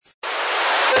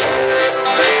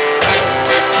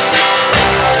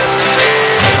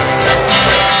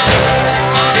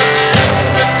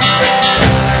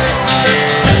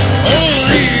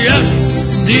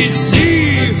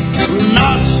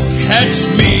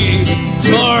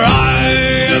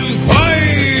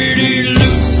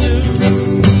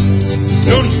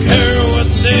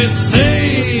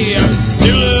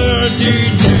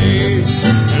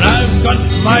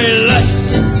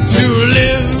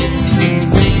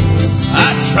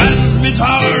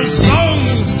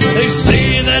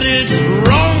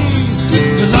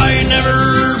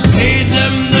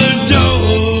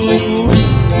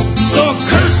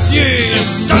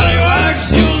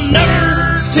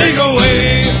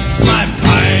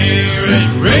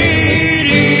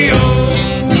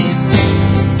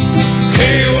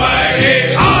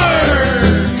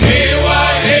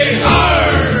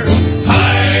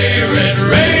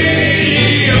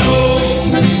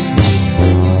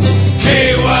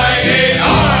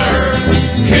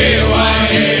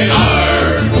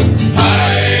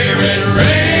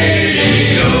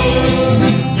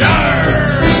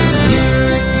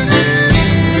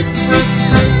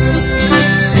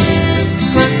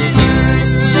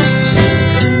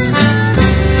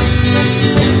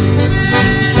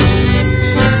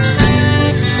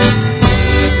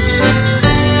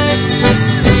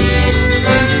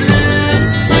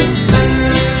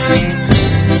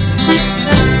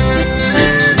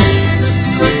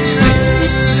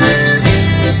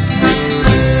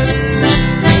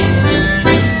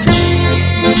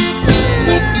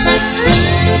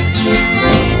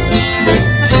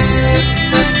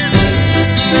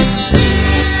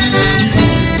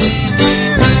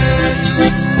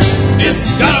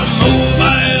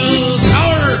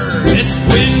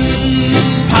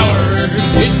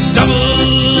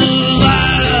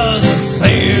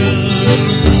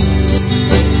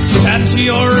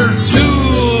to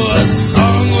a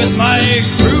song with my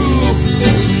crew.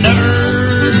 Never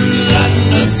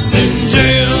land us in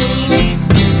jail.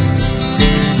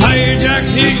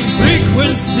 Hijacking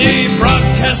frequency,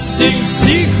 broadcasting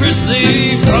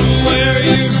secretly from where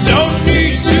you don't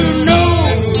need to know.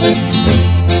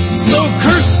 So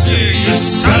curse you,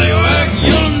 scallywag,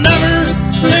 you'll never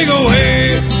take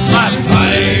away my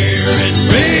pirate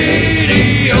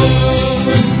radio.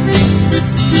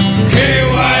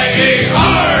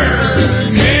 K-Y-A-R,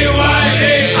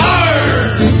 K-Y-A-R,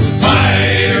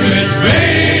 pirate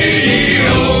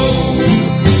radio.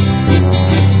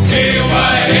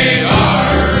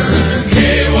 K-Y-A-R,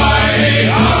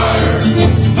 K-Y-A-R,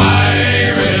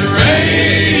 pirate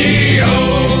radio.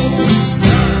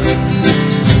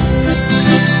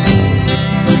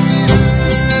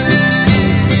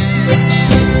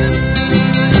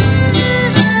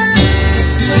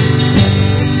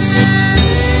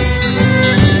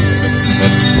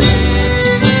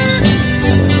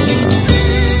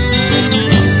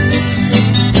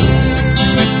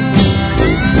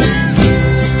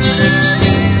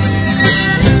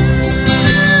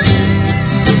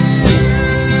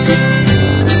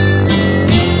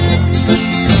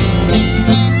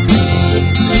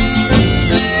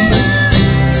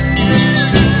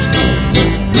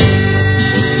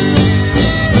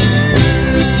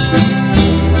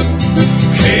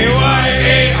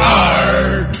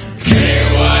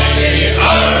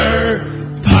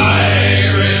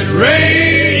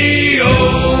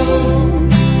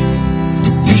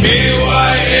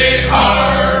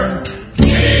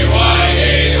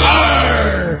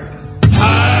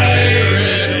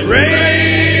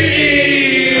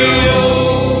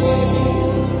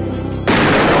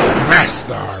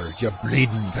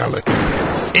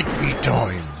 It be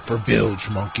time for Bilge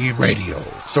Monkey Radio.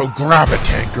 So grab a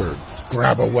tankard,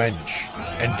 grab a wench,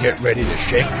 and get ready to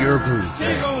shake your groove.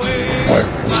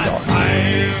 Pirate style.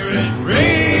 Pirate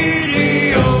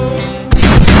radio.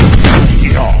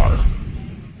 Yar.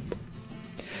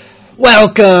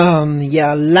 Welcome,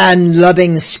 ya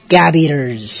land-lubbing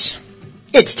scab-eaters.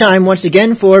 It's time once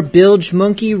again for Bilge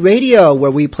Monkey Radio,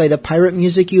 where we play the pirate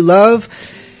music you love,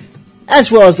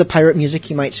 as well as the pirate music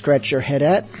you might scratch your head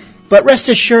at. But rest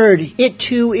assured, it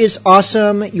too is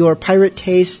awesome. Your pirate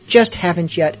tastes just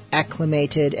haven't yet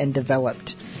acclimated and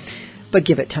developed. But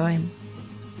give it time.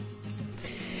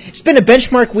 It's been a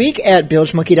benchmark week at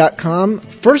BilgeMonkey.com.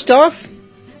 First off,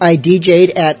 I DJ'd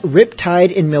at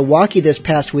Riptide in Milwaukee this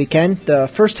past weekend. The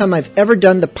first time I've ever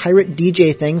done the pirate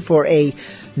DJ thing for a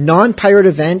non-pirate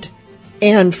event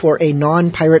and for a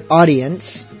non-pirate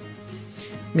audience.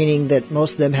 Meaning that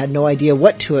most of them had no idea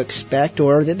what to expect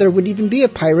or that there would even be a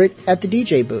pirate at the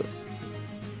DJ booth.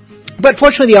 But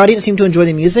fortunately the audience seemed to enjoy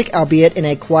the music, albeit in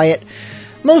a quiet,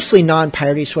 mostly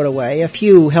non-piratey sort of way. A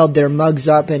few held their mugs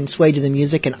up and swayed to the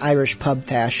music in Irish pub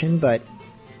fashion, but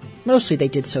mostly they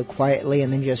did so quietly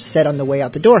and then just said on the way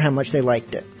out the door how much they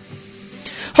liked it.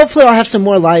 Hopefully I'll have some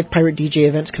more live pirate DJ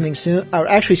events coming soon. Or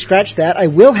actually, scratch that, I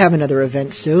will have another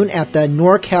event soon at the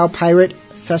NorCal Pirate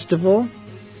Festival,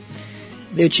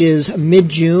 which is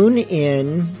mid-June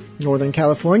in Northern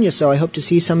California, so I hope to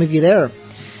see some of you there.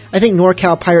 I think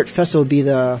NorCal Pirate Festival would be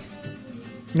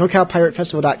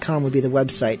NorCalPirateFestival.com would be the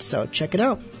website, so check it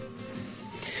out.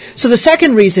 So the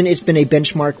second reason it's been a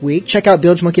benchmark week, check out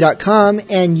BilgeMonkey.com,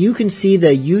 and you can see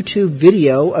the YouTube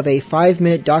video of a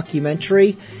 5-minute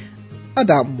documentary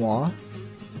about moi.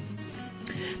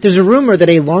 There's a rumor that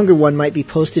a longer one might be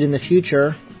posted in the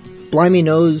future. Blimey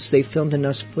knows they filmed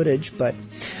enough footage, but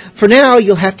for now,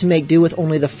 you'll have to make do with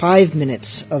only the 5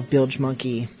 minutes of Bilge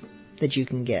Monkey that you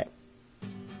can get.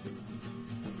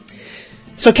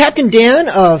 So Captain Dan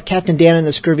of Captain Dan and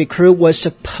the Scurvy Crew was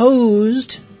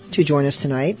supposed to join us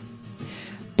tonight,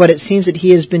 but it seems that he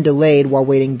has been delayed while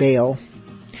waiting bail.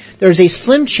 There's a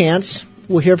slim chance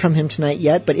we'll hear from him tonight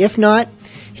yet, but if not,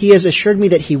 he has assured me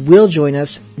that he will join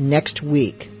us next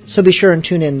week. So be sure and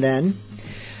tune in then.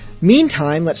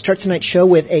 Meantime, let's start tonight's show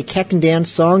with a Captain Dan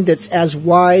song that's as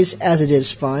wise as it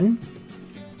is fun.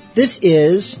 This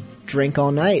is Drink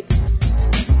All Night.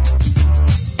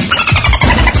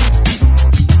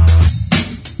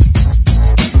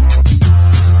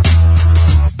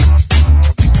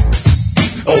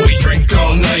 Oh, we drink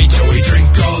all night, oh, we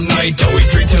drink all night, oh, we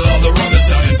drink till all the rum is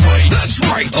done and fight. That's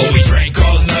right. Oh, we drank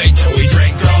all night, oh, we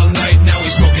drank all night, now we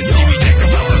smoking seaweed, take a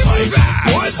power pipe.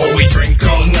 What? Oh, we drink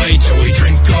all night, oh, we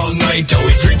drink all night, oh,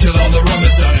 we drink till all the rum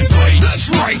is done and fight.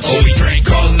 That's right. Oh, we drank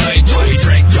all night, oh, we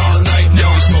drank all night, now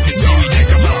we smoking seaweed,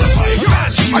 take a power pipe.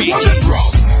 I want that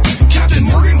rum. Captain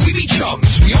Morgan, we be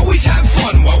chums. We always have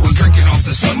fun while we're drinking off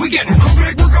the sun. We getting crooked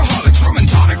like workaholics, rum and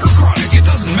tonic or chronic. It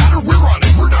doesn't matter, we're on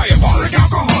it. We're diabolic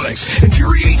alcoholics. complex.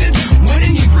 Infuriated when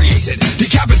inebriated.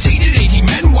 Decapitated 80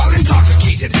 men while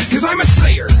intoxicated. Cause I'm a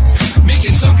slayer.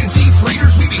 Making sunken sea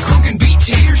freighters. We be crunkin' beat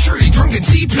taters. Surely drunken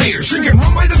sea players. Drinking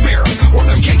rum by the barrel. Or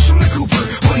them cakes from the Cooper.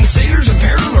 Putting sailors in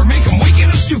peril or make them wake in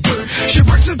a stupor.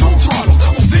 Shipwrecks at full throttle.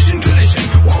 Double vision collision.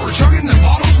 While we're chugging the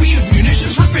bottles, we use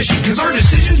munitions for fishing. Cause our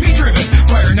decisions be driven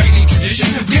by our nightly tradition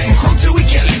of getting crunk till we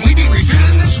kill it. We be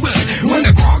refilling and swilling. When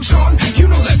the grog's gone, you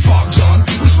know that fog's on.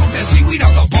 We smoke that seaweed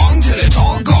out the bong till it's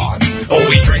all gone. Oh,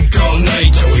 we drink all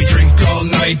night. Oh, we drink all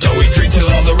night. Oh, we drink till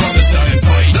all the rum is done and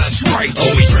fight. That's right.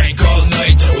 Oh, we drank all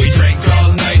night. Oh, we drank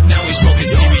all night. Now we smoking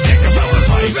seaweed deck about the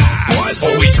pipe. What?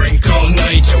 Oh, we drink all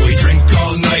night. Oh, we drink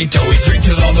all night. Oh, we drink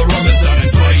till all the rum is done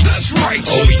and fight. That's right.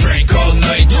 Oh, we drank all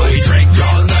night. Oh, we drank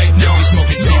all night. Now we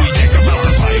smoking seaweed deck about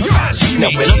the pipe. Now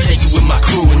when I'm hanging with my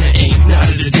crew and there ain't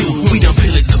nada to do, we done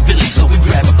pillaged the village, so we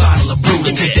grab a bottle of brew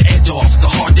and take the edge off the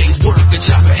hard day's work and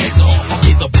chop our heads off. I'll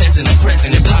give a peasant a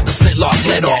present and pop the flintlock's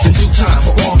head off. In due time,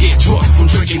 we'll all get drunk from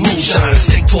drinking moonshine and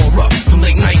stay tore up from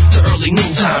late night to early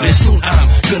noontime. And soon I'm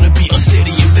gonna be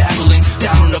unsteady and babbling.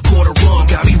 Down on a quarter rum,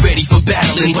 got me ready for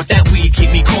battling. But that weed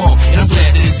keep me calm, and I'm glad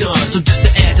that it does. So just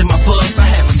to add to my buzz, I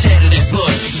have a tad of that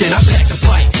bud. Then I pack the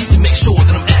pipe to make sure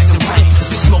that I'm acting right. Cause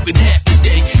we smoking half the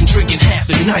day and drinking half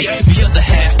the night. The other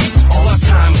half, all our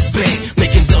time is spent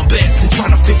making dumb bets and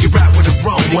trying to figure out where the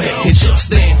rum went. And just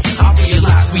then, I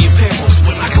realized we in peril. Cause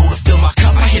when I go to fill my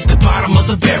cup, I hit the bottom of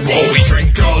the barrel. Oh, we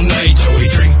drink all night. Oh, we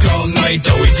drink all night.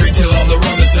 Oh, we drink till all the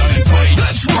rum is done and fight.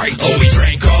 That's right. Oh, we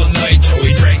drank all night. Oh,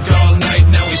 we drank all night.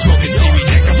 Now we smoking seaweed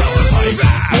deck about the pipe.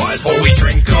 What? Oh, we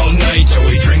drink all night. Oh,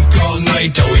 we drink all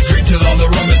night. Oh, we drink till all the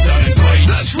rum is done and fight.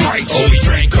 That's right. Oh, we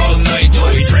drank all night. Oh,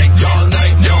 we drank all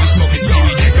night. Now we smoking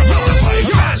seaweed deck about the pipe.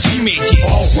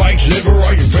 All right, liver,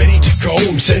 are you ready to go?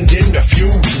 I'm sending a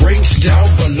few drinks down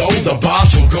below. The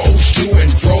bottle goes to and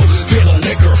fro. Feel the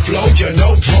liquor flow. You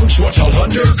know, drunk's what I'll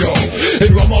undergo. And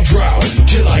rum I'll drown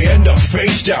till I end up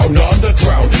face down on the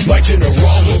ground. My dinner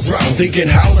all around, thinking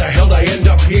how the hell I end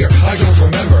up here. I don't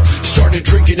remember. Started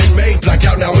drinking in May, blacked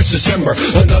out, now it's December.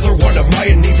 Another one of my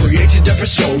inebriated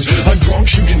episodes. I'm drunk,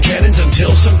 shooting cannons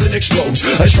until something explodes.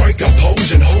 I strike a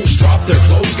pose and hoes drop their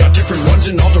clothes. Got different ones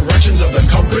in all directions of the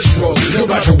compass road. No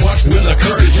matter what will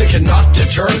occur, they cannot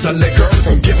deter the liquor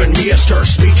from giving me a stir.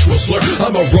 Speech will slur.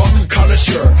 I'm a rum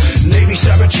connoisseur, Navy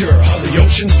saboteur. On the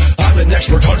oceans, I'm an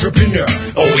expert entrepreneur.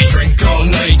 Oh, we drink all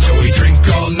night. Oh, we drink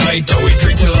all night. Oh, we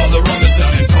drink till all the rum is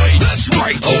done and fight. That's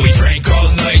right. Oh, we drank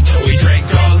all night. Oh, we drank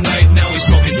all night. Now we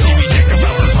smoking seaweed deck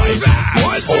about the pipe.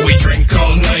 What? Oh, we drink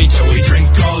all night. Oh, we drink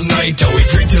all night. Oh, we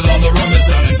drink till all the rum is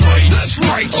done and fight. That's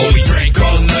right. Oh, we drank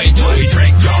all night. Oh, we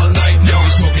drank all night. Now we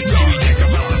smoking seaweed deck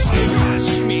about the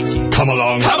pipe. Come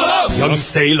along, young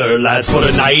sailor lads, for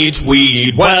the night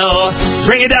weed. Well,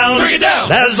 drink it down,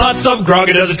 There's lots of grog,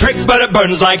 it does a trick, but it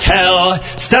burns like hell.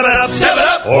 Step it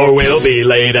up, or we'll be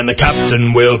late and the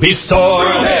captain will be sore.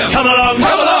 Come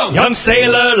along, young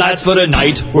sailor lads, for the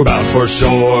night we're bound for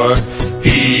shore.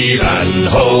 Heave and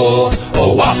ho,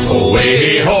 oh wop, oh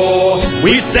way ho.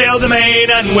 We sailed the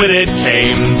main and with it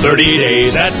came 30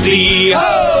 days at sea.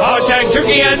 Hardtack,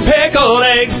 turkey and pickled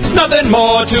eggs, nothing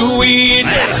more to eat.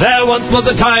 There once was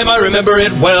a time, I remember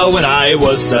it well, when I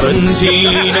was 17.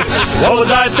 What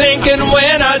was I thinking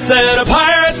when I said a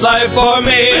pirate's life for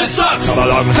me? It sucks.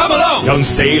 Come along, young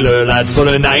sailor lads, for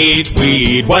the night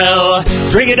weed. Well,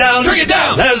 drink it down,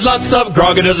 There's lots of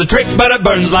grog, it does a trick, but it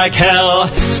burns like hell.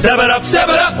 Step it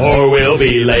up, or we'll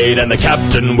be late and the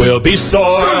captain will be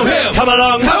sore. Come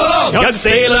along, young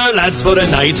sailor lads, for the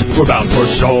night we're bound for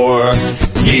shore.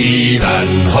 Heave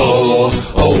and ho,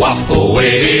 oh wop, oh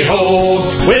way ho.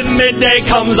 With midday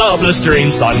comes a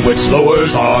blistering sun which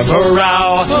lowers our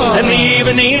morale. And the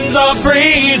evenings are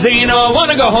freezing, I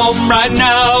wanna go home right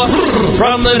now.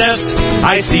 From the nest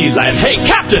I see land, hey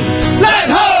captain,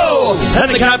 land ho! And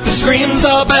the captain screams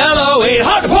a bellowing,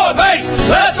 hard to port mates,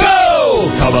 let's go!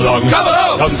 Come along,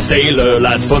 young sailor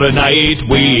lads, for the night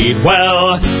weed.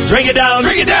 Well, drink it down,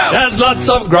 There's lots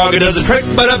of grog, it does a trick,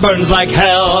 but it burns like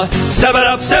hell. Step it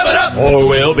up, or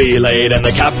we'll be late and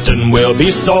the captain will be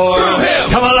sore.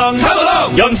 Come along,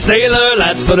 young sailor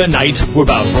lads, for the night we're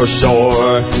bound for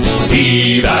shore.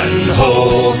 Heave and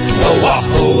ho, oh wop,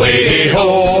 away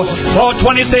ho. For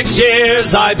 26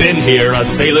 years I've been here, a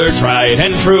sailor tried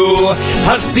and true.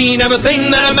 I've seen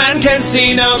everything that a man can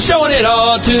see, now I'm showing it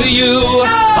all to you.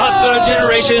 A third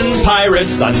generation pirate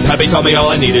son, Pappy told me all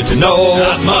I needed to know.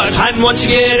 Not much. And once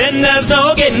you get in, there's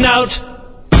no getting out.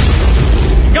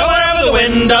 Go wherever the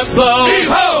wind does blow.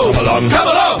 Heave-ho! Come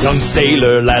along, young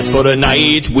sailor lads, for the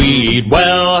night weed.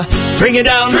 Well, drink it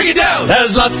down,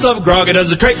 There's lots of grog, it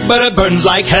does a trick, but it burns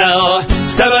like hell.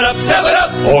 step it up,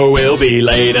 or we'll be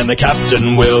late and the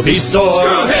captain will be sore.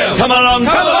 Screw him! Come along,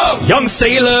 young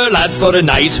sailor lads, for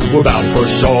tonight we're bound for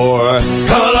shore.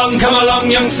 Come along,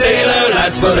 young sailor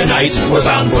lads, for tonight we're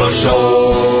bound for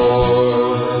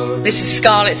shore. This is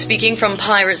Scarlett speaking from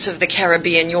Pirates of the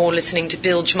Caribbean. You're listening to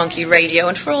Bilge Monkey Radio,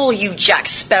 and for all you Jack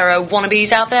Sparrow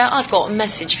wannabes out there, I've got a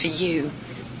message for you.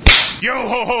 Yo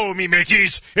ho ho, me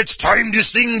mateys! It's time to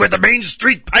sing with the Main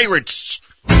Street Pirates!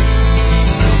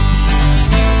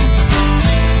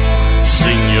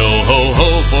 Sing yo ho ho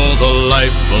for the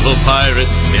life of a pirate.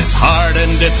 It's hard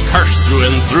and it's cursed through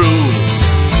and through.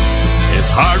 It's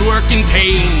hard work and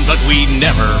pain, but we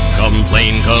never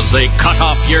complain, 'cause they cut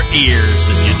off your ears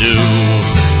if you do.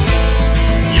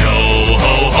 Yo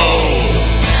ho ho,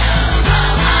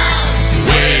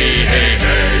 way hey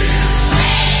hey,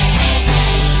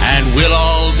 and we'll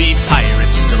all be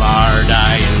pirates till our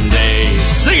dying day.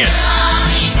 Sing it!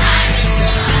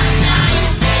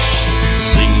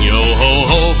 Sing yo ho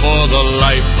ho for the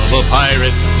life of a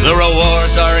pirate. The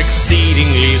rewards are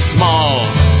exceedingly small.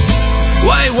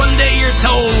 Why, one day you're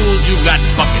told you've got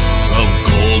buckets of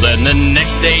gold, and the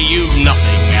next day you've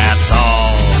nothing at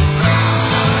all.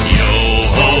 Yo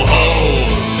ho ho,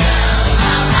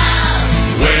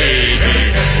 way hey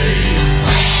hey,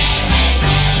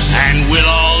 and we'll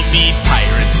all be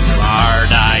pirates till our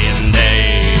dying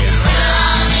day.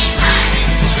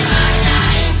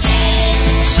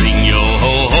 Sing yo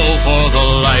ho ho for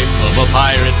the life of a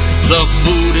pirate. The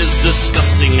food is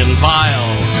disgusting and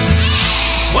vile.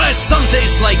 Why, some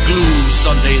taste like glue,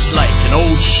 some taste like an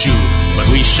old shoe, but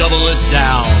we shovel it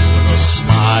down with a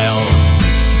smile.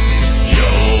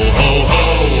 Yo ho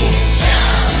ho,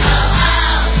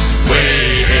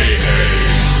 way hey hey,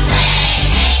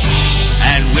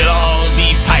 and we'll all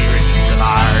be pirates till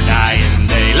our dying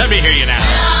day. Let me hear you now.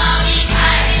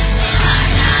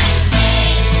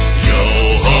 Yo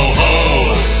ho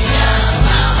ho,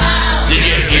 did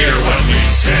you hear what we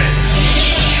said?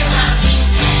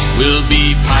 We'll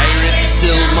be pirates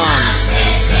till Mom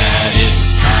says that it's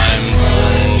time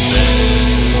for bed.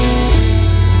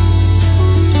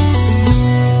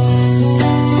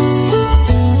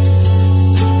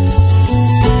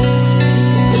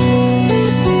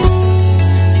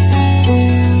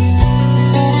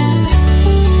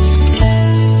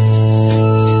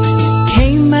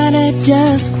 Came out at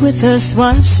dusk with a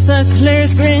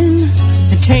swashbuckler's grin,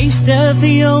 a taste of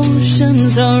the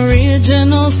ocean's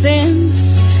original sin.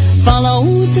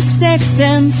 Followed the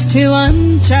sextants to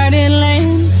uncharted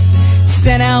land,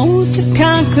 set out to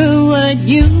conquer what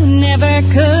you never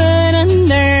could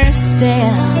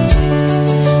understand.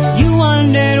 You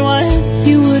wondered what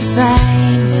you would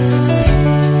find,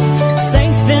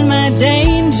 safe in my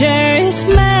dangerous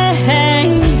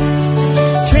mind,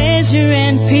 treasure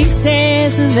and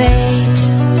pieces of eight.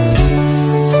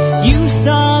 You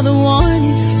saw the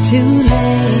warnings too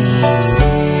late.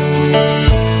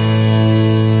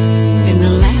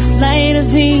 Light of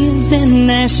evening,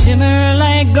 I shimmer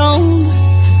like gold,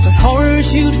 with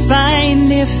horrors you'd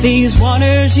find if these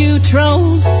waters you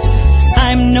trod.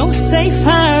 I'm no safe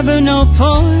harbor, no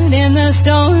port in the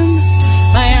storm.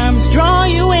 My arms draw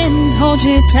you in, hold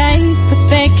you tight, but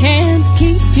they can't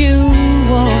keep you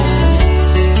warm.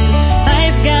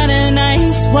 I've got an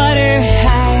ice water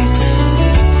heart.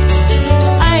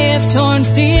 I have torn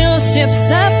steel ships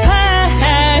apart.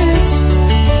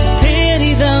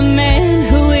 Pity the man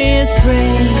who is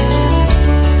brave,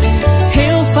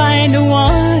 he'll find a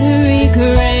watery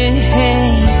grave.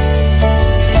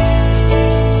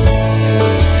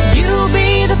 You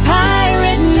be the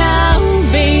pirate and I'll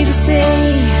be the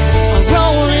sea. I'll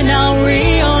roll and I'll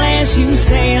reel as you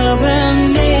sail over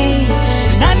me.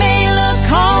 And I may look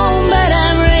calm, but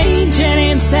I'm raging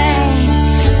inside.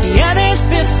 The others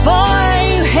before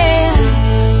you have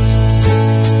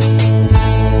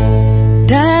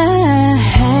died.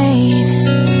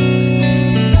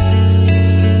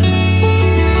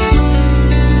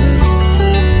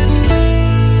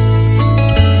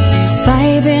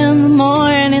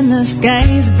 The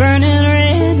sky's burning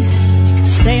red.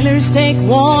 Sailors take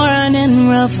warning,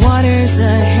 rough waters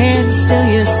ahead. Still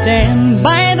you stand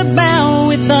by the bow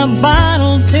with the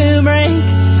bottle to break,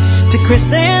 to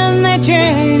christen the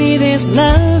journey, this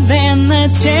love and the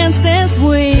chances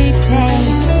we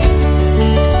take.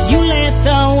 You let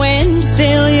the wind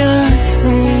fill your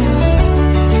sails.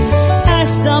 I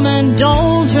summon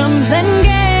doldrums and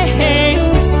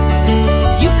gales.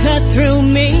 You cut through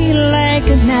me like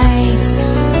a knife.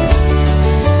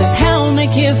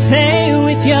 Make you pay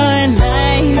with your life,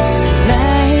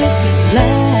 life,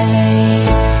 life.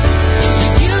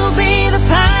 You be the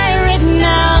pirate and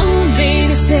I'll be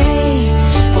the sea.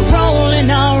 I'll roll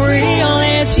and I'll reel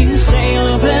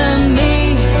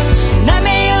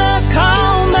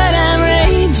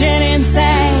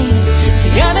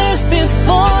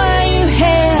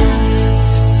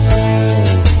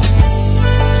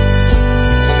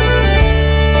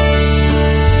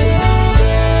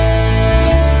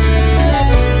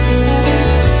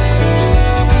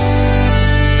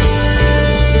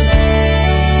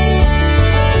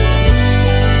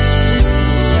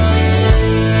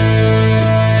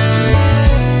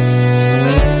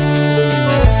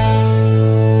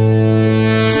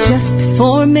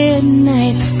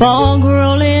midnight, the fog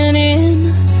rolling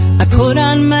in. I put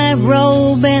on my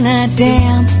robe and I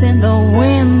dance in the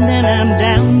wind, and I'm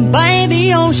down by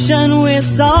the ocean with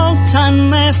salt on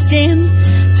my skin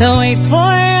to wait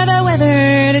for the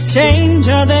weather to change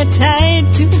or the tide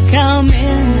to come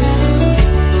in.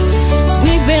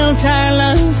 We built our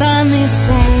love on this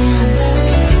sand,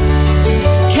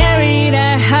 carried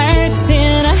our hearts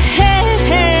in our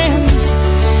hands,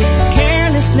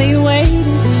 carelessly waited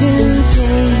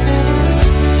today,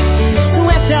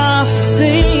 swept off to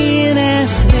sea in a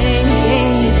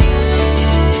slave.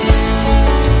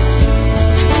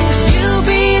 You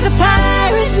be the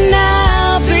pirate and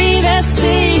I'll be the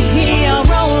sea, I'll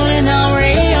roll and I'll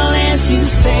reel as you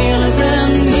sail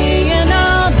with me. And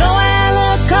although I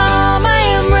look calm, I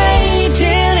am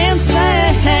raging inside.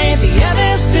 The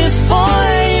others before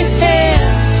you have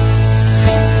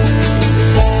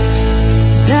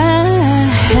died.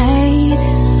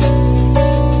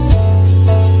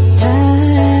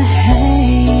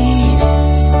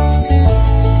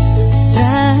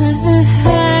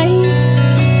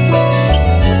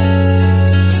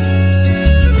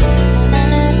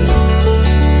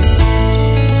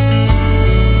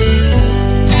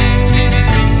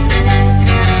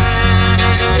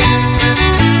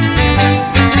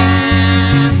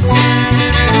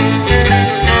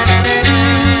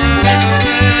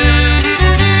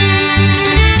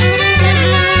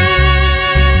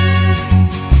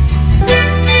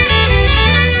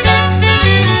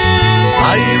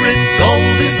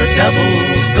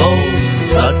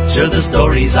 Such are the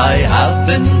stories I have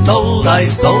been told. I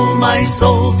sold my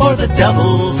soul for the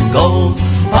devil's gold.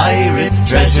 Pirate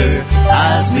treasure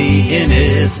has me in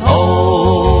its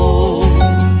hold.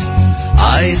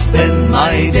 I spend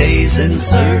my days in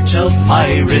search of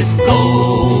pirate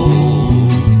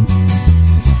gold.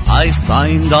 I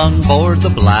signed on board the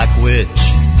Black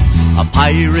Witch, a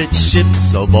pirate ship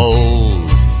so bold.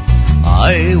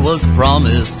 I was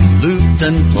promised loot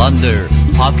and plunder,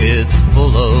 pockets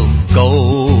full of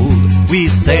gold. We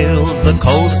sailed the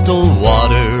coastal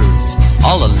waters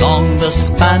all along the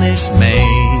Spanish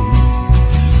Main.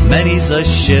 Many's a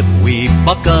ship we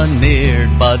buccaneered,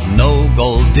 but no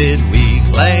gold did we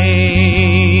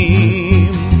claim.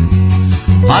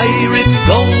 Pirate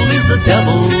gold is the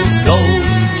devil's gold.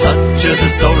 Such are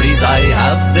the stories I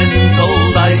have been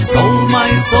told. I sold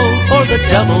my soul for the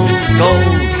devil's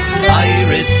gold.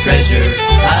 Pirate treasure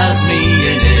has me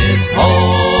in its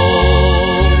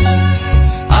hold.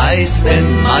 I spend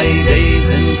my days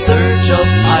in search of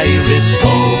pirate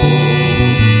gold.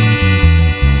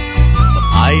 The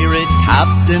pirate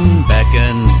captain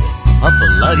beckoned a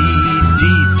bloody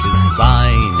deed to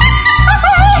sign.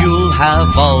 You'll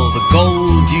have all the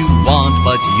gold you want,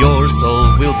 but your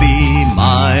soul will be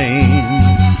mine.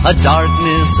 A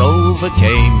darkness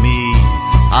overcame me,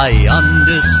 I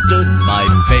understood my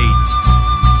fate,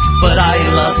 but I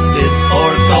lusted for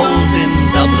golden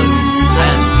doubloons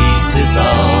and pieces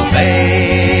of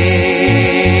eight.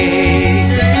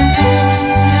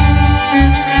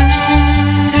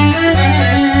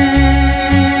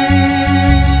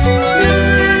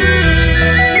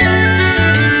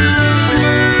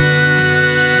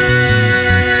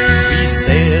 We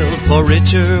sailed for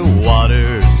richer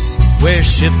waters, where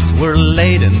ships were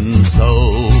laden so.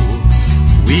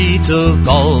 We took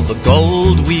all the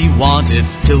gold we wanted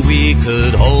till we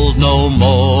could hold no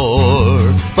more.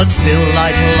 But still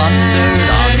I plundered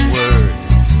onward,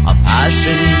 a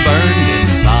passion burned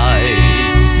inside.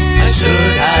 I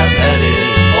should have headed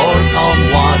for calm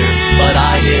waters, but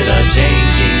I hit a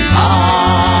changing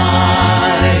tide.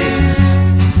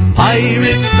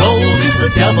 Pirate gold is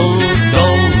the devil's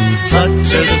gold.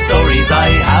 Such are the stories I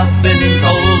have been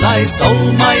told. I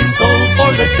sold my soul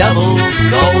for the devil's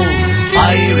gold.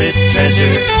 Pirate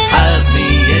treasure has me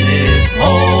in its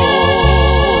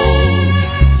hold.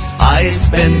 I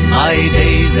spend my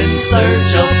days in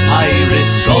search of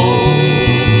pirate gold.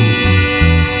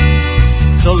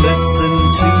 So listen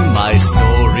to my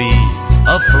story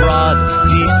of fraud,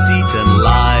 deceit, and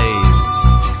lies.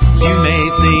 You may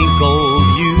think all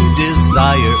you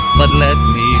desire, but let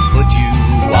me put you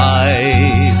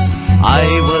wise. I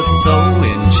was so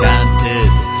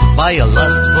enchanted by a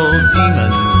lustful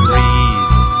demon greed.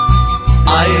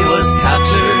 I was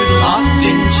captured, locked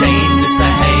in chains. It's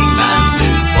the hangman's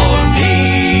news for me.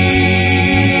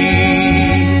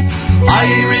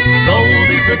 Pirate gold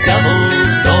is the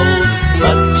devil's gold.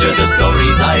 Such are the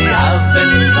stories I have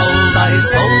been told. I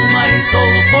sold my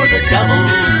soul for the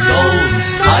devil's gold.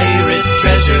 Pirate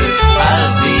treasure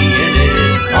has me in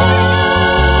its hold.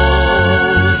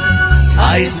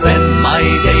 I spend my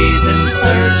days in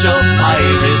search of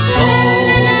pirate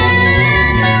gold.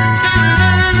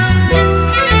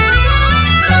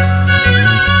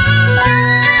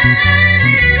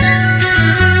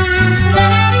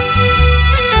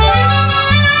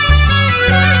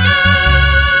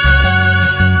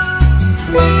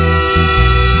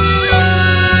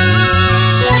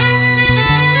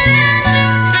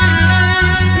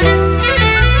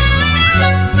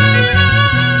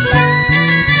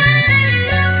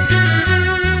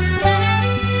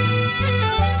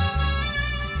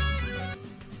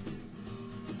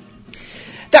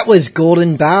 That was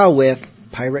Golden Bough with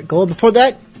Pirate Gold. Before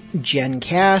that, Jen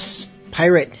Cass,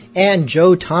 Pirate, and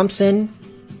Joe Thompson,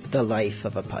 The Life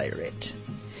of a Pirate.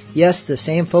 Yes, the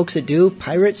same folks that do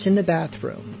Pirates in the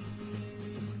Bathroom,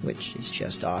 which is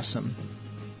just awesome.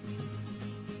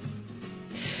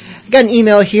 I got an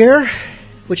email here,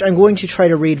 which I'm going to try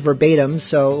to read verbatim,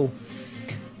 so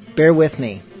bear with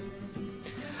me.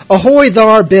 Ahoy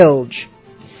thar, Bilge.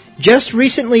 Just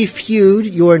recently viewed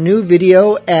your new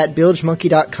video at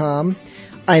bilgemonkey.com.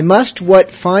 I must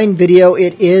what fine video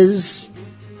it is.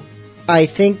 I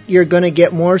think you're going to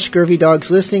get more scurvy dogs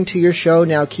listening to your show.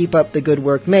 Now keep up the good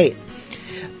work, mate.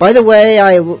 By the way,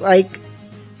 I like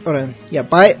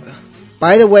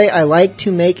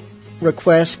to make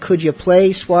requests. Could you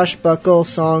play Swashbuckle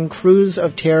song Cruise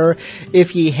of Terror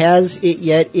if ye has it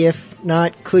yet? If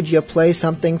not, could you play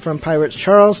something from Pirates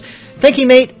Charles? Thank you,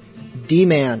 mate.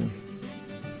 D-Man.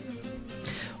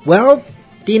 Well,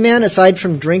 D-Man, aside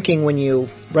from drinking when you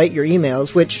write your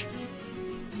emails, which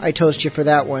I toast you for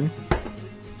that one.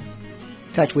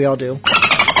 In fact, we all do.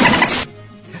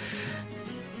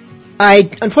 I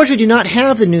unfortunately do not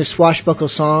have the new Swashbuckle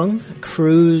song,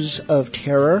 Cruise of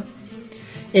Terror.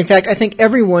 In fact, I think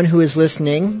everyone who is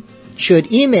listening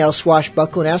should email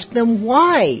Swashbuckle and ask them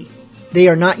why they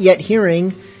are not yet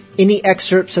hearing any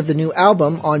excerpts of the new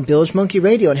album on Bilge Monkey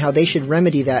Radio and how they should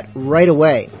remedy that right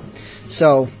away.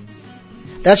 So,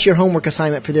 that's your homework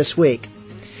assignment for this week.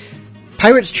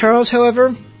 Pirates Charles,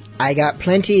 however, I got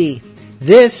plenty.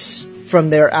 This, from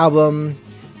their album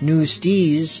New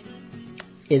Steez,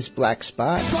 is Black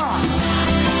Spot. Black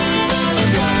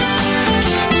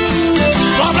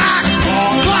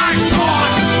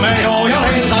spot, may all your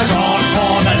insides on.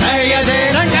 For the day you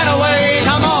didn't get away,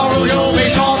 tomorrow you'll be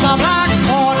shot. The black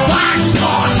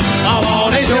spot, I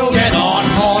wanted to get on.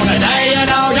 For the day you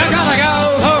know you're gonna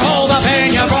go for all the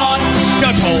pain you brought.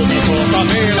 You told me put the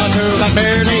meal into the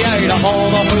barely ate up all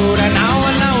the food, and now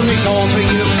and only sold for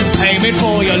you. Payment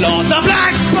for your lot. The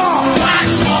black spot,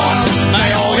 may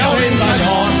all your insides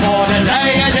on. For the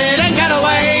day you didn't get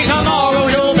away, tomorrow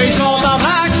you'll be shot. The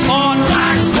black spot,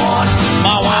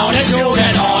 I wanted to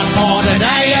get on. For the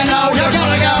day you know you're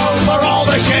gonna go for all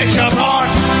the shit you brought.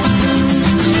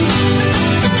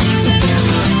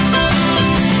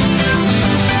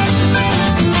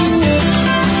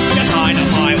 You sign a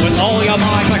fight with all your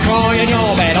might, but cry in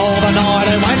your bed all the night.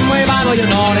 And when we battle, you're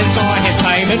not inside. His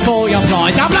payment for your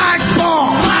flight. The black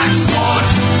spot,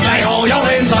 lay all your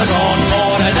insides on.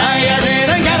 For the day you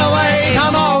didn't get away,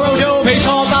 tomorrow you'll be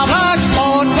shot. The black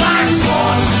spot,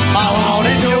 I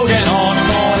wanted to get on.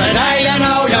 For the day you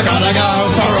know you're gonna go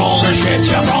for all the shit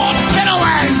you brought. Get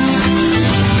away!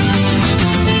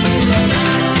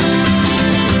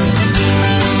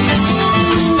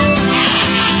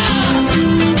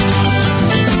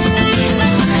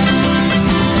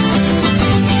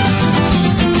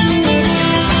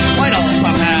 When all's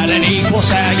prepared and equal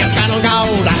share, your saddle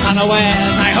gold and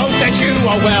unawares. I hope that you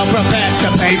are well prepared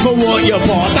to pay for what you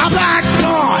bought. The black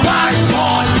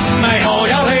spot, may all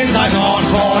your insides on.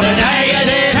 For the day you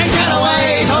didn't get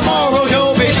away, tomorrow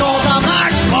you'll be short. The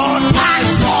black spot,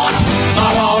 I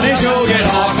wanted to get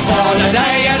on. For the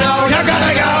day you know you're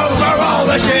gonna go for all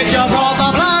the shit you brought.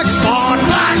 The black spot,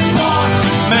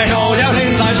 may all your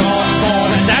insides on. For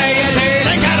the day you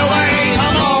didn't get away,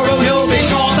 tomorrow you'll be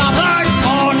short. The black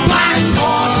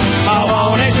spot, I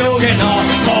wanted to get on.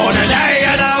 For the day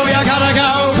you know you're gonna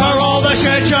go for all the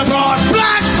shit you brought.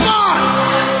 Black spot!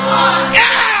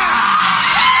 Yeah!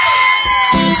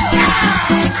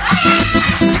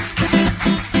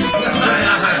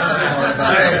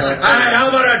 Hey, how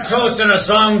about a toast and a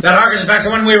song that harkens back to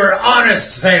when we were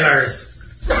honest sailors?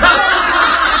 Right,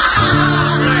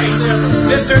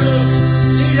 Mr. Luke,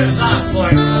 lead us off,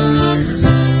 boy.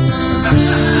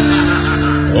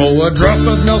 Oh, a drop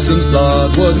of Nelson's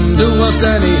blood wouldn't do us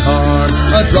any harm.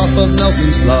 A drop of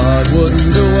Nelson's blood wouldn't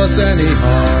do us any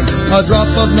harm. A drop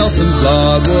of Nelson's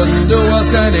blood wouldn't do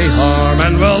us any harm.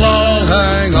 And we'll all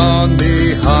hang on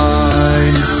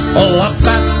behind. Oh, a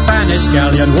fat Spanish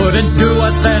galleon wouldn't do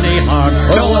us any harm.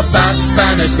 Oh, a fat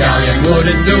Spanish galleon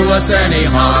wouldn't do us any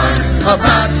harm. A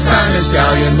fat Spanish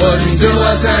galleon wouldn't do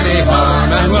us any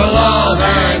harm. And we'll all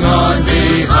hang on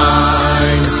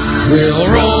behind. We'll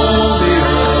roll the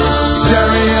old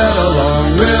chariot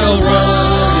along. We'll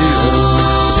roll the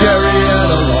old chariot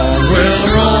along. We'll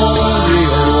roll the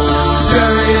old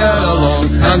chariot along.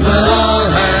 And we'll all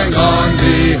hang on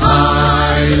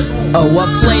behind. Oh, a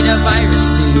plate of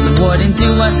Irish stew wouldn't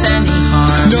do us any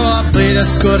harm. No, a plate of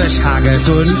Scottish haggis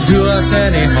wouldn't do us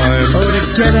any harm. Oh, to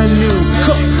get a new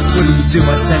cook wouldn't do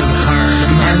us any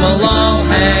harm. And we'll all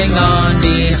hang on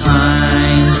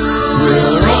behind.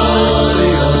 We'll roll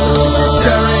the old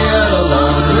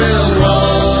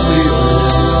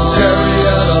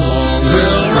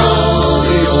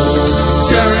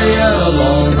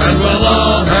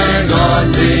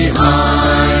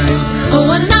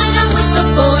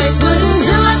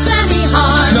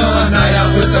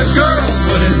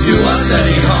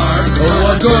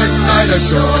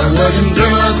shore wouldn't do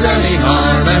us any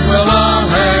harm, and we'll all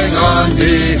hang on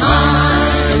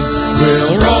behind.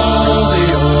 We'll roll the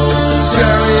old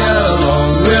chariot along,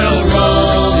 we'll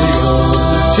roll the old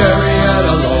chariot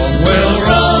along, we'll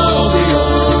roll the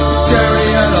old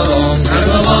chariot along, and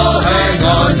we'll all hang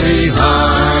on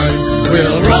behind.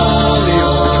 We'll roll the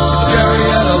old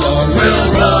chariot along, we'll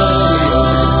roll the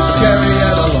old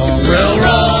chariot along, we'll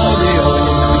roll the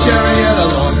old chariot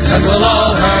along, and we'll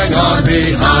all hang on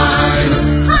behind.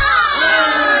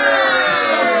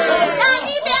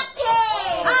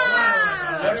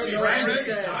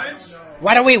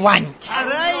 What do we want?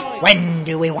 When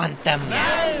do we want them?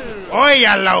 Oi,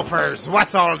 you loafers!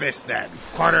 What's all this then?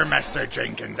 Quartermaster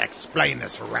Jenkins, explain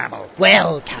this rabble.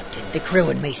 Well, Captain, the crew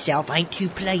and myself ain't too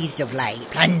pleased of late.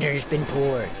 Plunder's been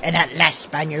poured, and that last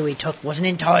Spaniard we took was an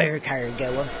entire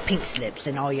cargo of pink slips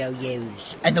and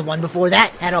IOUs. And the one before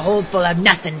that had a hold full of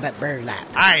nothing but burlap.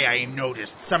 I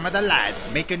noticed some of the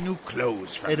lads making new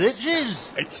clothes from It is.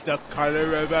 It's the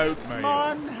colour of oatmeal.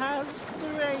 Man has the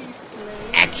bracelet.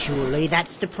 Actually,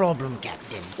 that's the problem,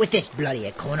 Captain. With this bloody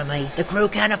economy, the crew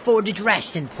can't afford to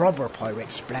dress in proper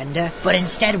pirate splendor, but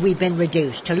instead we've been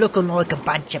reduced to looking like a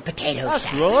bunch of potato That's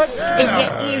sacks. right. And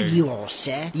yet here you all,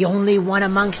 sir. The only one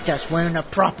amongst us wearing a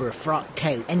proper frock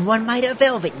coat, and one made of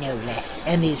velvet no less.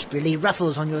 And these frilly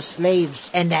ruffles on your sleeves,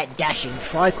 and that dashing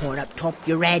tricorn up top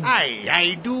your head.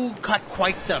 I do cut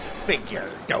quite the figure,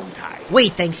 don't I? We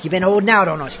thinks you've been holding out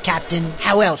on us, Captain.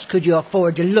 How else could you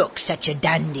afford to look such a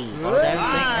dandy?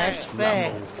 That's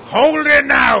fair.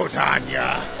 Holding out on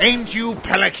ya. Ain't you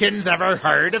pelicans ever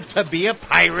heard of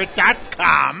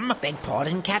tobeapirate.com? Beg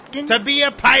pardon, Captain?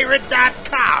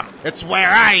 Tobeapirate.com. It's where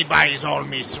I buys all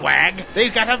me swag.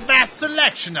 They've got a vast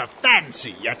selection of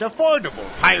fancy yet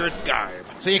affordable pirate garb,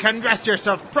 so you can dress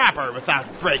yourself proper without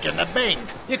breaking the bank.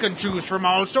 You can choose from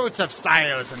all sorts of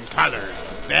styles and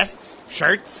colors. Vests,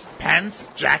 shirts, pants,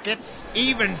 jackets,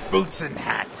 even boots and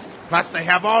hats. Plus, they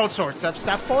have all sorts of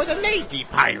stuff for the lady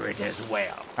pirate as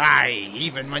well. Aye,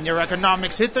 even when your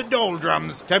economics hit the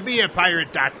doldrums,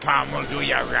 tobeapirate.com will do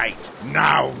you right.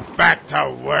 Now, back to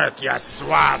work, you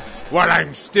swabs, while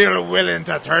I'm still willing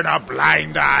to turn a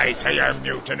blind eye to your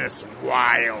mutinous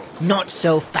wiles. Not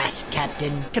so fast,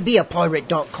 Captain.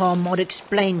 Tobeapirate.com might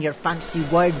explain your fancy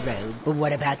wardrobe, but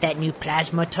what about that new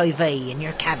plasma TV in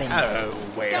your cabin? Oh,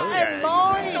 well,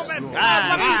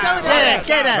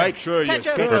 Make sure you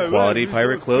For quality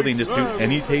pirate clothing to suit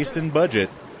any taste and budget,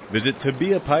 visit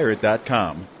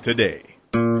tobeapirate.com today.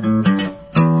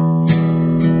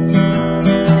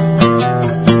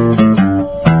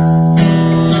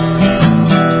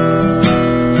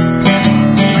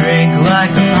 Drink like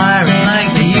a pirate like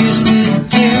they used to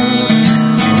do.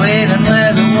 Waiting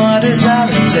where the waters of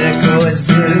the turquoise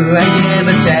blue. I give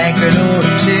a tankard or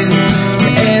two to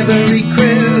every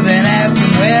crew, then ask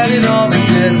them where did all the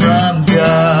good rum go.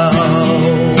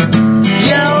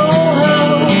 Yo ho,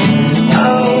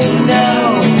 oh no,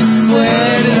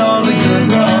 where did all the good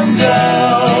rum go?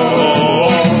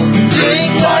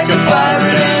 Drink like a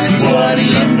pirate and it's what do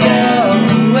you know?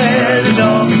 Where did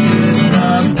all the good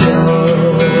rum go?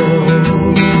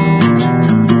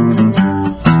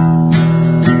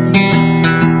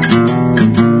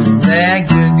 That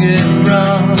good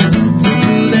rum,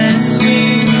 smooth and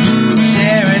sweet,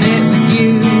 sharing it with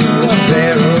you, a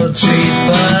barrel treat,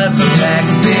 but from back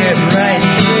there right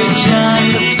through John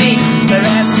the feet, they're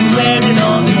asking where did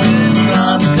all the good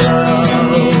rum go?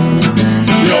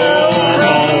 Yo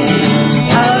ho,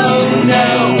 oh no,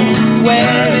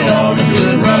 where did all the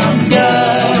good rum go?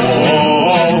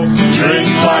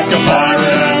 Drink like a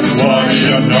pirate and what do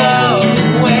you know?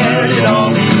 Where did all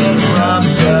the good rum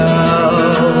go?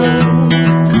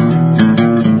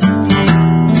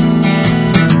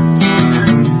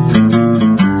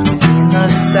 In the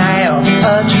South,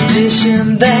 a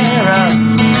tradition there of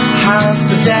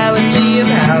hospitality of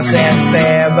house and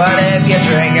fare. But if you're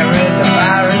drinking with the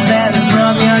virus that is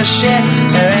from your shit,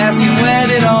 they're asking where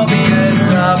did all the good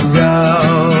rum go?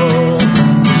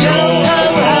 Yo ho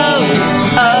ho,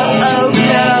 oh oh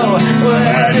no,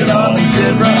 where did all the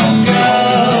good rum go?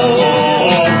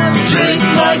 Drink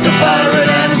like a pirate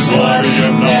and it's what do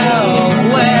you know?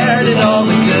 Where did all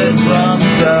the good rum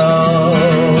go?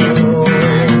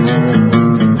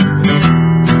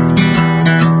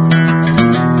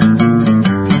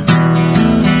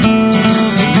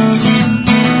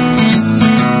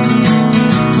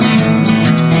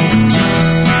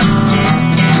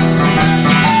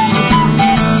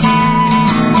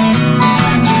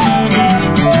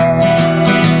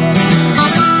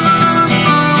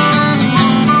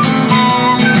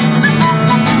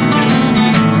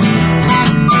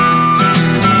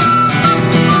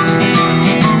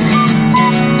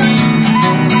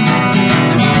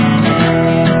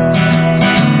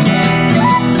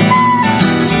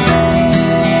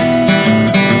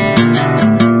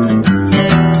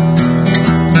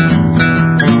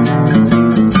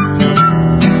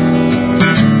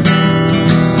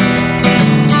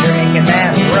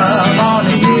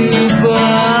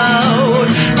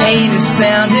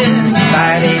 sounded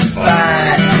mighty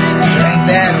fine. Drink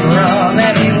that rum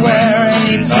anywhere,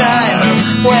 anytime.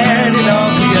 Where did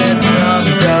all the good rum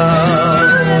go?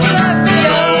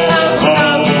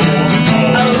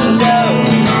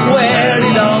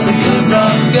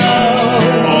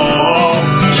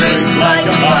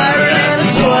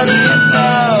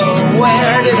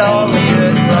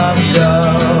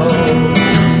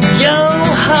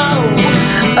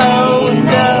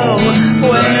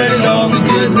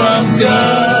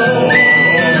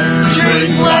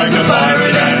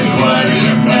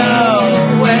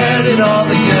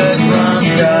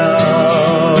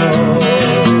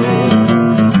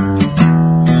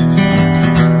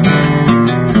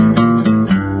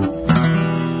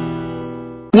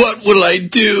 What will I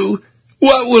do?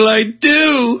 What will I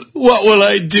do? What will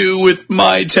I do with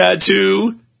my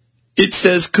tattoo? It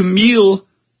says Camille,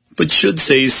 but should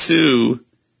say Sue.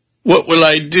 What will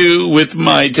I do with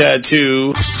my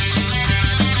tattoo?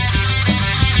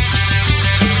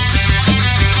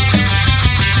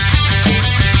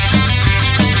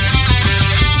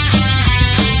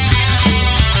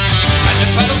 At the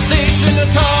battle station, the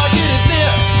target is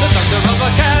near. The thunder of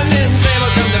a cannon's never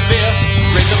come to fear.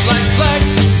 Raise a black flag,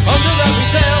 under that we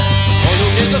sail. All who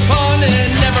gaze upon it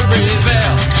never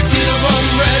prevail. See the run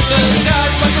red, the sky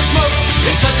black with smoke.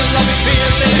 It's such a loving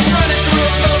feeling, running through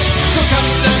a boat. So come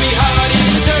to me, hearty,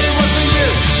 dirty work for you.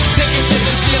 Sinking ship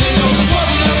and stealing gold is what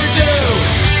we'll never do.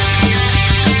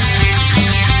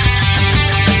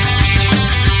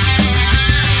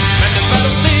 At the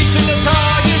battle station, the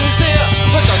target is near.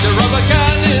 The thunder of a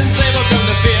cannon's never come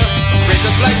to fear. Raise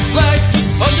a black flag,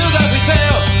 under that we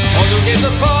sail. All who gaze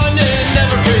upon it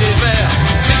never prevail.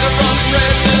 Seas are run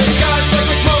red, the sky black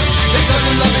with smoke. It's such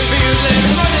a loving feeling,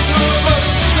 running through a boat.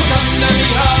 So come to me,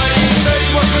 hearty, dirty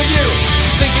work for you.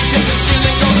 Sinking ship and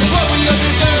stealing gold is what we love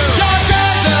to do. Your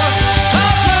treasure,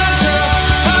 our pleasure,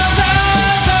 our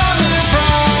sense of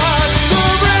pride. The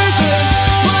reason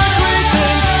we're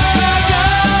greetings, the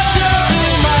God to be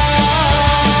mine.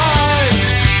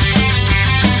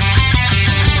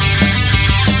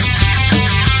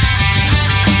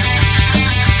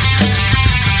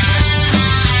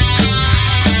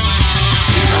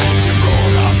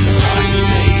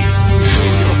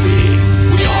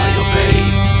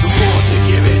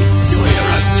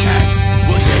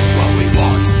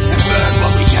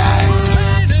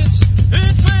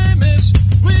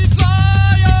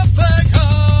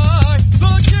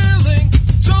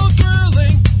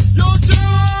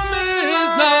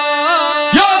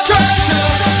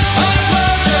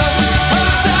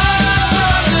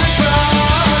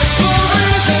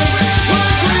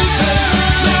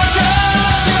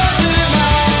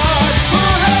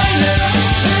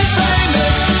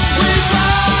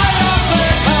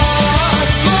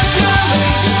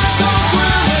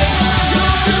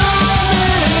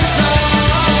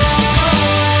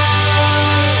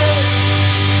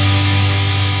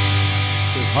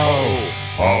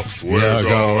 We'll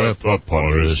go if the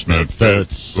punishment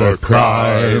fits the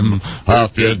crime.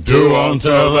 If you do unto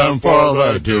them for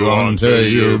they do unto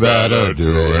you, better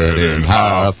do it in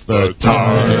half the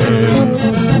time.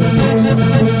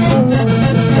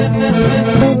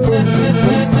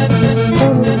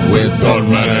 We've done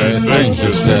many things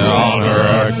just to honor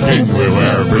our king. We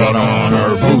wear blood on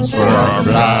our boots for our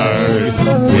flag.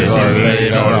 We've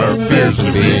laid out our fears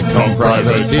to become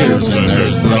privateers, and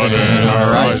there's blood in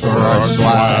our eyes for our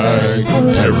slag.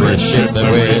 Every ship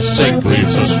that we sink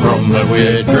leaves us rum that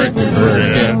we drink. We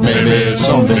forget maybe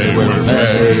someday we're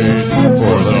paid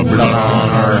for the blood on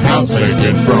our hands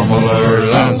taken from other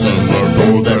lands and the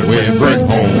gold that we bring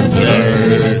home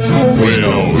today. We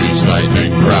know each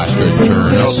lightning crash could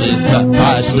turn us into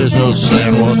ash. There's no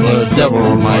saying what the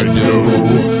devil might do,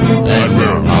 and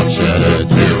we'll not shed a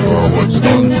tear for what's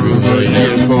done through the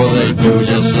years, for they do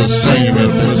just the same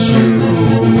if it's you.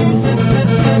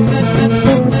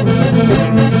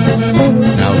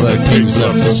 Now the king's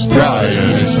left us dry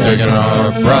and he's taken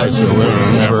our prize, so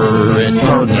we'll never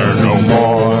return there no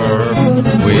more.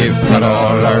 We've cut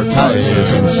all our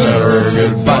ties and said our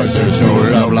goodbyes. There's no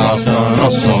love lost on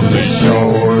us on the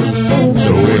shores,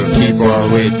 so we'll keep our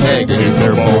we take, leave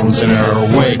their bones in our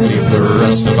wake, leave the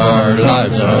rest of our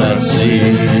lives out at sea.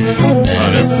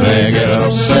 And if they get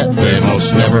upset, they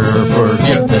must never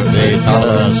forget that they taught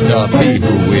us to be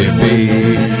who we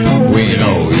be. We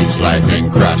know each lightning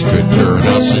crash could turn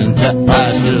us into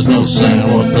ash. There's no saying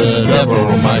what the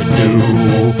devil might do,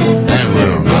 and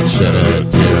we'll not shed a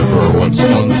tear for what's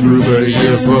done through the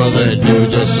years, for they do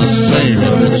just the same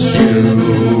if it's you.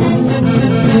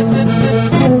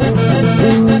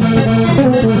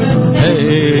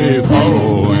 Hey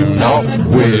ho, and off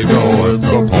we go if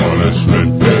the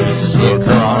punishment fits the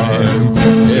crime.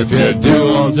 If you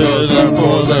do unto them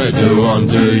for they do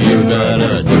unto you,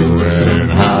 better do it in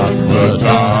half the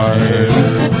time.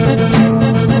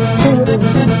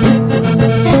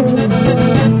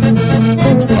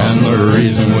 And the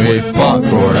reason we fought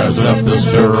for has left us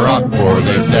to rock for.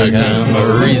 They've taken the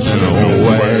reason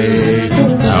away.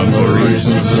 Now the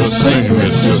reason's the same,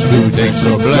 it's just who takes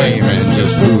the blame and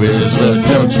just who is the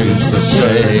judge who's to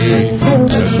say.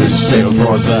 As we sail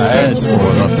towards the edge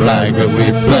for the flag that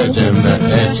we pledge, and the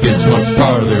edge gets much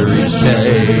farther each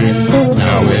day.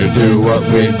 Now we do what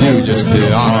we do just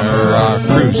to honor our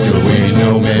crew, still we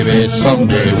know maybe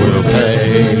someday we'll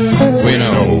pay. We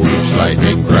know each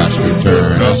lightning crash could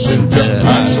turn us into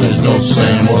ash, there's no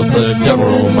saying what the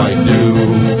devil might do.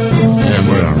 And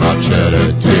we'll not shed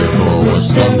a tear for what's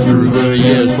done through the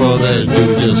years, for they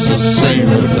do just the same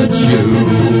if it's you.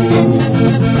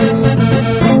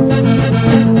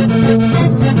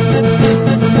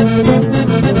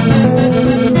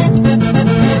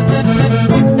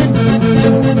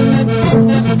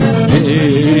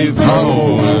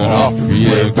 Heave-ho, and off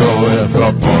you go if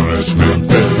a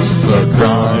punishment fits the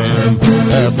crime.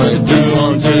 If they do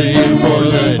unto you, for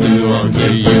they do unto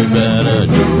you, better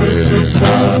do it in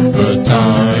half the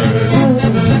time.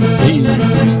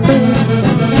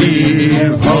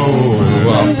 Heave-ho,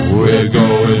 off we go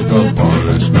if the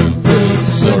punishment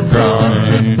fits the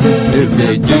crime. If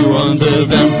they do unto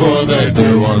them, for they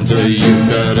do unto you,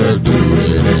 better do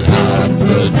it in half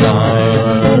the time.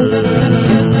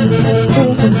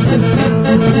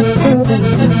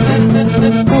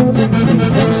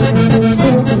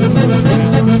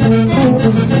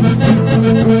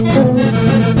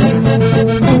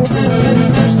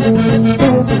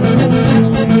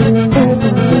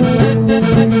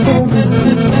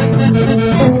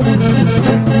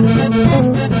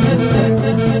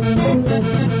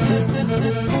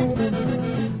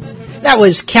 That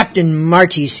was Captain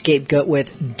Marty's Scapegoat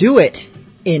with Do It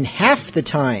in Half the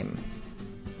Time.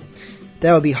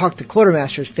 That would be Hawk the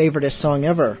Quartermaster's favoriteest song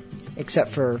ever, except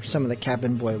for some of the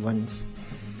Cabin Boy ones.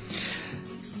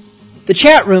 The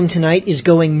chat room tonight is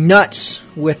going nuts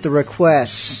with the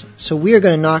requests, so we are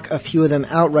going to knock a few of them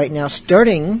out right now,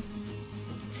 starting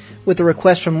with a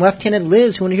request from Lieutenant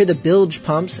Liz, who want to hear the bilge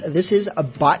pumps. This is a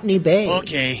Botany Bay.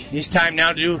 Okay, it's time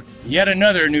now to do yet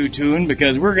another new tune,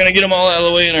 because we're going to get them all out of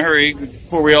the way in a hurry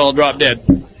before we all drop dead.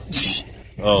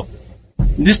 Oh.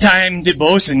 This time, the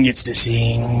bosun gets to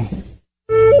sing.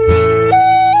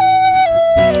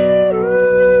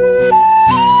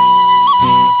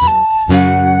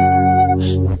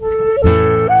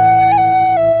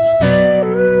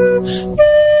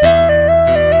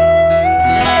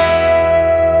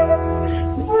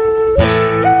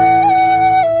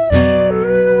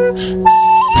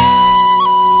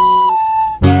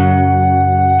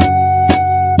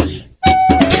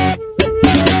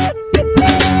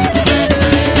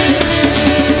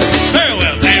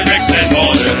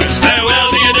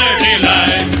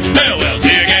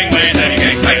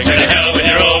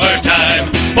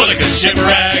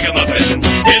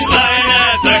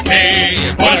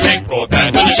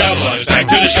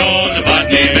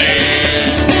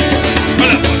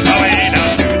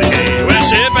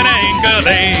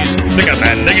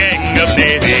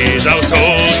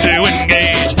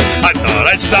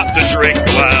 Stop to drink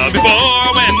a while before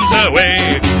I went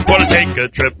away. Wanna take a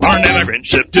trip on an immigrant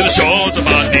ship to the shores of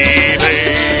Botany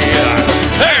Bay.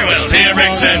 Farewell to your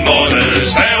bricks and mortars,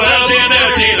 farewell to your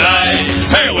dirty lies,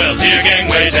 farewell to your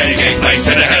gangways and your gangplanks,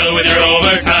 and to hell with your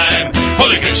overtime. For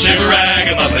the good ship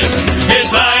Ragamuffin is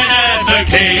lying at the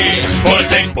quay. Wanna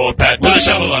take poor Pat with a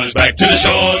shovel on his back to the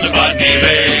shores of Botany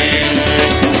Bay.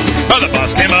 Well, the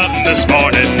boss came up this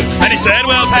morning and he said,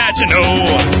 well, Pat, you know,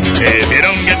 if you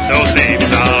don't get those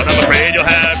navies out, I'm afraid you'll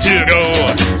have to go.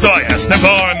 So I asked him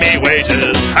for me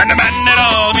wages, and the man did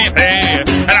all me pay.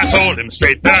 And I told him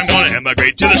straight that I'm going to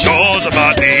emigrate to the shores of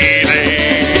Botany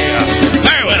Bay.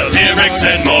 Farewell to your bricks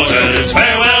and mortars,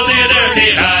 farewell to your dirty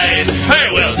lies,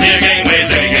 farewell to your gangways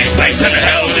and your gangplanks, and to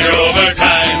hell with your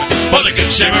overtime. For the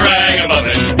good ship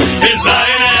Ragamuffin is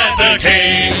lying at the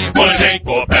quay. Wanna take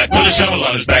poor Pat with a shovel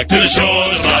on his back to the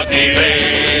shores of Botany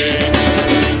Bay.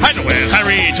 And when I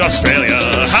reach Australia,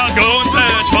 I'll go and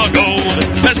search for gold.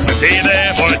 There's plenty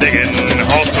there for digging,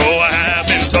 also I have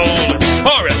been told.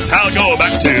 Or else I'll go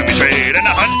back to me trade, and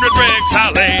 100 bricks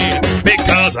I'll lay,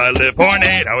 because I live for an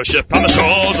 8-hour shift on the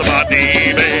shores of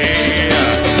Botany Bay.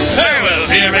 Farewell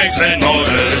to your bricks and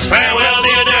mortars, farewell to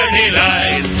your dirty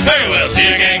lies, farewell to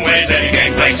your gangways and your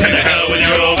gangplanks, and to hell with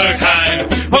your overtime.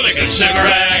 For the good ship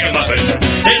Ragamuffin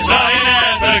is lying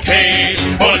at the quay.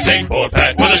 Wanna take poor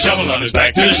Pat with a shovel on his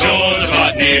back to the shores of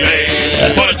Botany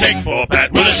Bay. Wanna take poor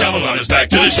Pat with a shovel on his back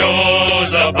to the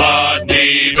shores of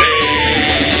Botany Bay.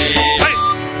 Hey!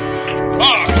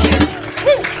 Ah!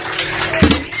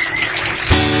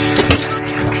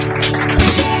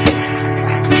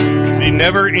 The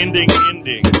never-ending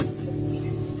ending.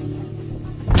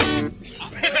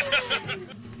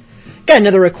 Got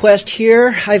another request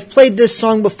here. I've played this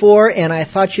song before, and I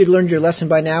thought you'd learned your lesson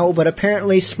by now, but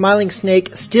apparently Smiling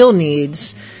Snake still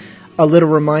needs a little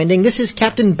reminding. This is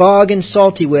Captain Bog and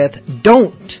Salty with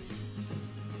Don't.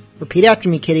 Repeat after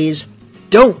me, kiddies.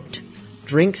 Don't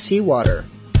drink seawater.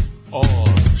 Oh,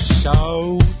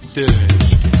 so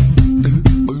thirsty.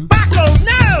 Buckle,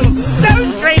 no!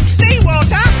 Don't drink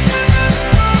seawater!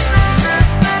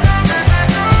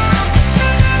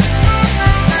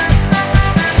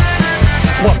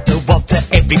 Water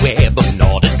everywhere, but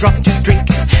not a drop to drink.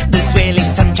 The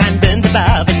swelling sunshine burns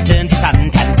above and turns your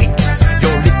suntan pink.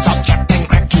 Your lips are chapped and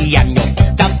cracky and your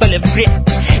teeth are full of grit.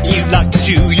 You like to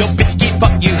chew your biscuit,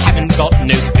 but you haven't got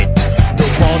no spit. The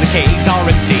water kegs are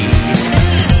empty.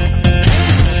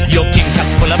 Your tin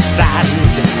cup's full of sand.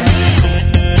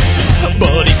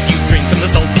 But if you drink from the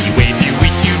salty waves, you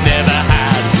wish you never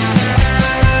had.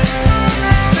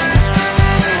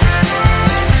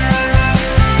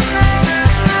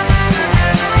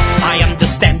 I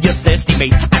understand you're thirsty,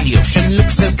 mate, and the ocean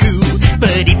looks so cool.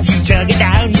 But if you chug it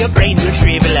down, your brain will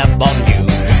shrivel up on you.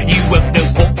 You won't know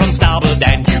port from starboard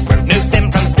and you won't know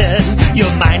stem from stern.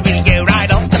 Your mind will go right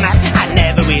off the map and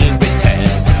never will return.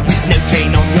 With no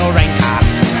train on your anchor,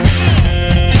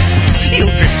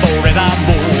 you'll drift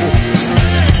forevermore.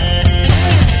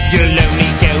 You'll only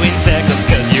go in circles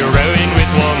 'cause you're rowing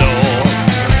with one oar.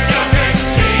 Don't drink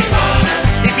seawater.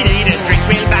 If you need a drink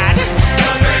real bad,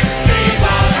 don't drink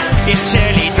seawater. It'll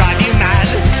surely drive you mad.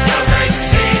 Don't drink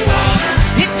seawater.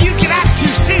 If you give out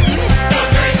too soon,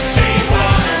 don't drink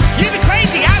seawater. You'll be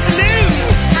crazy as a loon.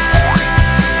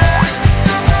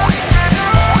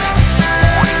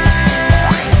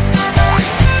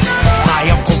 My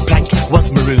Uncle Plank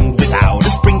was marooned without a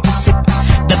spring to sip.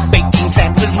 The baking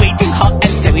sand was way too hot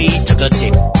and so he took a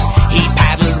dip. He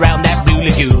paddled round that blue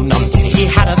lagoon until he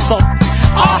had a thought.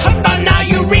 Oh, but now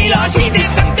you realize he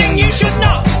did something you should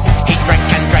not. He drank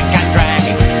and drank and drank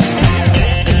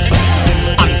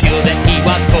until then he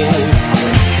was full.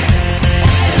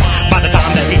 By the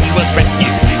time that he was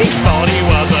rescued, he thought he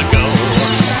was a gull.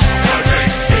 Don't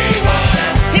drink seawater.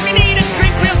 If you need a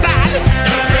drink real bad,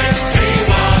 don't drink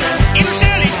seawater. It'll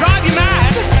surely drive you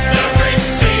mad. Don't drink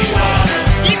seawater.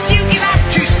 If you give out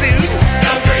too soon,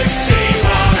 don't drink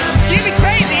seawater. You'll be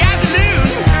crazy as a loon.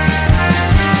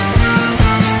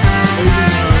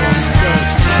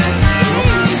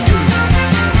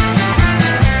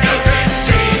 Don't drink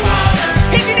seawater.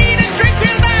 If you need a drink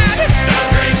real bad, don't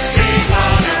drink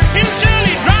seawater. It'll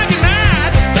surely drive you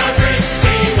mad. Don't drink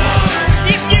seawater.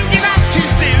 If you give out too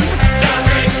soon, don't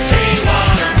drink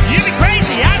seawater. You'll be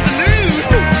crazy as a loon.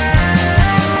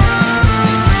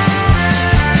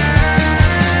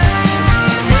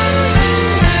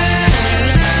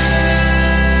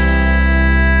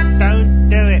 Don't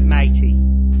do it, matey.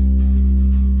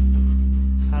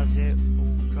 'Cause it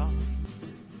will drive.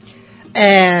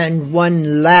 And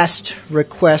one last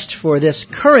request for this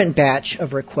current batch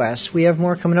of requests. We have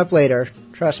more coming up later.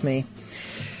 Trust me.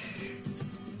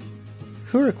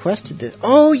 Who requested this?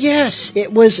 Oh, yes.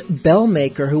 It was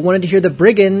Bellmaker who wanted to hear the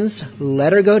Brigands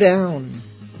Let Her Go Down,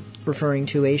 referring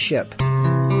to a ship.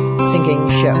 Sinking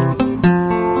ship.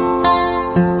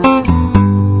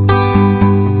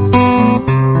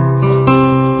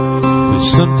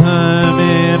 Sometime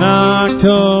in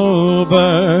October,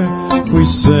 we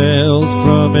sailed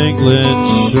from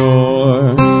England's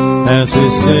shore. As we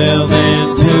sailed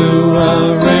into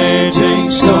a raging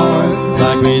storm,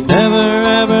 like we'd never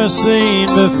ever seen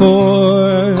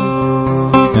before.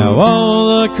 Now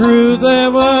all the crew, they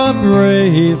were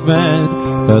brave men,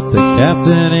 but the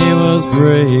captain, he was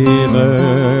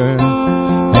braver.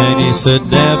 And he said,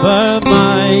 never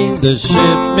mind the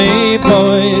ship, me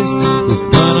boys, 'cause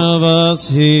none of us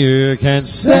here can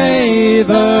save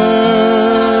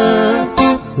her.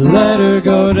 Let her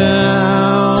go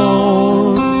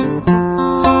down.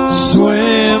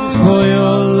 Swim for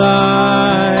your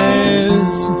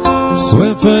lives.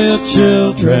 Swim for your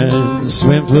children.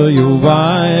 Swim for your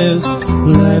wives.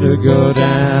 Let her go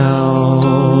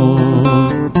down.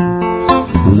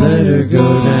 Let her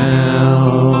go down.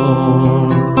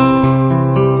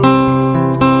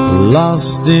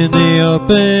 Lost in the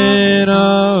open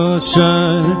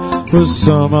ocean was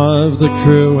some of the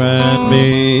crew and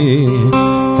me,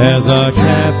 as our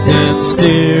captain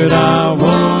steered our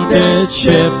wounded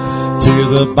ship to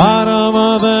the bottom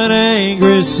of an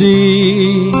angry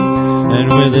sea. And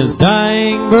with his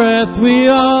dying breath we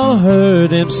all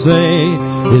heard him say,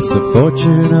 it's the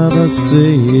fortune of a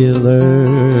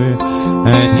sailor.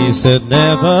 And he said,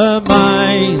 never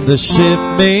mind the ship,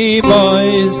 me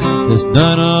boys, there's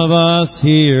none of us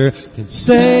here can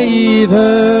save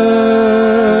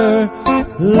her.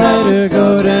 Let her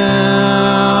go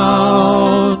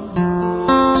down,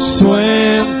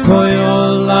 swim for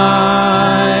your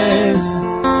lives,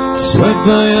 swim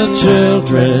for your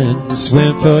children,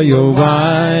 swim for your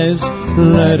wives.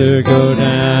 Let her go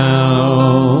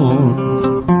down,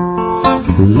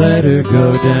 let her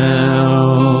go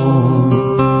down.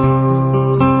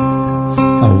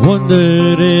 I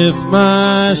wondered if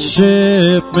my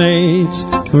shipmates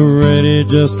were ready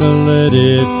just to let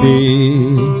it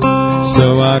be.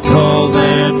 So I called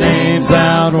their names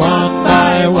out one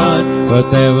by one,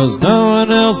 but there was no one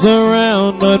else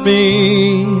around but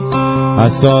me. I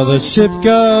saw the ship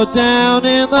go down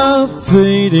in the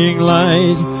fading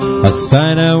light, a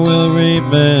sight I will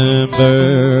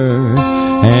remember.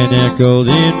 And echoed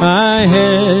in my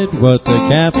head what the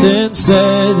captain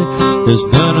said, there's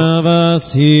none of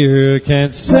us here can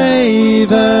save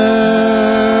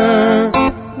her.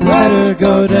 Let her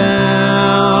go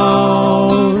down,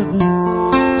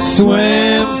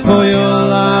 swim for your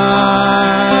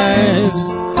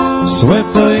lives, swim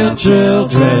for your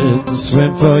children,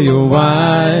 swim for your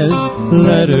wives.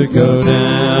 Let her go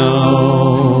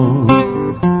down,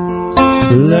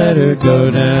 let her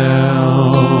go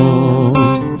down,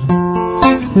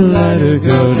 let her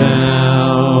go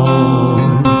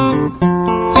down,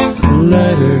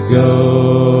 let her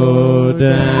go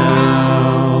down.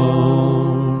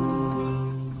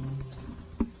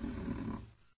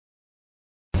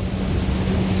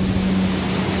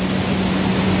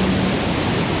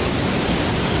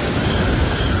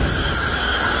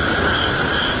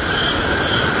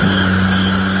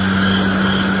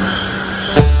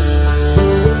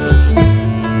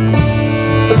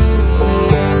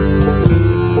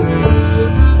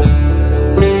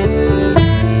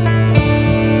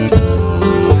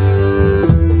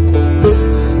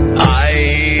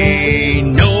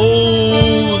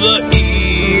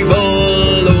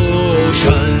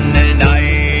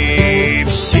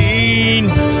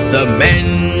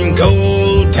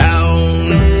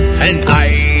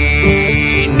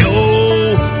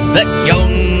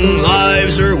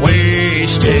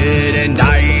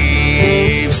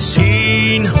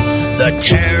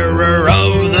 Terror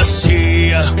of the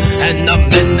sea, and the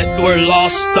men that were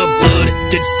lost, the blood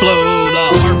it did flow, the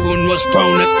harpoon was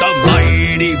thrown at the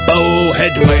mighty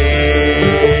bowhead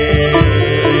whale.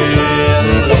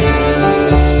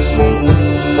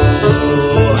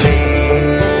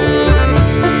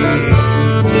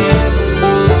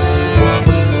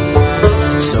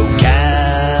 So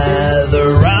gather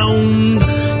round,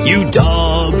 you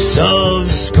dogs of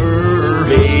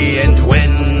scurvy, and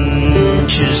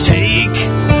wenches take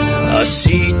a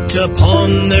seat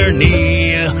upon their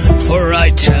knee, for I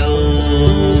tell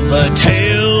the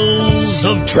tales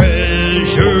of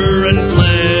treasure and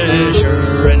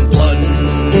pleasure and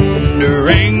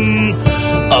plundering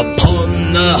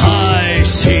upon the high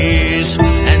seas.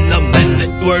 And the men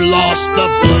that were lost, the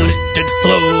blood it did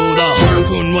flow, the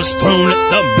harpoon was thrown at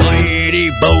the mighty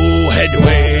bowhead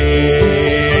whale.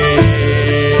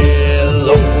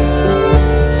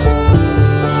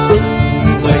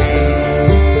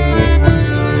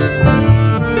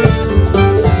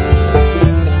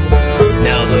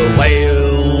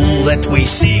 That we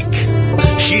seek,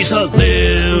 she's a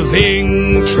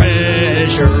living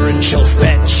treasure, and she'll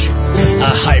fetch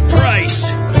a high price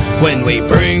when we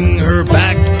bring her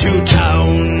back to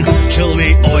town. She'll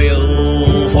be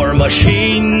oil for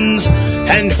machines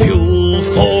and fuel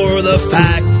for the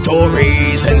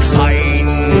factories, and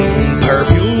fine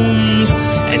perfumes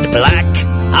and black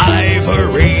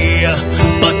ivory.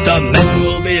 But the men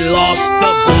will be lost,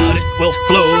 the blood it will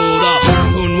flow, the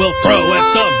harpoon will throw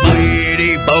at the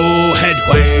mighty bowhead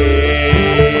whale.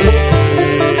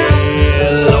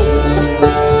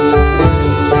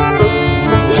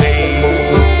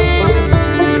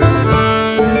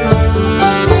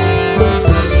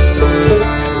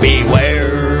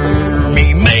 Beware,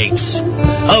 me mates,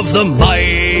 of the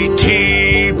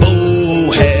mighty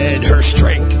bowhead, her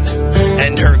strength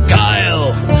and her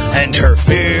guile and her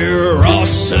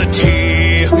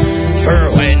ferocity.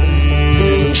 For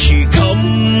when she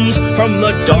comes from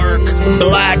the dark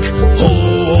black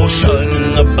ocean,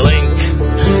 in the blink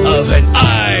of an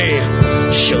eye,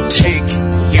 she'll take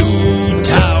you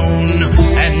down,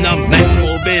 and the men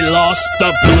will be lost,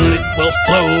 the blood it will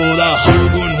flow, the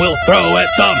harpoon will throw at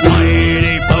the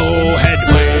mighty bowhead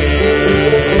whale.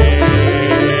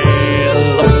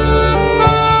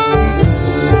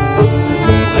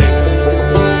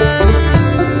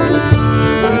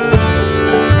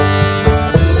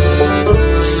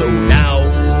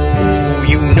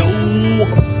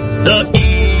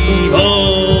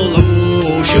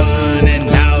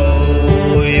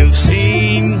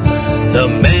 the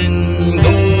men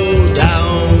go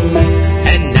down.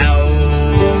 And now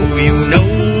you know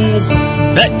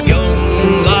that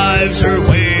young lives are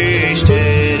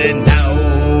wasted, and now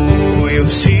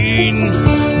you've seen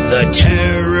the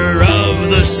terror of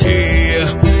the sea,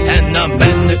 and the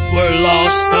men that were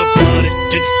lost, the blood it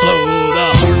did flow, the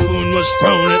harpoon was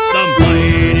thrown at the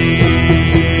mighty.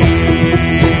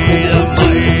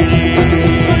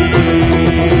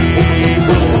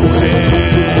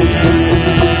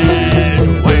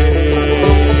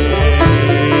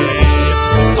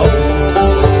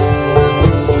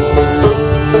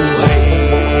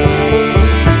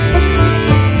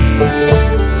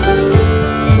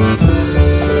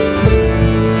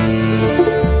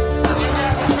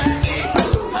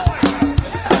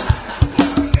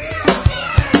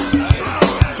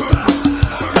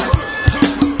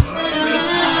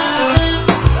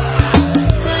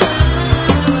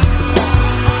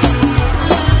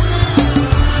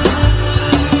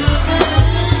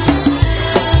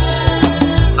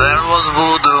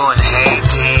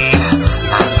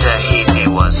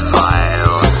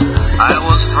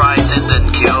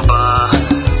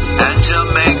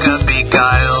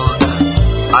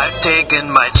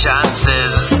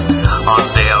 Chances on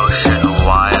the ocean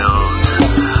wild,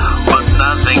 but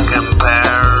nothing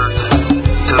compared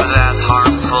to that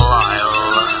harmful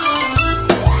isle.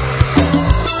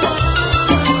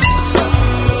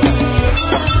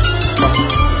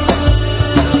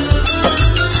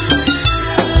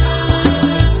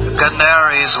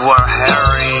 Canaries were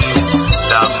hairy,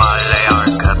 the Malay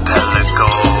archipelago.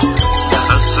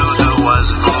 The Sudu was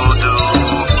voodoo,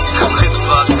 we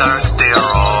bloodthirsty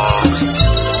rogues.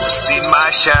 See my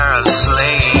share of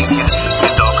slaying,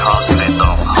 it don't cause me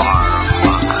no harm.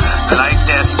 Like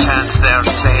this chance they're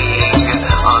saying,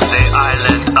 on the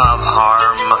island of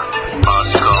harm.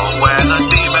 Must go where the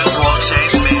demons won't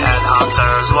chase me, and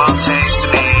hunters won't taste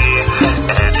me.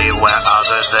 Anywhere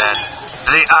other than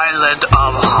the island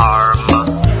of harm.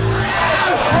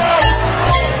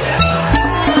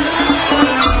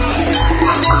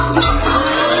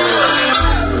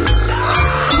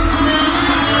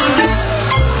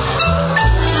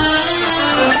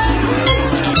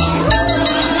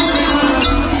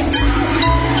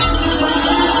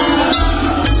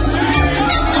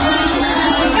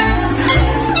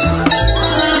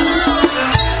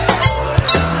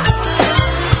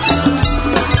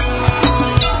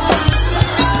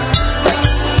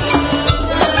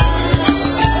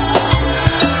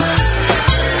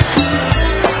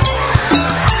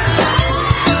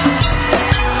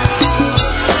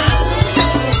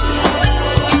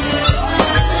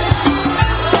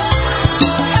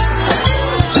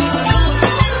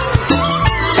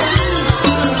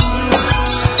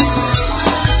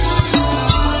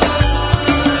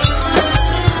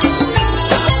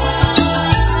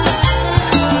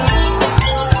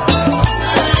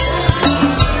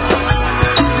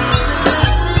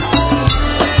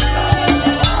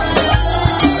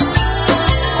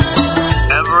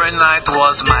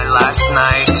 Was my last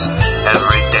night.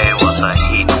 Every day was a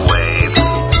heat wave.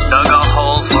 Dug a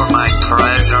hole for my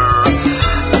treasure,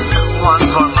 one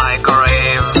for my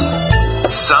grave.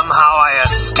 Somehow I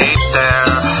escaped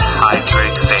there. I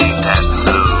tricked fate and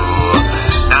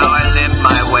flew. Now I limp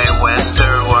my way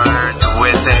westward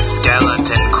with a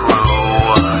skeleton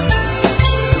crew.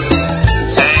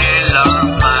 Sailor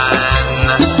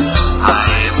man,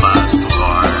 I must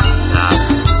warn.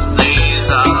 Please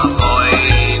avoid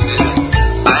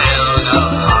isles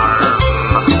of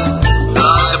harm.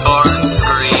 Blood-borne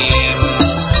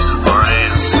screams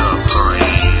reign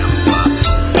supreme.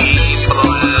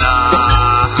 Ebola,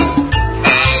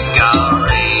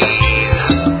 gangrene,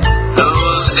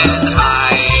 lose an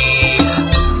eye,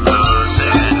 lose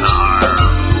an arm.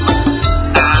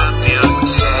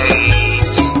 Amputate,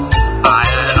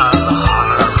 isle of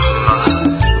harm.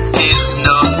 Is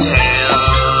no tale,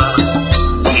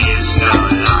 is no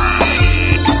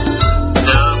lie.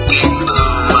 Look into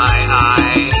my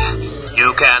eye, you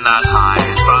cannot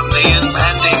hide from the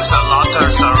impending slaughter.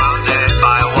 Surrounded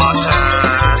by water,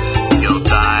 you'll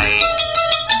die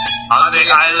on the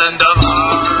island of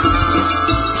harm.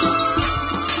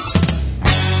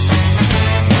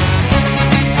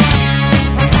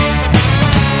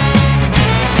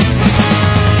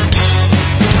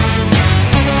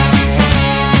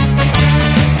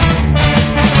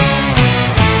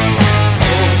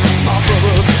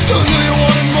 I knew you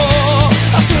wanted more.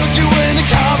 I took you in the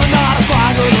cabin, not a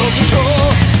fire, no control.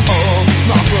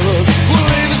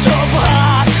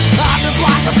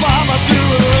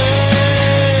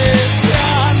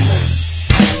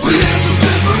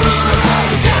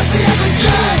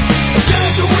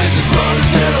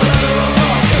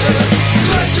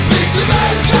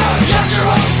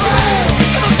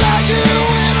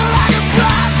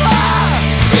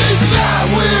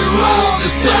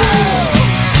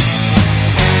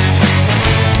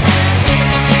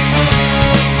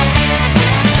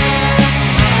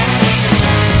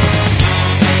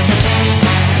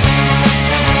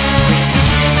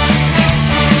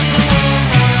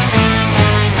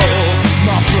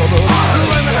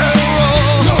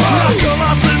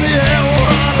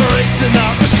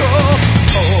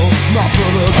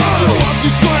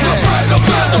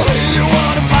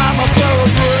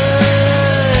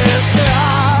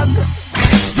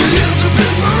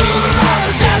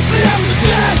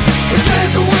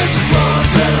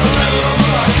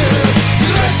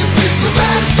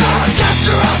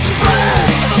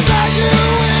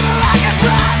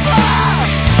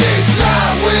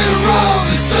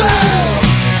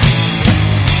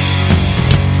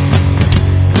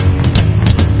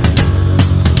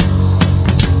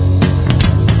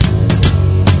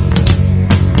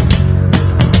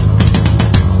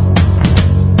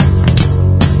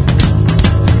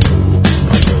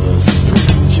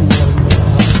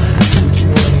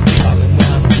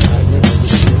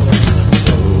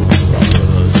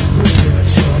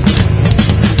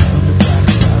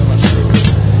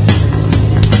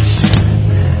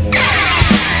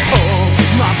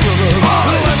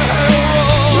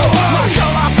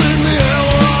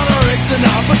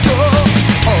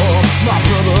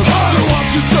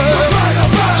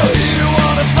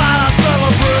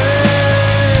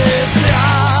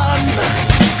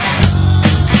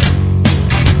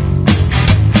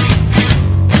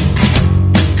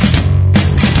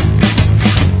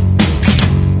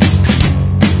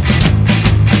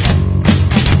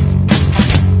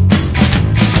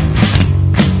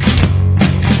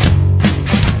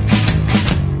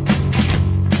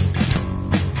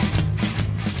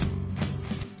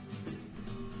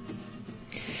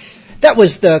 That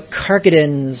was the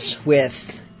Karkadins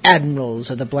with Admirals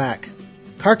of the Black.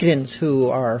 Karkadins, who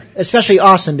are especially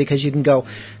awesome because you can go,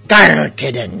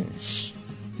 Karkadins.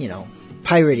 You know,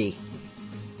 piratey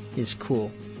is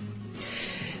cool.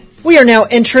 We are now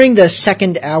entering the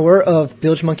second hour of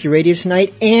Bilge Monkey Radio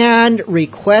tonight, and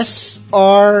requests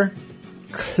are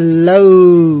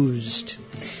closed.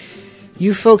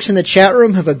 You folks in the chat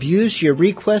room have abused your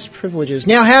request privileges.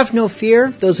 Now, have no fear.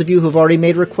 Those of you who have already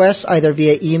made requests, either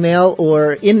via email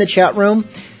or in the chat room,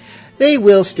 they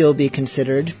will still be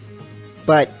considered.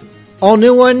 But all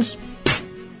new ones,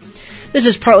 this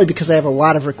is partly because I have a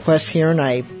lot of requests here and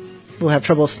I will have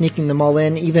trouble sneaking them all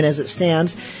in, even as it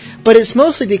stands. But it's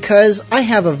mostly because I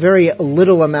have a very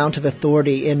little amount of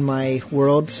authority in my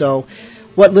world, so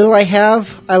what little I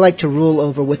have, I like to rule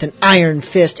over with an iron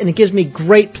fist, and it gives me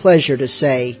great pleasure to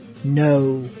say,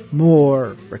 no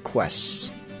more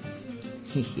requests.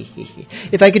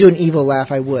 If I could do an evil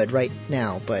laugh, I would right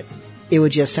now, but it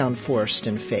would just sound forced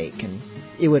and fake, and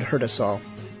it would hurt us all.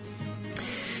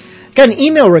 Got an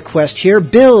email request here.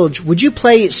 Bilge, would you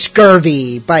play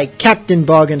Scurvy by Captain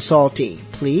Bog and Salty,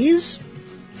 please?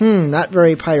 Not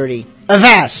very piratey.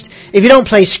 Avast! If you don't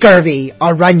play Scurvy,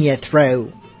 I'll run you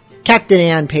through. Captain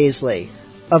Ann Paisley,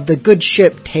 of the good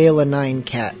ship Tale of Nine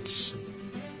Cats.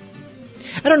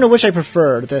 I don't know which I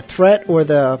prefer, the threat or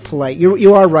the polite.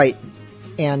 You are right,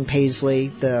 Ann Paisley.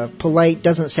 The polite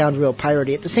doesn't sound real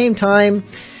piratey. At the same time,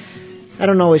 I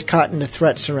don't always cotton to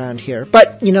threats around here.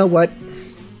 But you know what?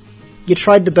 You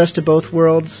tried the best of both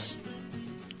worlds,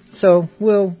 so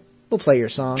we'll play your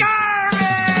song.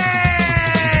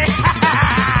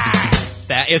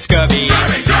 That is Scurvy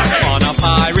on a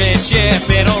pirate ship,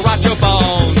 it'll rot your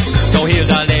bones. So here's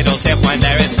a little tip when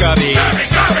there is Scurvy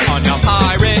on your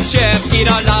pirate ship, eat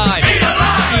alive,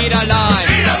 eat alive.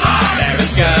 There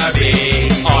is Scurvy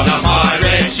on a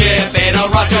pirate ship, it'll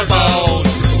rot your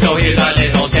bones. So here's a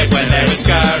little tip when there is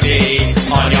Scurvy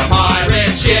on your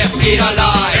pirate ship, eat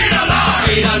alive,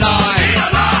 eat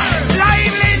alive.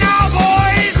 Lively now,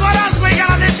 boys! What else we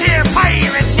got on this here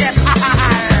pirate ship?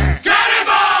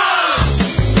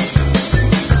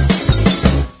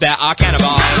 There are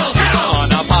cannibals on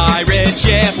a pirate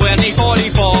ship. We'll need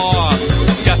 44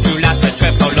 just to last the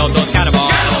trip. So load those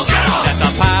cannibals. Let the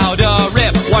powder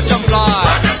rip. Watch them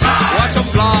fly. Watch them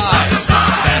fly.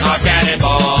 There are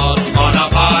cannibals on a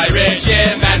pirate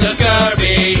ship. And the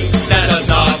Scurvy. Let us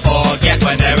not forget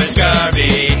when there is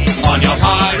Scurvy on your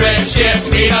pirate ship.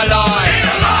 Eat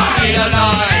alive. Eat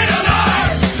alive.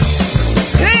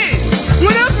 Hey,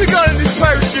 what else we got on this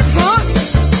pirate ship, huh?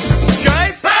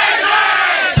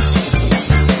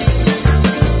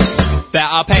 There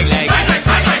are peg legs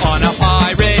on a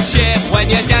pirate ship.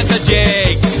 When you dance a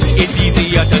jig, it's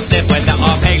easier to slip when there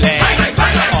are peg legs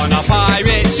on a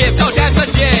pirate ship. So dance a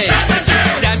jig,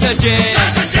 dance a jig.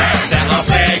 There are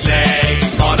peg legs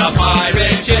on a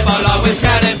pirate ship, along with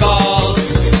cannonballs.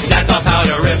 Let the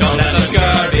powder rip, don't let the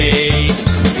Scurvy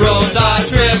roll the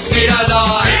trip. Eat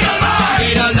alive,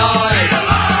 eat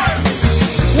alive.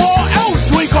 What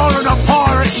else we got on a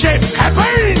pirate ship,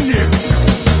 Captain?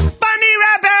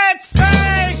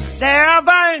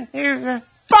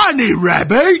 Bunny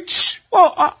rabbits?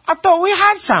 Well, I thought we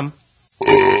had some.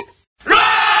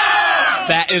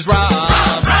 That is rum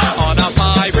on a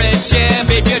pirate ship.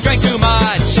 If you drink too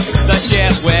much, the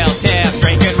ship will tip.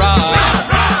 Drinking rum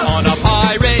on a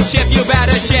pirate ship. You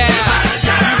better share.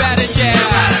 You better share.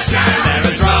 There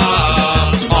is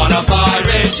rum on a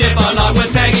pirate ship, along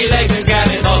with Peggy legs and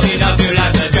cannonballs enough to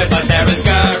last the trip. But there is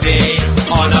Scurvy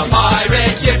on a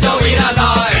pirate ship, so eat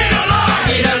alive,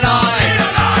 eat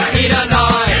alive, eat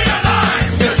alive.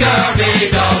 The Scurvy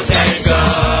don't taste good.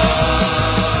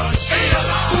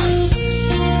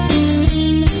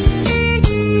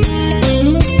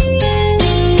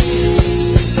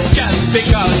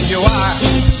 Because you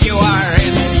are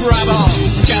in trouble.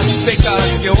 Just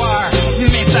because you are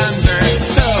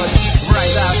misunderstood.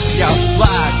 Raise up your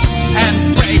flag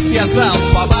and brace yourself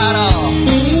for battle,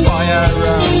 for your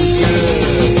own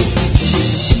good.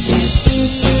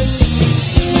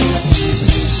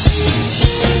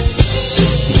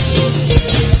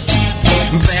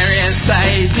 Various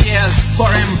ideas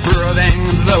for improving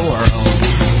the world.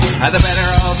 At the better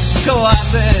of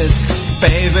classes,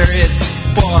 favorite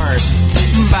sport.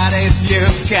 But if you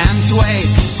can't wait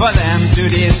for them to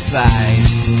decide,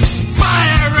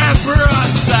 fire a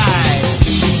broadside!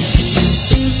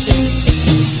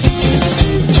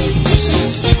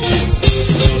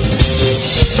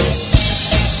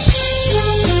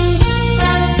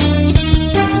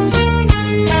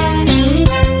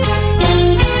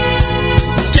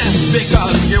 Just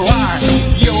because you are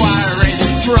in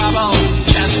trouble.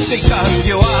 Just because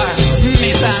you are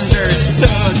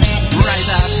misunderstood. Rise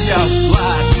up your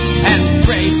blood and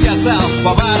brace yourself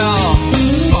for battle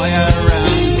for your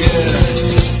own good.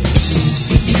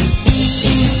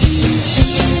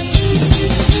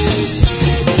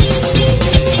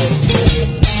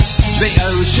 The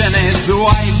ocean is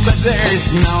wide, but there's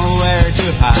nowhere to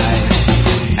hide.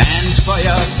 And for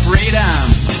your freedom,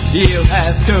 you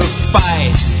have to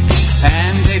fight.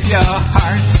 And if your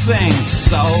heart sinks,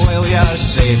 so will your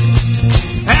ship.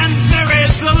 And there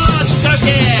is a lot to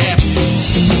give.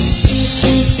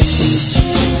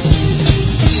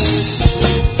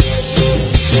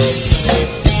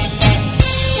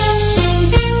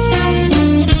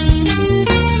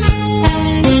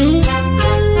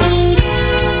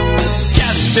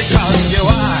 Just because you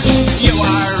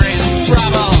are in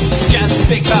trouble. Just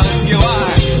because you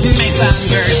are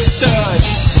misunderstood.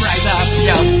 Rise up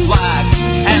your blood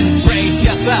and brace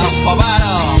yourself for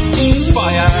battle for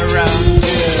your own good.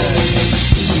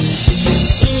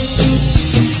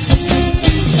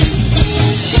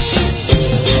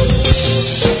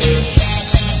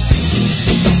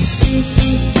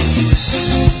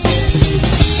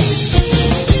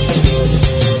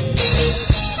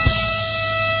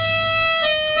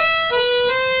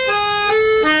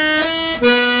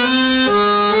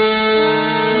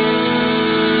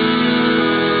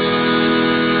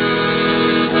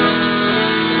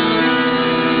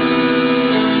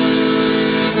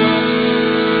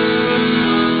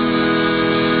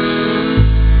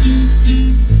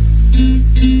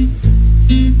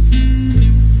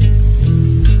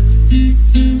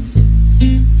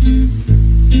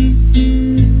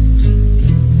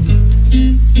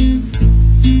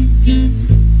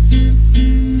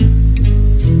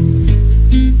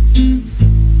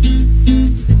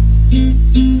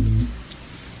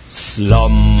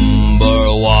 Slumber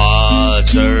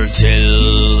water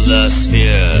till the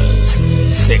spheres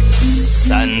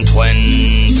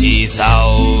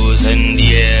 26,000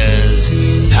 years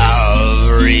have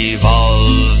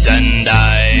revolved, and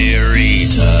I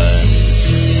return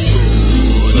to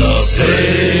the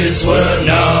place where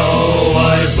now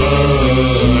I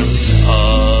burn.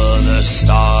 Other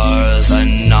stars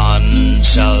anon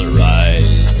shall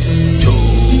rise to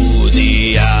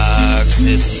the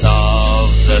axis of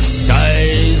the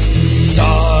skies,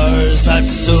 stars that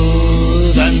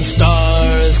soothe and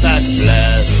stars that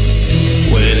bless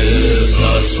with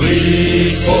a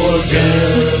sweet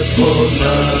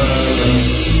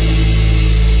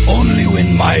forgetfulness. Only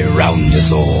when my round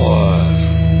is o'er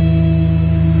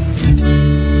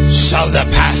shall the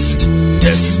past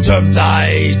disturb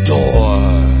thy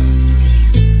door.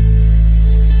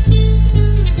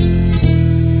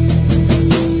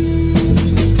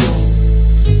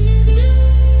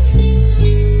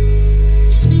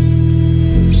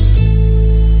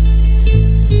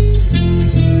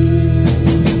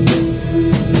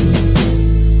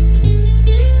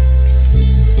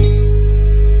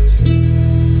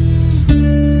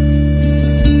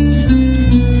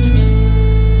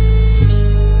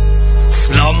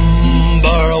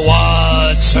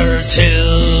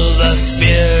 Till the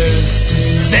spears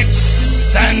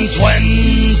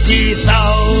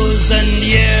 26,000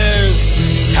 years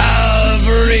have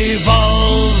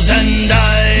revolved, and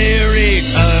I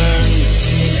return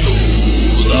to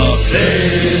the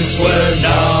place where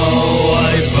now I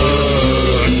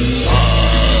burn.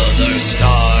 Other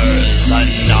stars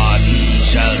anon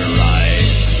shall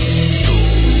rise to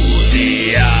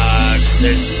the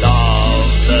axis of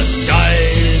the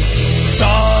skies,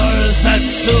 stars that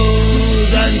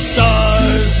soothe and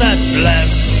stars that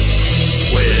bless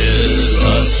with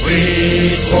a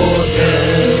sweet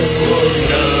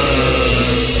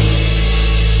forgetfulness.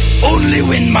 Only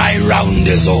when my round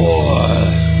is o'er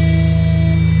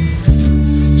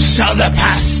shall the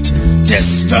past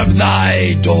disturb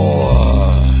thy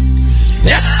door.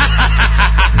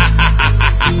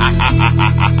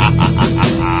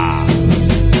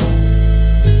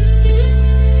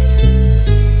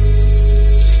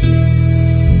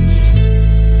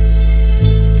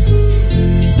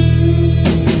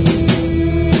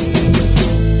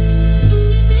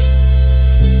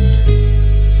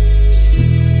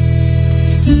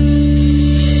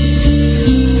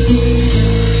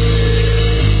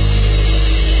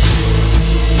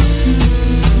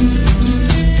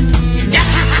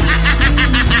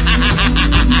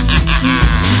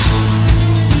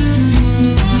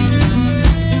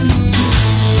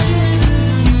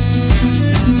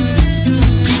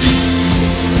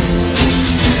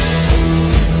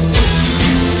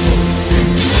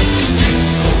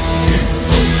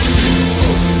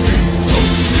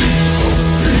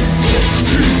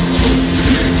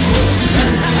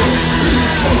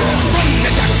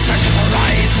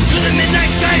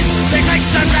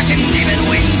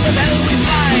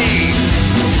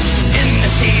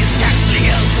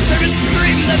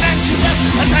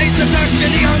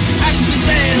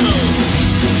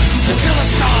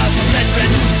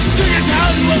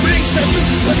 will bring some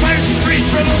was pirates freed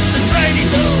from oceans ready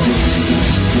to.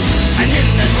 And in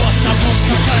the north the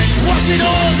coastal shines, watching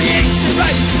all the ancient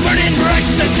light, burning bright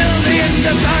until the end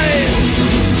of time.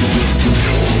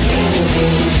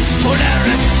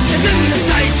 Polaris is in the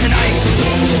sky tonight,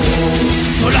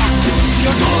 so lock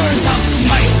your doors up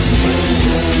tight.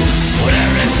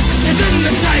 Polaris is in the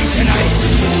sky tonight.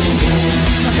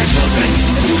 Tuck your children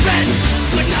into bed.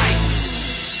 Good night.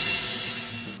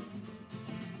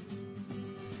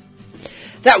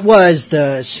 That was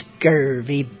the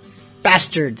Scurvy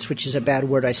Bastards, which is a bad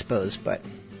word, I suppose, but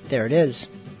there it is.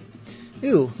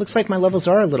 Ooh, looks like my levels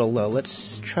are a little low.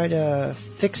 Let's try to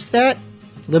fix that.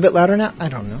 A little bit louder now? I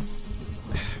don't know.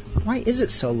 Why is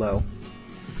it so low?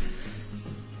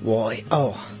 Why?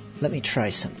 Oh, let me try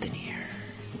something here.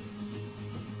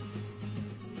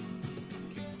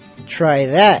 Try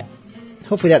that.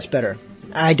 Hopefully that's better.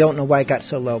 I don't know why it got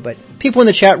so low, but people in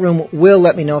the chat room will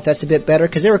let me know if that's a bit better,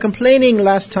 because they were complaining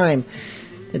last time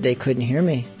that they couldn't hear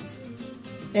me.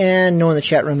 And no one in the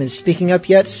chat room is speaking up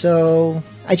yet, so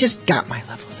I just got my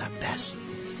levels up best.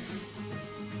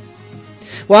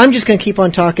 Well, I'm just going to keep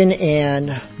on talking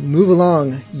and move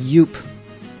along. Yoop.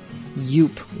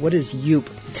 What is Yoop?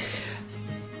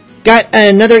 Got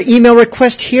another email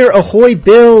request here. Ahoy,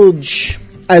 Bilge.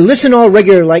 I listen all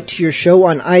regular like to your show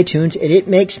on iTunes, and it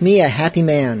makes me a happy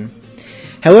man.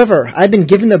 However, I've been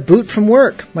given the boot from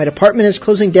work. My department is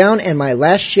closing down, and my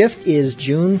last shift is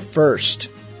June 1st,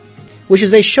 which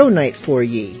is a show night for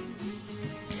ye.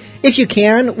 If you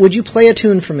can, would you play a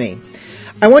tune for me?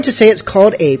 I want to say it's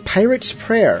called A Pirate's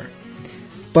Prayer,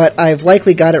 but I've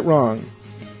likely got it wrong.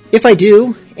 If I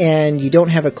do, and you don't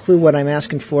have a clue what I'm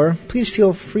asking for, please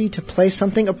feel free to play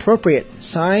something appropriate.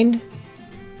 Signed,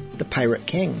 The Pirate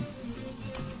King.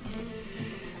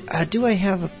 Do I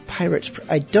have a Pirate's Prayer?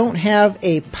 I don't have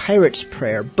a Pirate's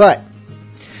Prayer, but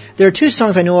there are two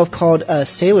songs I know of called A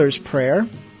Sailor's Prayer,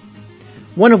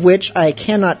 one of which I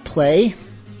cannot play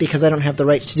because I don't have the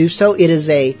rights to do so. It is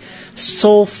a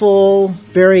soulful,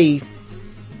 very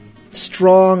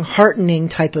strong, heartening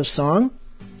type of song.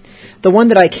 The one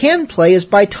that I can play is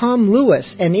by Tom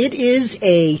Lewis, and it is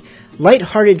a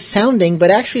lighthearted sounding, but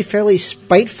actually fairly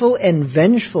spiteful and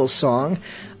vengeful song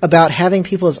about having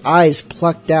people's eyes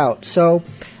plucked out. So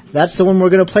that's the one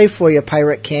we're going to play for you,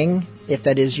 Pirate King, if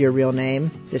that is your real name.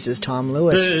 This is Tom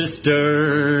Lewis. This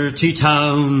dirty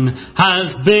town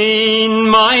has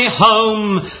been my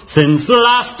home since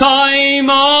last time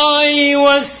I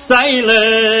was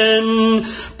sailing,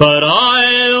 but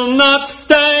I'll not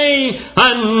stay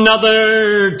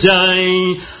another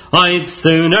day. I'd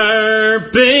sooner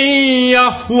be a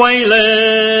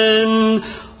whaling.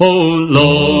 Oh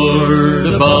Lord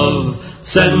above,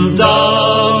 send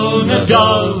down a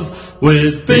dove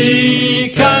with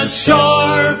beak as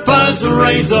sharp as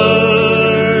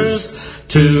razors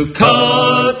to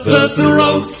cut the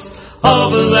throats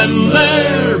of them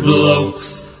there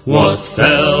blokes what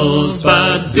sells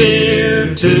bad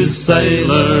beer to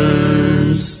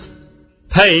sailors.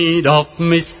 Paid off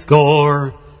me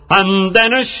score and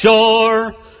then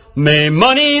ashore, me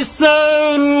money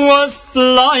soon was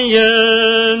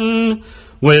flying,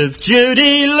 with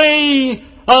Judy Lee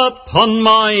upon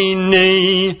my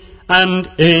knee,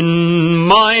 and in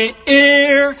my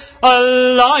ear a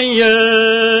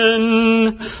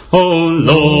lion. Oh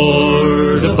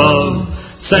Lord above,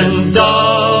 send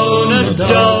down a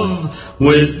dove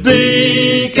with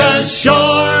beak as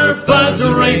sharp as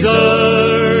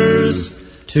razors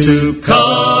to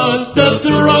cut the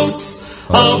throats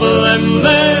of them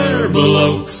there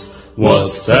blokes what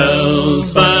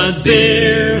sells bad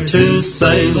beer to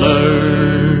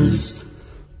sailors.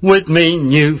 With me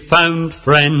newfound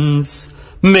friends,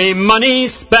 me money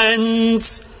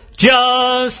spends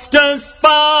just as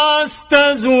fast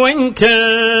as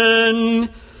winking.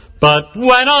 But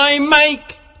when I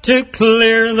make to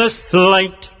clear the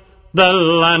slate, the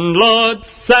landlord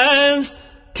says,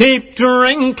 keep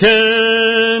drinking.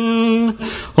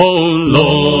 Oh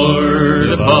Lord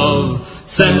above,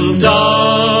 send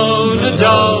down a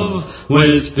dove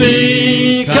with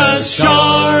beak as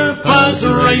sharp as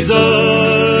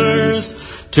razors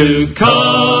to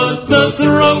cut the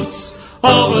throats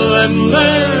of them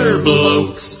there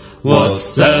blokes what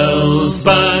sells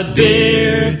bad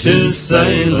beer to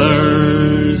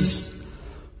sailors.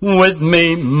 With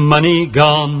me money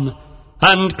gone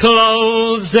and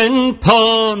clothes in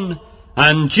pawn,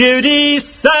 and Judy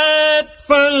set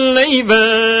for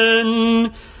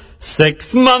leaving,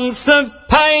 6 months of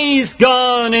pay's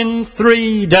gone in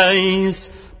 3 days,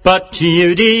 but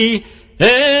Judy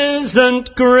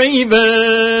isn't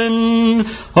grieving.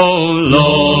 Oh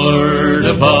Lord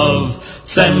above,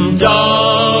 send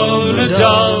down a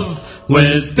dove,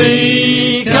 with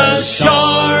beak as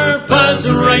sharp as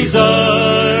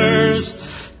razors,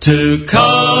 to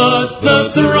cut the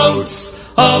throats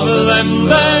of them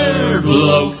there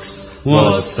blokes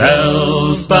what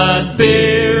sells bad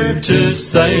beer to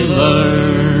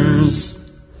sailors.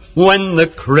 When the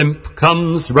crimp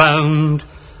comes round,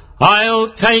 I'll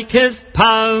take his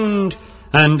pound,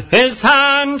 and his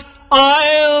hand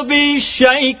I'll be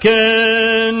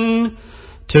shaken.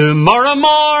 Tomorrow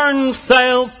morn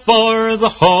sail for the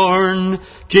Horn,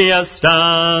 just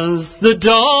as the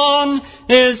dawn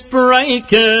is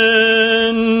breaking.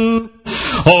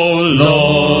 O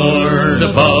Lord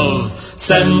above,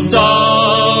 send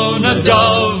down a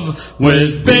dove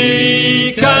with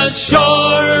beak as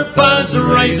sharp as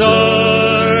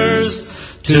razors,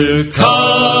 to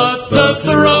cut the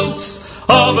throats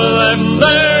of them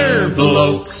there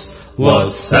blokes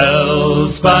what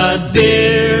sells bad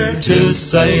beer to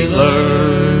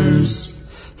sailors.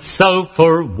 So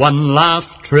for one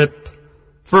last trip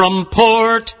from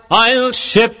port I'll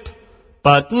ship,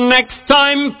 but next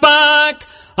time back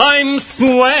I'm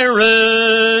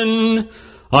swearing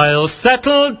I'll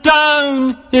settle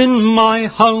down in my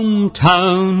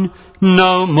hometown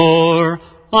no more.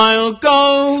 I'll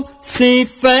go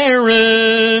seafaring.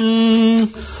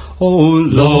 O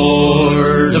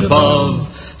Lord above,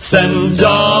 send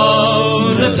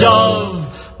down a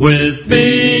dove with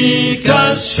beak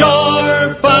as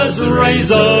sharp as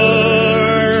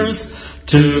razors,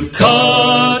 to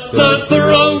cut the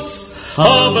throats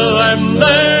of them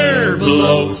there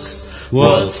blokes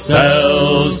what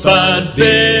sells bad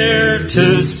beer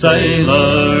to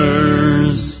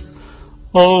sailors.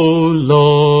 O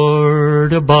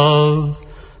Lord above,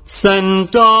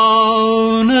 send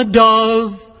down a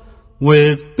dove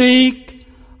with beak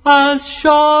as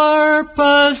sharp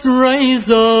as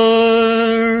razors,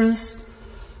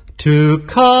 to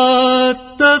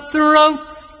cut the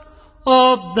throats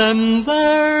of them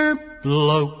there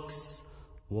blokes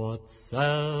what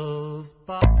sells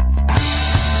bad.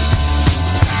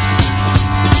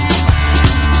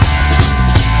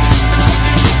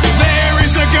 There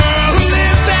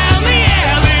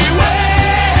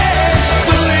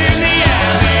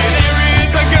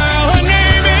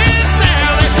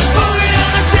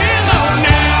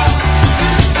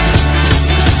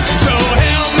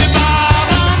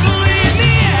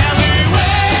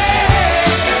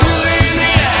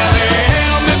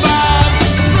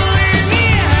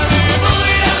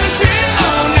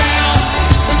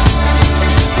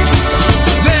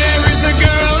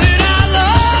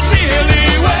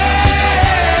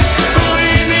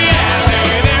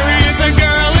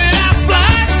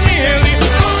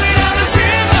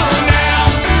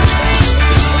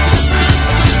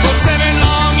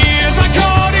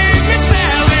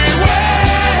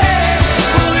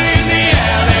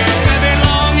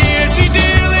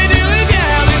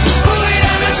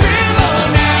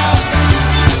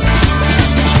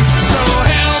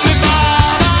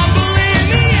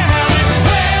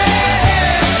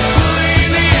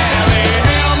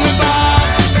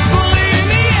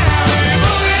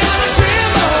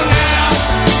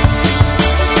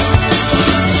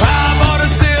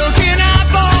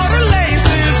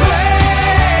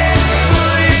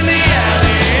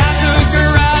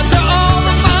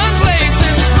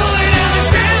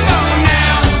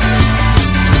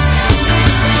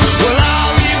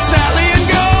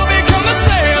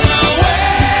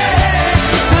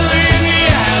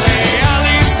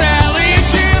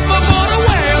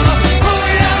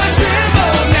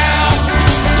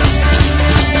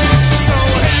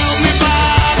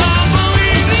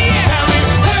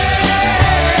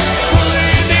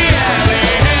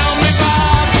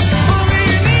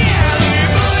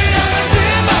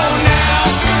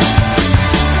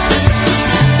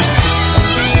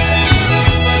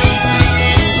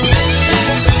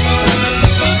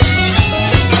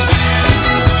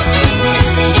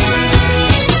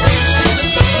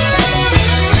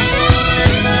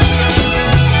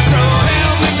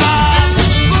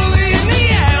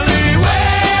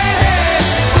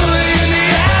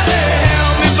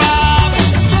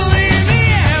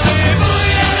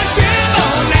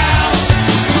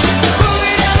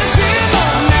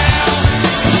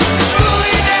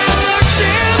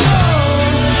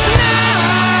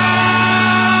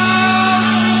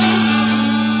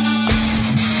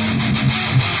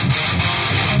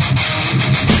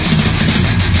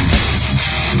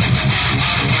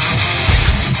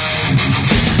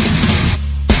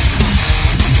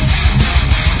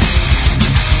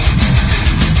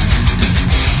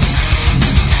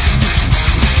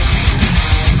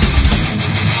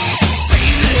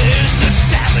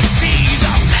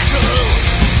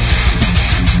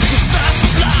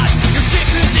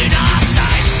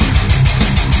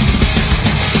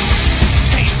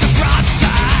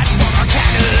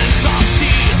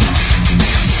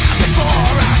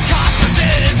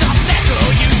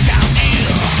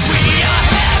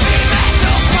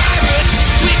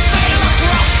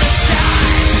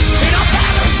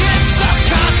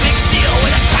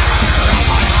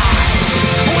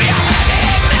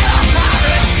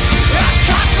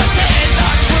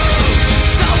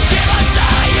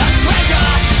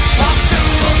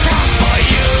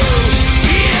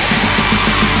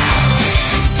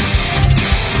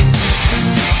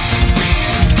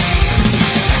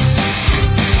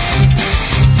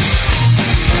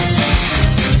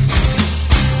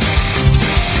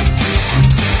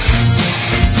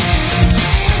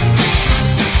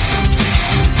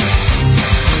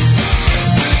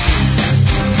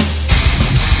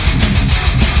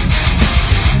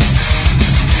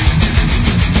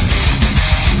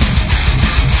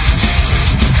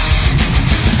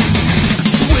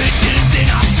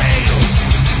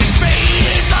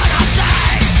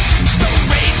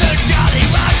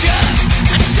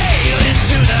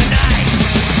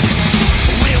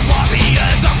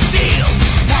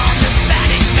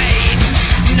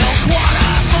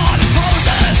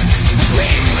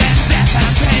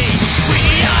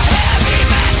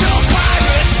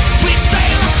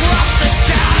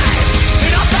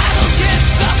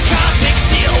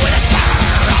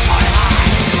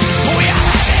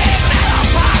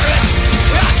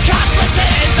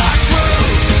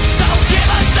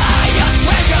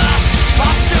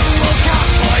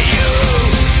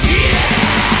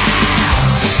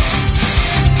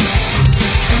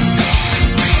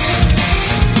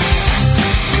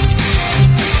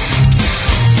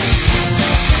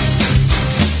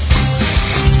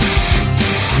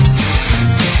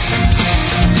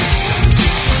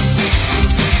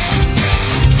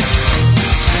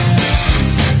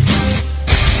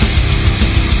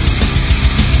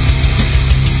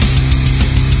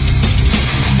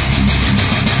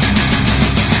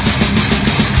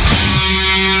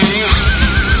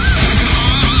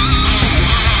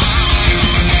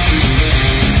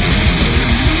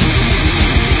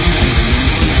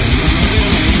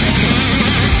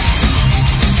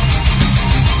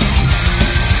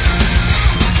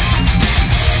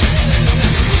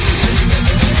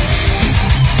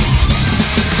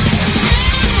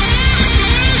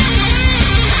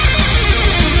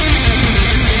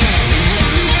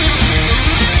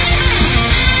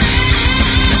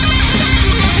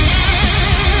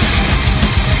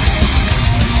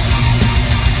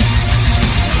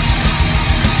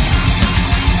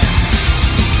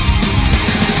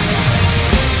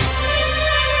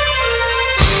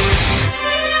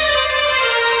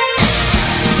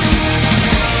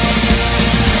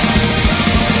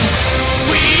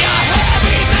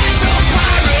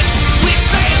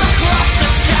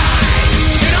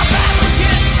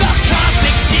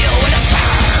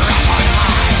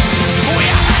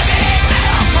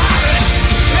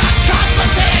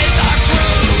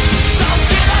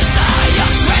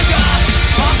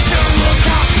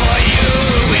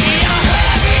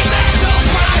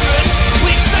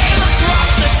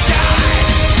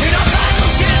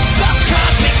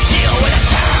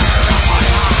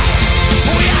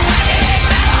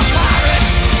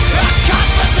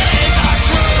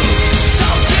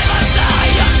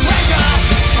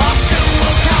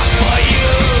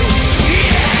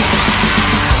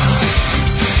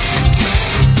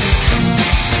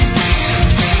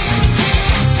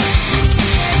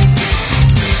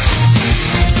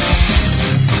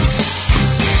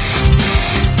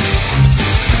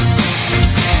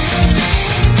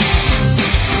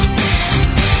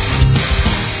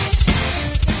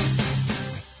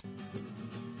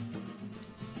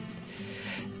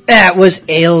That was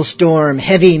Ailstorm,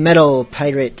 Heavy Metal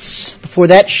Pirates. Before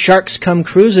that, Sharks Come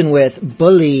Cruising with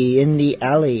Bully in the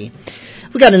Alley.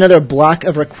 We got another block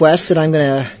of requests that I'm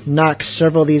going to knock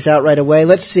several of these out right away.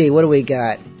 Let's see, what do we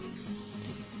got?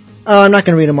 Oh, I'm not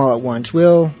going to read them all at once.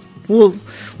 We'll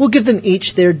give them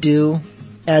each their due,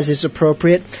 as is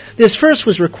appropriate. This first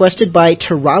was requested by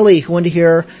Terali, who wanted to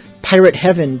hear Pirate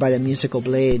Heaven by the Musical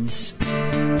Blades.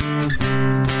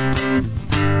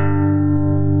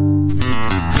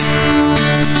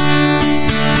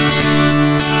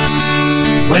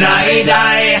 When I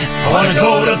die, I want to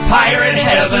go to pirate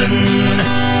heaven.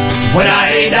 When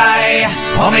I die,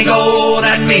 all me gold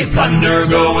and me plunder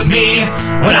go with me.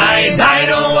 When I die,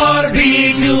 don't want to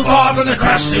be too far from the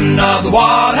crashing of the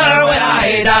water. When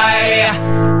I die,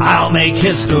 I'll make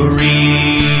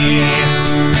history.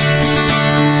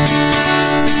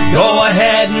 Go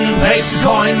ahead and place the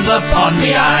coins upon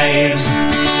me eyes.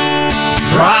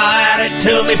 Draw at it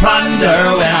till me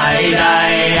plunder when I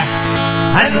die.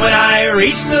 And when I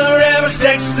reach the river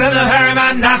Styx and the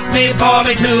ferryman asks me for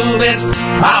me 2 bits,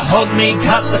 I'll hold me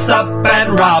cutlass up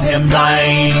and rob him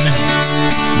blind.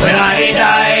 When I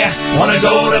die, wanna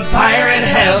go to pirate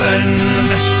heaven.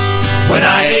 When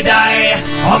I die,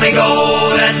 all me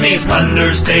gold and me plunder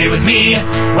stay with me.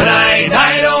 When I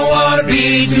die, don't wanna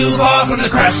be too far from the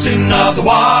crashing of the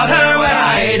water. When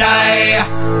I die,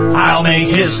 I'll make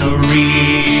history.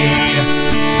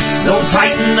 So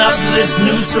tighten up this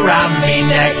noose around me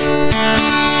neck.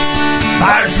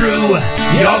 Fire true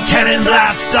your cannon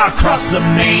blast across the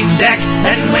main deck.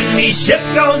 And when me ship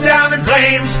goes down in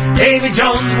flames, Davy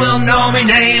Jones will know me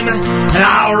name, and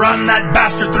I'll run that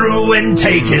bastard through and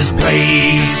take his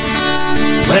place.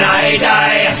 When I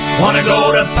die, wanna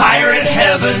go to pirate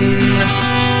heaven.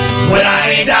 When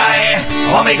I die,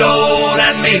 all me gold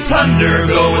and me plunder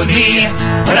go with me.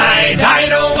 When I die,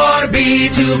 don't want to be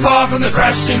too far from the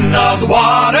crashing of the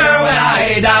water. When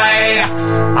I die,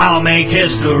 I'll make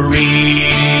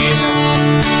history.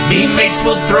 Me mates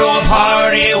will throw a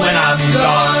party when I'm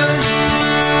gone.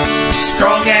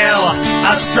 Strong ale,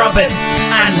 a strumpet,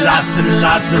 and lots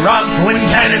of rum. When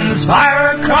cannons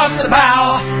fire across the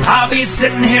bow, I'll be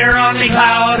sitting here on me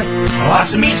cloud,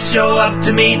 watching me show up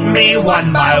to meet me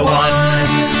one by one.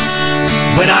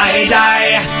 When I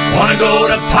die, wanna go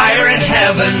to pirate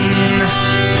heaven.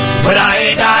 When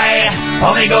I die,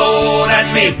 all me gold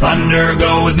and me plunder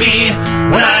go with me.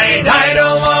 When I die,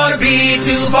 don't wanna be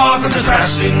too far from the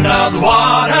crashing of the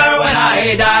water. When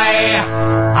I die,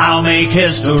 I'll make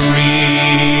history.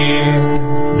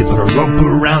 They put a rope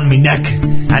around me neck,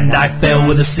 and I fell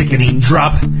with a sickening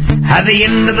drop. At the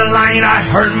end of the line, I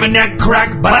heard my neck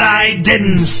crack, but I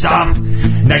didn't stop.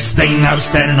 Next thing, I was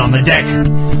standing on the deck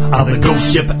of the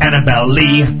ghost ship Annabelle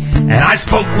Lee, and I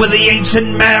spoke with the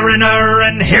ancient mariner,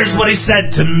 and here's what he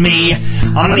said to me.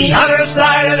 On the other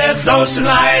side of this ocean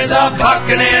lies a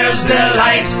buccaneer's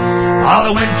delight. All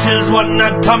the winches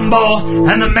wanna tumble,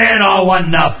 and the men all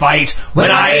wanna fight.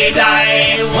 When I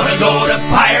die, wanna go to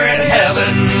pirate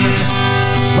heaven.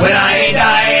 When I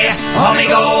die, all me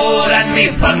gold and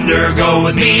me plunder go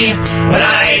with me. When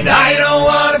I die, don't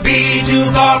wanna be too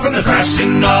far from the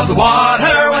crashing of the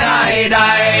water. When I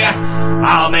die,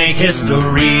 I'll make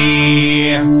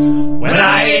history. When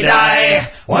I die,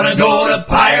 wanna go to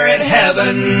pirate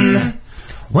heaven.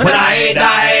 When I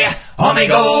die, all me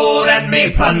gold and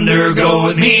me plunder go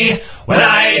with me. When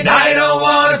I die, don't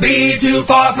wanna be too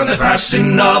far from the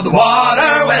crashing of the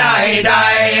water. When I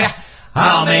die,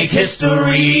 I'll make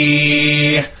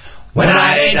history. When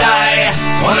I die,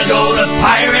 wanna go to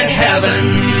pirate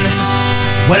heaven.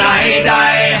 When I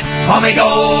die, all me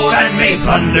gold and me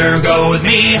plunder go with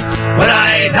me. When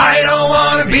I die, don't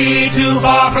wanna be too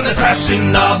far from the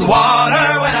crashing of the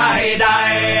water. When I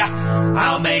die,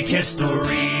 I'll make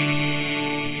history.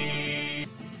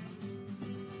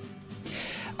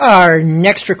 Our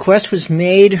next request was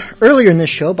made earlier in the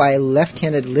show by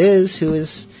Left-Handed Liz, who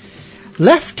has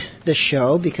left the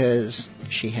show because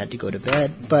she had to go to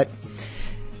bed, but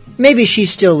maybe she's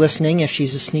still listening if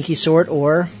she's a sneaky sort,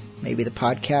 or maybe the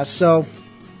podcast, so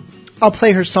I'll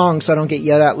play her song so I don't get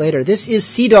yelled at later. This is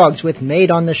Sea Dogs with Made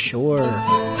on the Shore.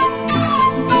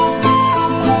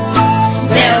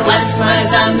 There once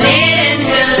was a maiden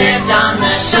who lived on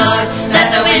the shore. Let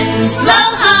the winds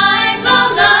blow high,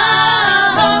 blow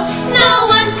low. No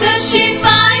one could she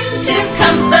find to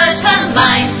comfort her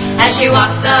mind as she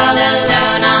walked all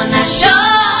alone on the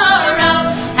shore. Oh,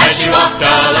 as she walked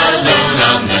all alone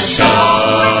on the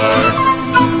shore.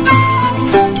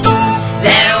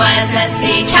 There was a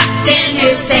sea captain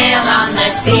who sailed on the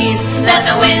seas. Let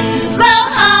the winds blow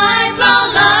high, blow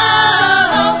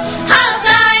low. I'll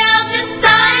die, I'll just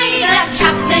die, that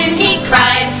captain he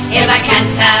cried,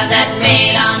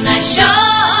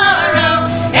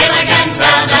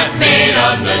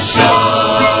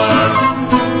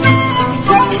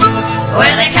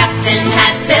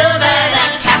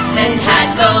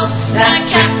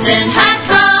 captain had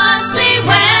costly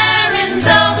wearings,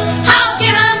 oh, I'll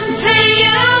give 'em to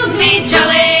you, me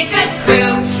jolly good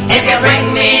crew, if you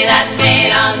bring me that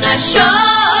maid on the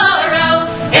shore, oh,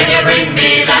 if you bring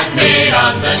me that maid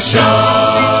on the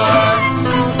shore.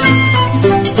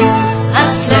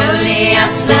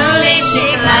 Slowly she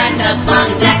climbed up on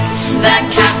deck. The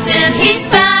captain, he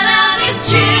spat out his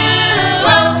chew.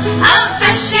 Oh, I'll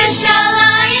fresh you shall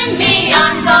lie in me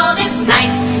arms all this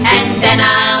night, and then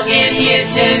I'll give you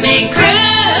to me crew.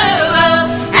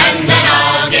 Oh, and then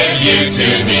I'll give you to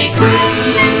me crew.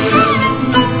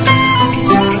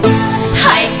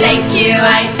 I thank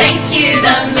you,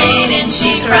 the maiden,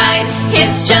 she cried.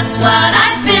 It's just what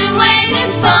I've been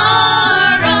waiting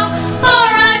for. Oh, for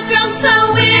I've grown so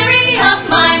weary of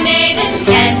my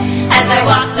maidenhead as I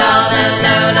walked all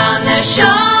alone on the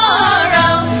shore.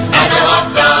 Oh, as I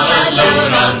walked all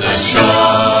alone on the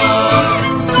shore.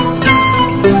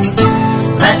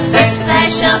 But first I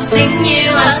shall sing you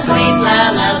a sweet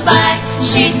lullaby.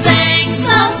 She sang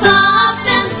so soft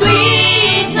and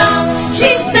sweet. Oh,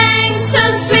 she sang so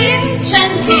sweet,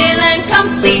 genteel and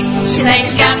complete. She sang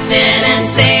captain and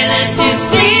sailors to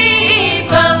sleep.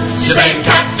 Oh, she sang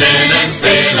captain and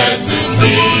sailors to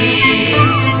sleep.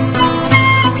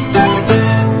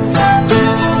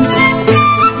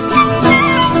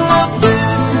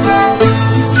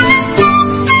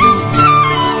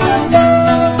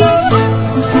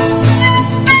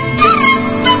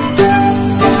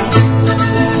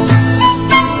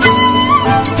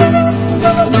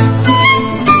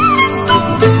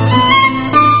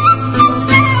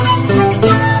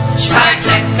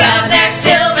 Partook of their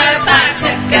silver,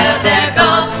 partook of their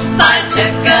gold,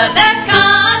 partook of their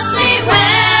costly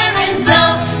wearings,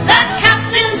 oh, the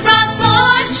captain's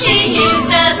broadsword she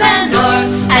used as an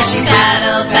oar, as she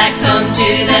paddled back home to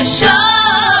the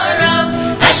shore,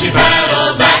 oh, as she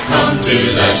paddled back home to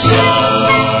the shore.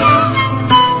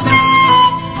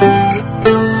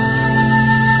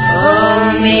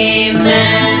 Oh, me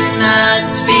men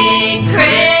must be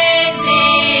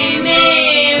crazy,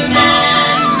 me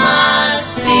men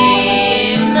must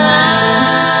be mad.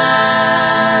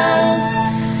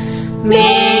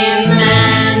 Me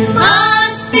men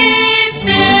must be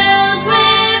filled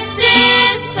with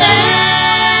despair.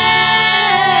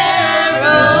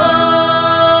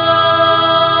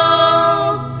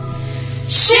 Oh,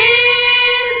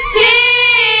 she's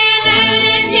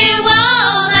deluded you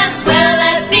all as well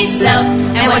as myself,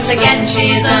 and once again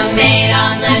she's a maid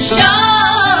on the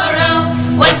shore.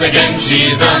 Oh, once again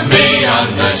she's a maid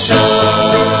on the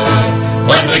shore.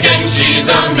 Once again she's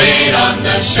a maid on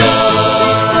the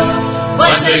shore.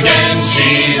 Once again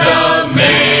she's a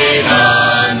maid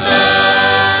on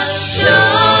the shore.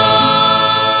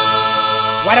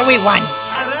 What do we want?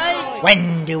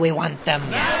 When do we want them?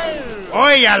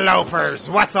 Oi, you loafers,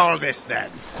 what's all this then?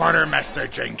 Quartermaster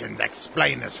Jenkins,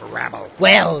 explain this rabble.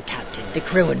 Well, Captain, the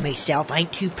crew and myself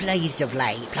ain't too pleased of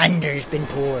late. Plunder's been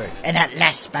poured, and that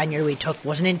last Spaniard we took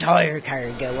was an entire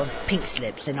cargo of pink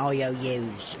slips and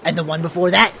IOUs. And the one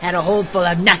before that had a hold full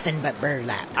of nothing but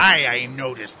burlap. I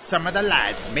noticed some of the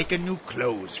lads making new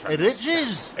clothes from this.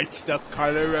 It's the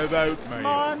colour about me.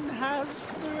 Man has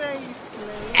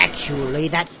Actually,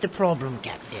 that's the problem,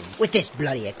 Captain. With this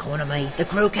bloody economy, the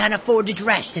crew can't afford to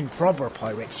dress in proper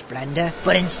pirate splendour,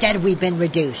 but instead we've been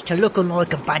reduced to looking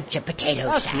like a bunch of potato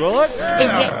sacks. right.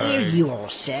 And yet here you all,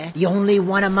 sir. The only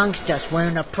one amongst us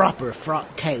wearing a proper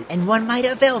frock coat, and one made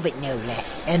of velvet no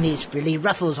less, and these frilly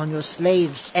ruffles on your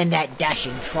sleeves, and that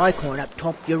dashing tricorn up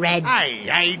top your head.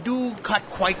 I do cut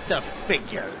quite the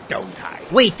figure, don't I?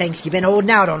 We thinks you've been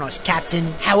holding out on us, Captain.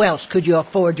 How else could you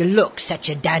afford to look such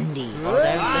a dandy?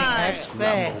 That's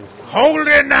fair.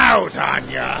 Holding out on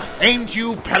ya. Ain't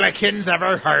you pelicans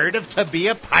ever heard of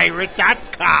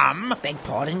ToBeAPirate.com? Beg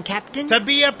pardon, Captain?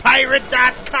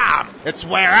 ToBeAPirate.com. It's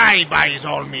where I buys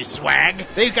all me swag.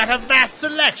 They've got a vast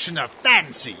selection of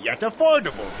fancy yet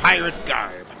affordable pirate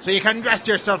garb, so you can dress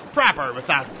yourself proper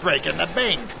without breaking the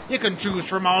bank. You can choose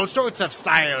from all sorts of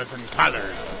styles and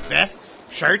colors. Vests,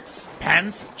 shirts,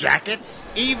 pants, jackets,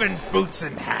 even boots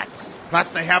and hats. Plus,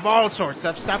 they have all sorts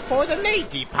of stuff for the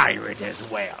lady pirate as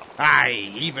well.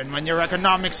 Aye, even when your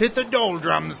economics hit the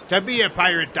doldrums,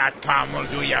 ToBeAPirate.com will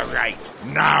do you right.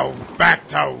 Now, back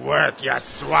to work, you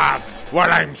swabs, while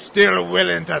I'm still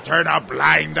willing to turn a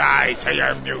blind eye to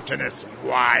your mutinous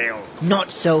wiles.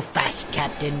 Not so fast,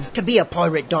 Captain.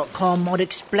 ToBeAPirate.com might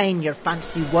explain your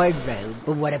fancy wardrobe,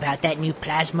 but what about that new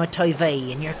plasma TV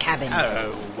in your cabin?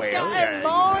 Oh, well,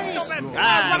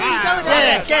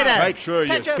 Make sure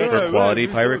you for quality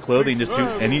pirate clothing to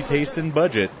suit any taste and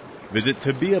budget. Visit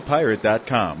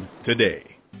ToBeAPirate.com today.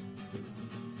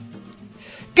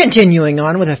 Continuing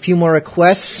on with a few more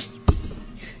requests.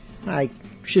 I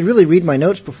should really read my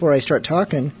notes before I start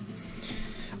talking.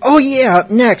 Oh yeah, up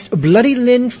next, Bloody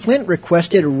Lynn Flint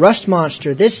requested Rust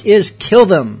Monster. This is Kill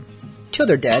Them Till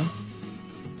They're Dead.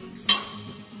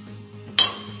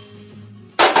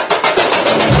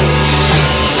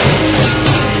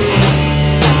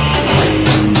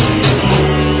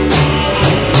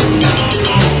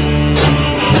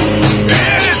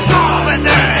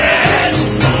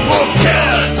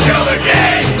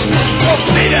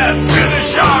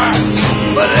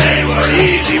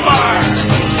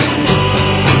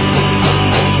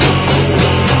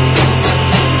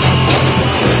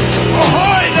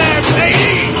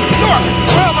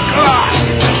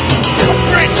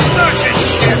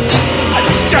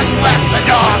 Just left the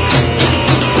dock.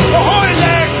 Ahoy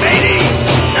there, matey!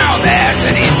 Now there's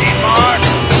an easy mark.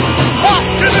 Off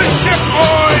to the ship,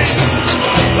 boys!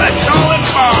 Let's all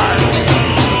embark.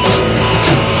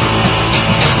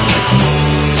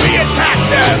 We attack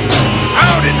them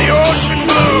out in the ocean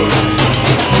blue.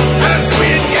 As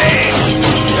we engage,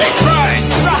 they cry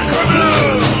soccer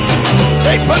blue.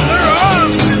 They put their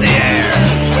arms in the air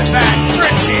with that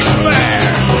Frenchy flair.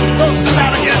 Those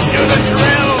savages knew the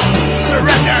drill.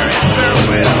 Surrender is their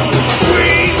will.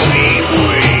 We,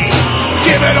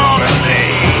 give it all to me.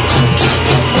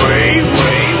 We,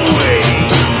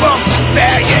 we'll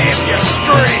spare you if you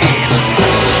scream.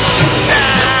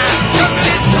 Nah, 'cause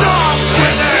it's soft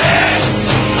with their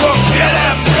heads. We'll kill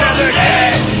them till they're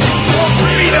dead. We'll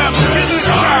feed them to the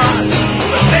sharks,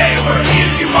 but they were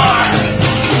easy marks.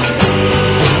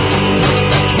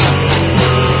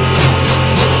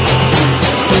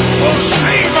 We'll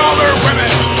shame all their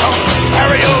women.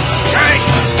 Hairy old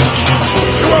skanks.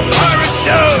 To a pirate's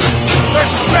nose, their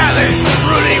smell is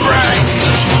truly rank.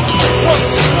 We'll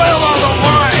spoil all the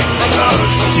wine from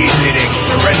those cheese-eating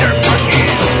surrender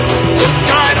monkeys who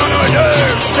died on hors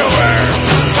d'oeuvres till we're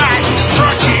fat and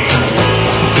drunky.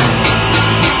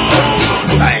 Oh,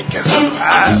 the bank is a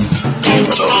path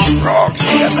for those frogs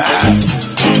need a bath,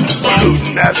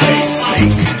 polluting as they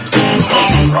sink.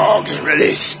 Those frogs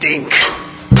really stink.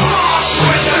 Off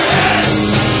with their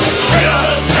heads! Kill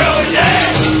them till they're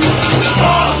dead.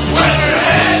 Off with their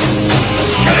heads.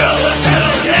 Kill them till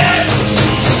they're dead.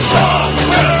 Off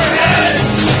with their heads.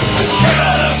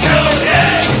 Kill them till they're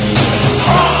dead.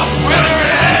 Off with their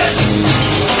heads.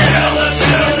 Kill them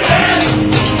till they're dead.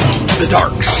 The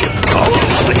dark ship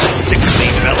comes like a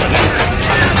sickly melaneric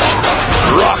catch,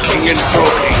 rocking and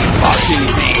croaking, mocking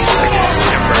beats against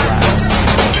timberlass.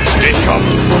 It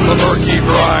comes from the murky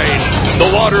brine. The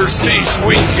water's face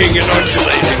winking and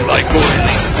undulating like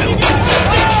oily silk.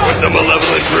 With the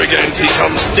malevolent brigand, he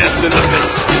comes death in the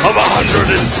fist of 170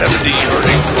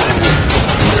 hurting men.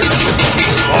 Their chip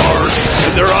teeth barred,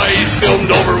 and their eyes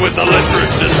filmed over with the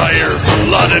lecherous desire for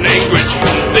blood and anguish.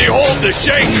 They hold the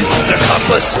shank, the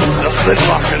cutlass, the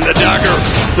flintlock, and the dagger.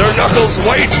 Their knuckles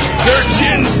white, their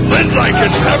chins flint-like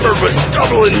and peppered with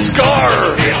stubble and scar.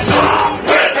 It's off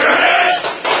with their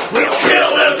heads! We'll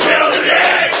kill them till they're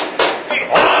dead!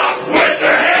 Off with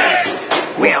their heads!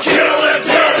 We'll kill them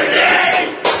till they're dead!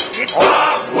 It's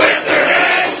off with their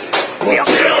heads! We'll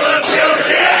kill them till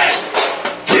they're dead!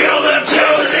 Kill them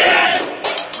till they're dead!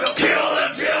 We'll kill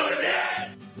them till they're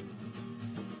dead!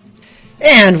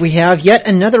 And we have yet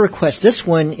another request. This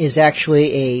one is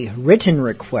actually a written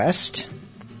request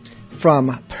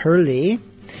from Pearly.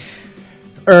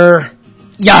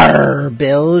 Yar,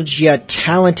 Bilge, you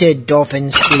talented dolphin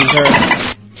squeezer.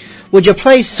 Would you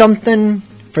play something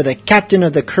for the captain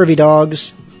of the Curvy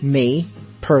Dogs, me,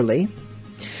 Pearly?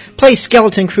 Play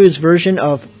Skeleton Crew's version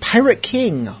of Pirate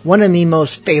King, one of me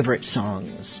most favorite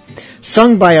songs.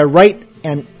 Sung by a right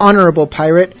and honorable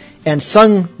pirate, and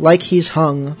sung like he's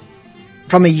hung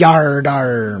from a yard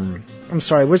arm. I'm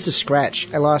sorry, where's the scratch?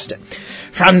 I lost it.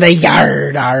 From the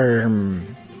yard arm.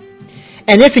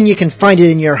 And if and you can find it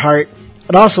in your heart,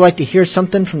 I'd also like to hear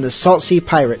something from the Salt Sea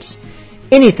Pirates.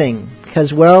 Anything,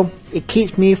 because, well, it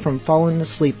keeps me from falling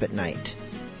asleep at night.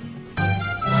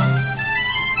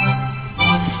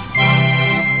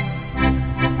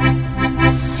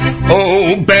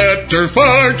 Oh, better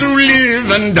far to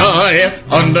live and die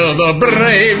under the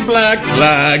brave black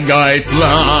flag I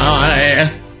fly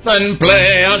than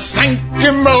play a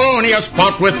sanctimonious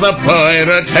pot with the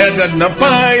pirate head and the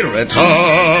pirate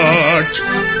heart.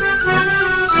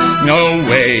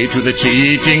 Away to the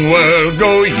cheating world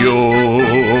go you,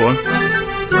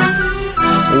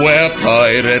 where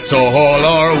pirates all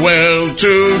are well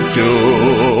to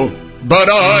do. But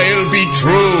I'll be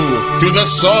true to the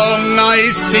song I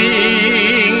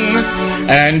sing,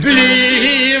 and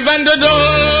live and die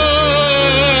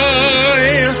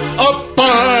a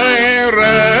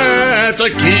pirate.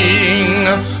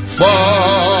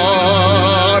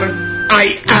 for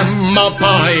I am a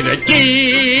pirate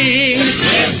king.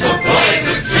 Yes, a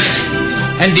pirate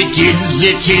king. And it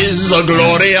is a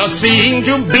glorious thing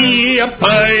to be a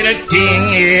pirate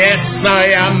king. Yes, I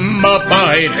am a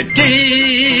pirate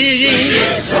king.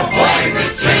 Yes, a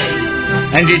pirate king.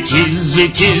 And it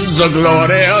is a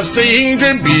glorious thing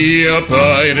to be a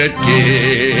pirate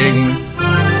king.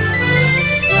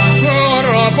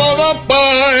 Hurrah for the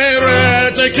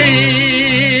pirate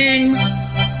king.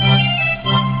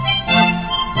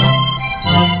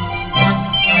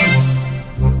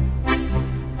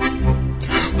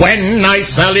 When I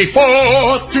sally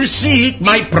forth to seek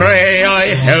my prey,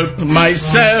 I help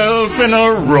myself in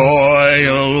a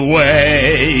royal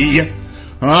way.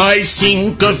 I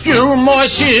sink a few more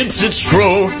ships, it's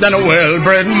true, than a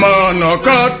well-bred monarch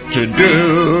ought to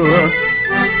do.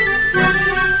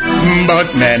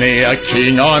 But many a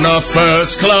king on a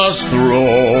first-class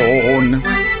throne,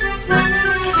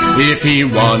 if he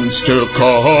wants to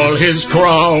call his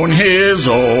crown his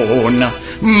own,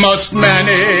 must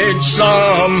manage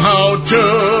somehow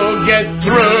to get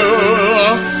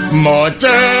through more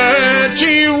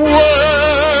dirty work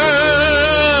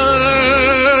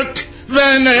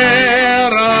than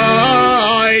e'er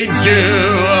I do.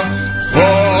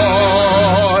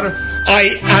 For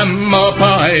I am a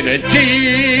pirate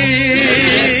king,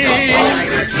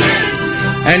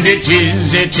 and it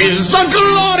is a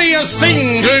glorious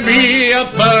thing to be a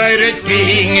pirate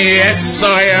king. Yes,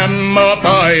 I am a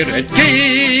pirate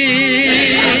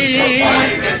king.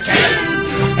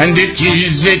 And it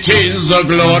is a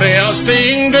glorious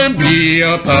thing to be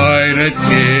a pirate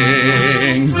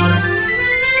king.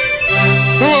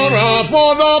 Hurrah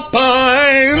for the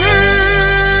pirate!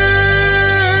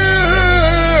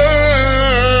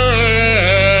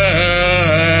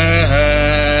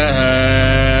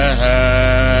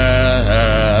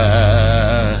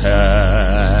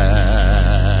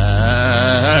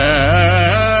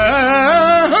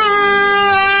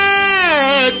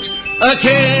 A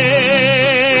king,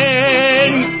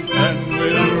 and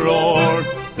we'll roar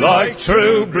like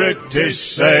true British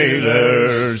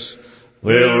sailors.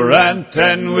 We'll rant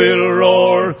and we'll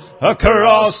roar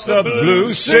across the blue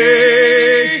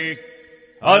sea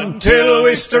until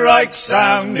we strike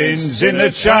soundings in the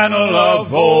channel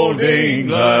of old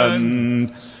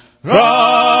England.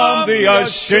 From the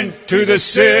Ushant to the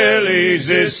Scillies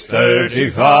is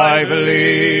 35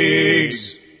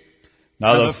 leagues.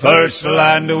 Now the first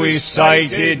land we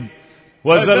sighted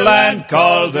was the land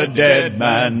called the Dead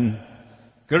Man.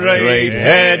 Great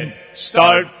Head,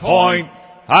 Start Point,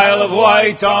 Isle of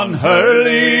Wight on her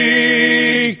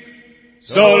lee.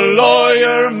 So lower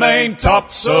your main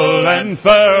topsail and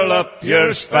furl up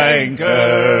your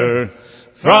spanker.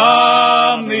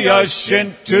 From the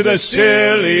Ushant to the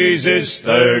Scillies is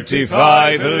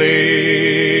 35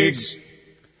 leagues.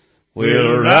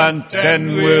 We'll rant and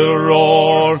we'll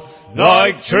roar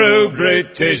like true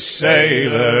British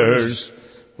sailors.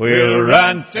 We'll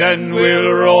rant and we'll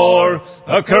roar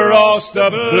across the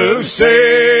blue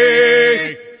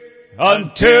sea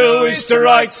until we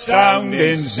strike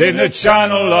soundings in the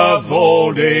channel of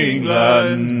old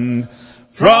England.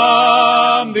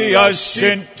 From the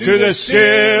Ushant to the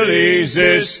Scillies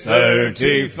is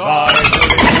 35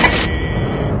 leagues.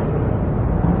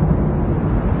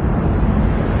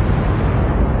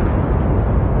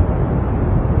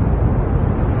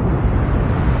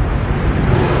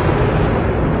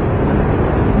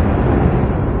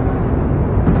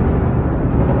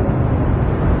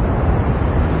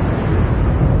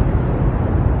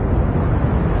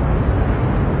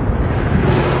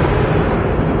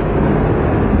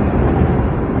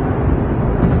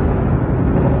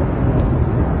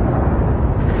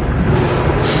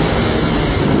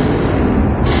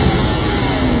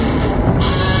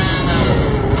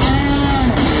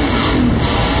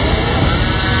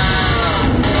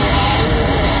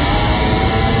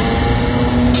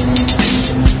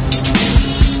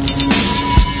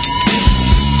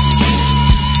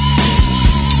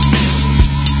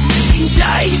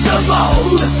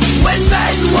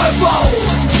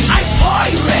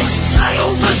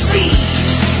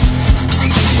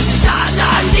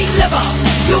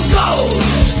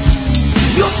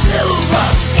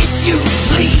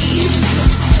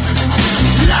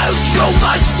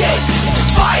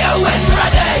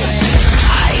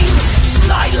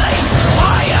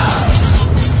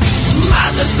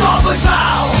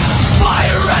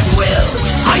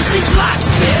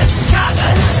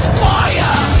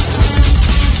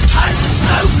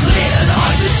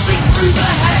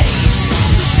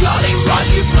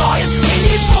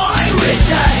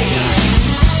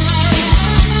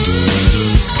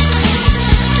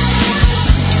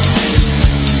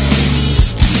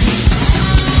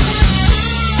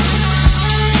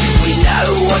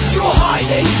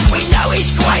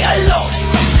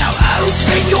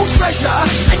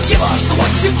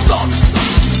 block.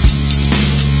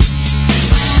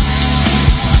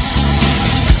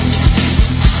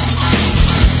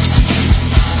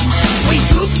 We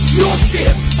took your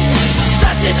ship,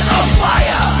 set it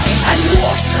afire, and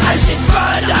watched as it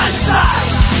burned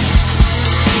outside.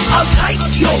 I'll take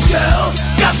your girl,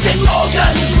 Captain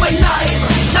Morgan's my name.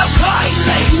 Now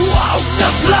kindly walk the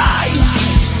flame.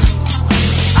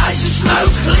 As the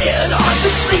smoke cleared, I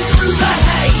could see through the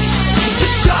haze the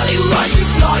Jolly Roger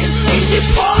flying in the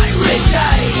pirate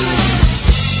days.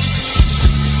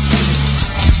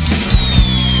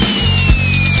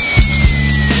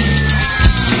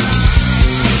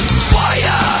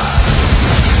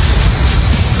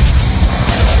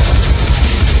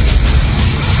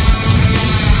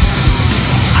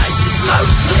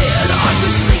 Smoke cleared, I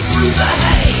could see through the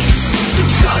haze the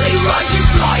Jolly Roger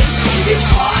flying in the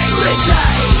pirate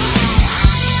days.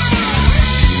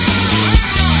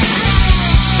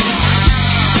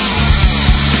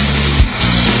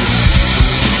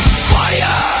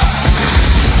 Fire!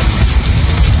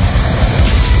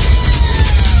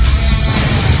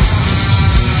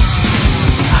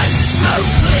 As the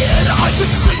smoke cleared, I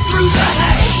could see through the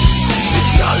haze the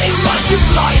Jolly Roger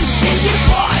flying in the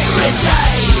pirate days.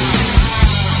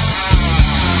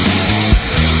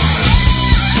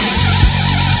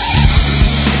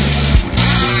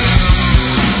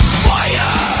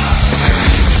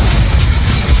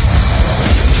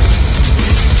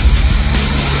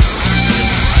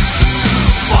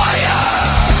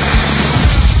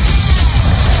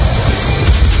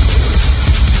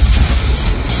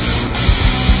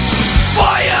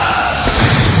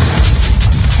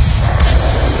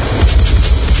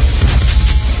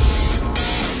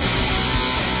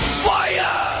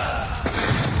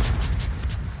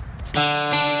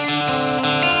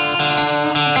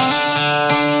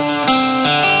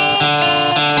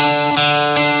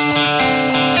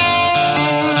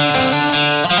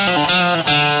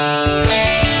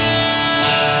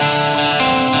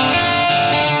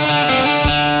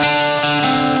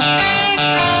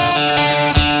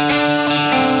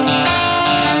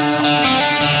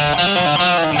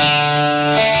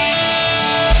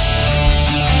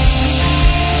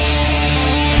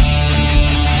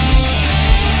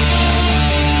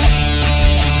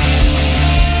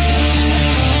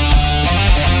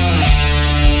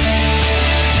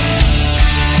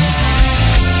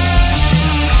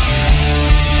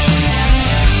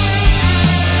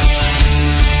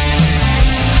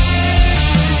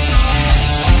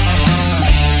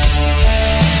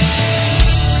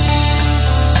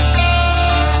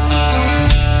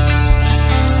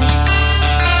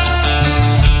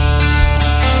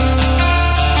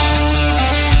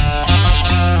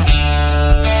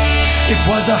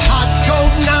 was a hot,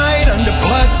 cold night under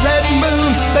blood-red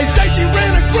moon. They say she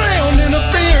ran aground in a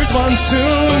fierce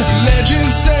monsoon. But the legend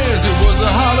says it was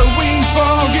a Halloween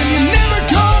fog, and you never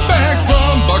come back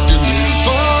from Buccaneers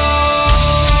Ball.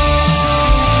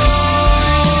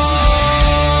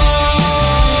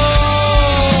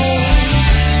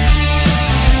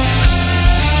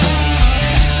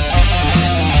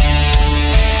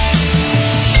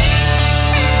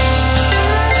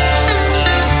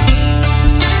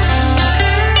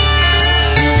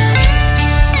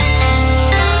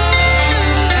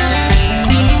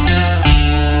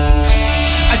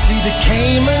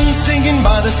 Singing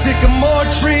by the sycamore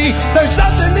tree, there's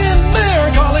something in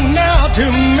there calling out to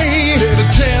me. Better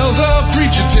tell the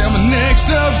preacher, tell my next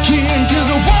of kin, 'cause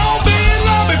I won't be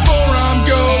long before I'm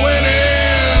going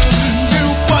in to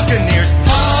Buccaneers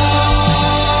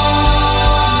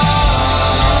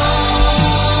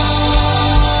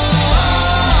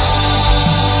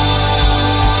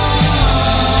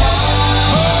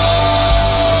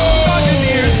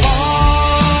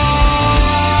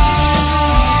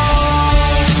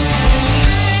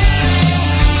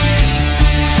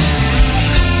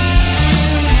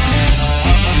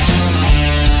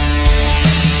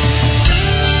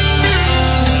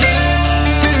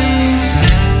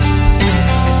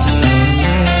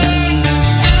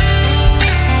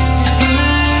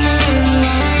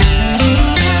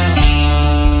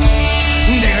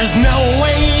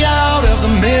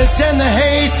and the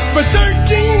haze for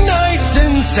 13 nights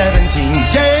and 17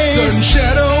 days. Sudden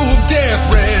shadow of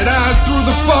death, red eyes through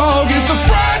the fog, is the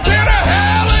fried pan of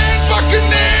hell in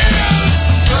Buccaneers.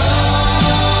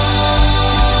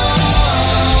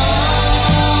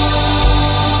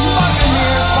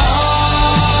 Buccaneers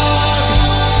fog.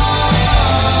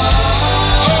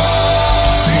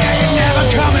 Yeah, you're never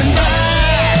coming back.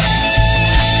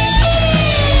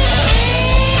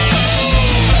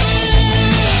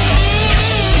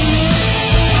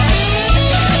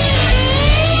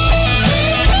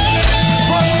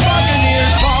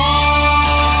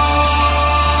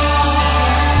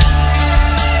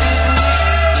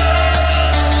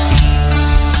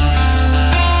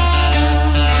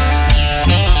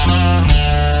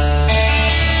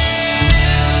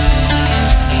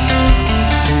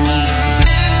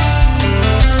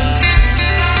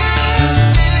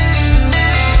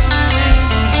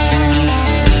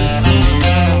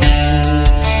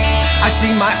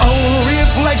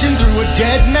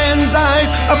 dead man's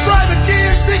eyes, a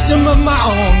privateer's victim of my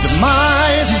own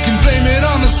demise. You can blame it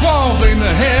on the swamp, blame the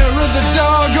hair of the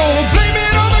dog, or blame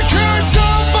it on the curse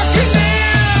of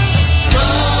buccaneers.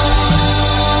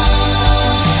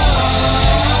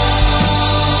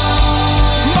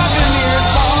 Buccaneers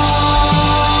bought.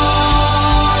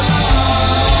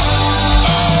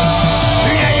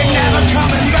 Yeah, you're never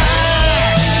coming back.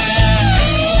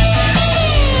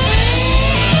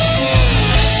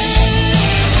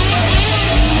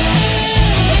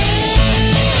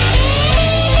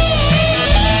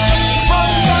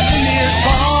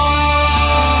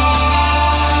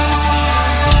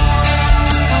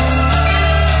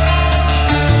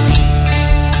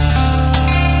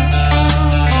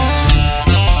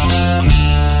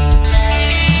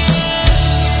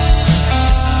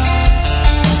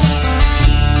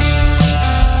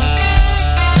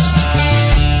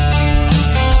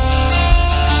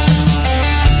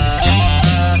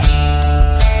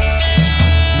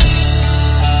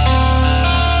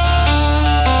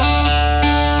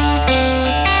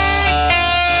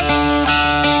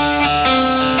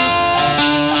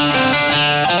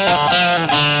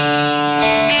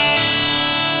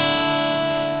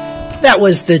 That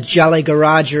was the Jolly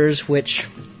Garagers, which,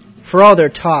 for all their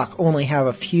talk, only have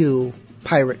a few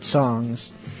pirate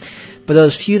songs. But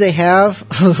those few they have,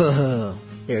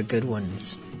 they're good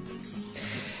ones.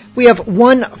 We have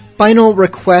one final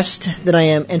request that I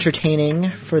am entertaining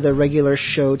for the regular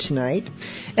show tonight,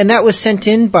 and that was sent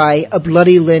in by a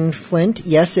Bloody Lynn Flint.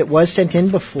 Yes, it was sent in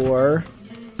before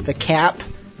the cap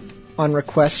on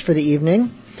request for the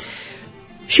evening.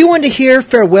 She wanted to hear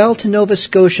Farewell to Nova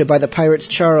Scotia by the Pirates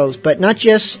Charles, but not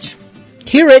just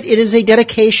hear it, it is a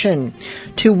dedication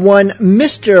to one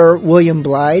Mr. William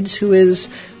Blydes, who is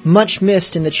much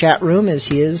missed in the chat room as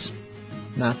he has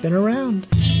not been around.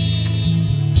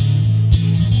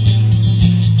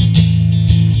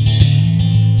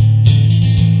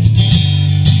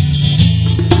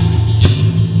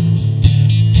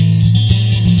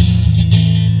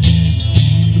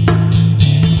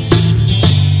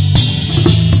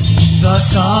 The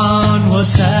sun was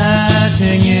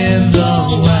setting in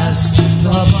the west.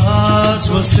 The birds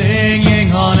were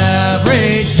singing on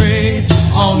every tree.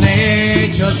 All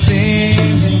nature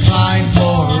seemed inclined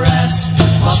for rest,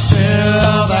 but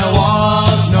still there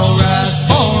was no rest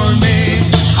for me.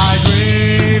 I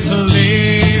grieve to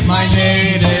leave my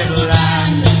native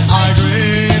land. I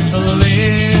grieve to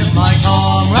leave my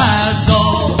comrades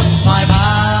all, my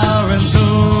parents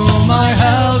whom I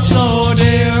held so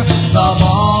dear. The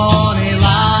bonny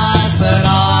lass that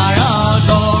I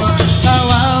adore.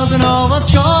 Farewell to Nova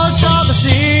Scotia, the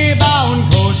sea-bound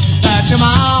coast. Let your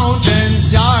mountains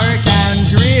dark and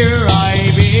drear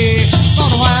I be.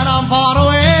 But when I'm far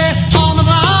away on the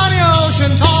briny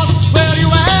ocean tossed, will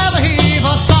you ever heave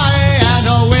a sigh and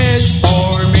a wish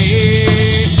for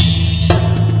me?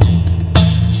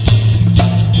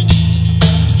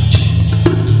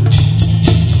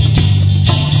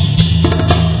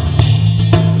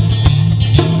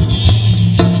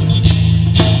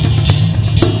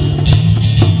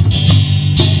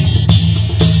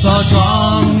 The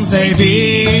drums they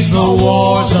beat, the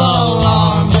war's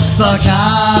alarm. The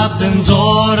captain's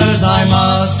orders I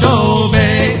must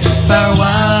obey.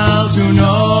 Farewell to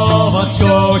Nova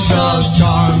Scotia's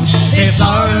charms. It's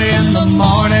early in the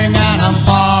morning and I'm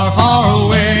far, far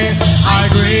away. I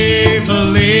grieve to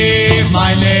leave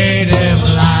my native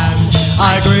land.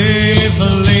 I grieve to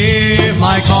leave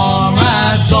my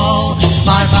comrades all,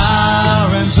 my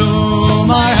parents whom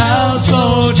I held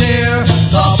so dear.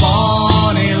 The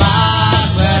bonny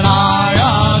lass that I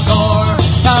adore.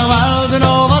 Farewell to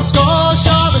Nova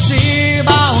Scotia, the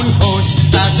sea-bound coast.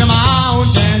 Let your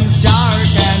mountains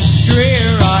dark and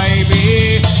drear I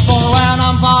be. For when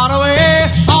I'm far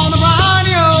away on the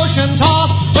briny ocean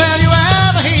tossed, will you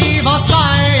ever heave a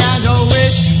sigh and a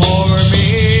wish for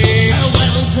me?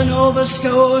 Farewell to Nova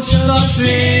Scotia, the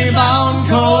sea-bound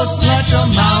coast. Let your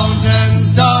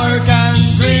mountains dark and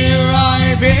drear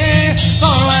I be.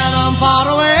 For when I'm far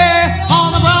away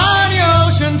on the briny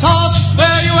ocean tossed,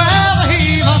 will you ever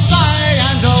heave a sigh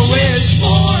and a wish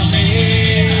for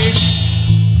me?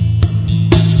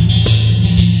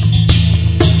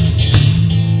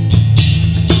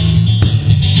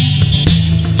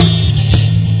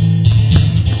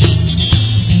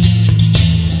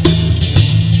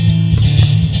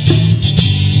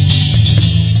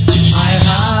 I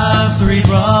have 3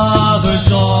 brothers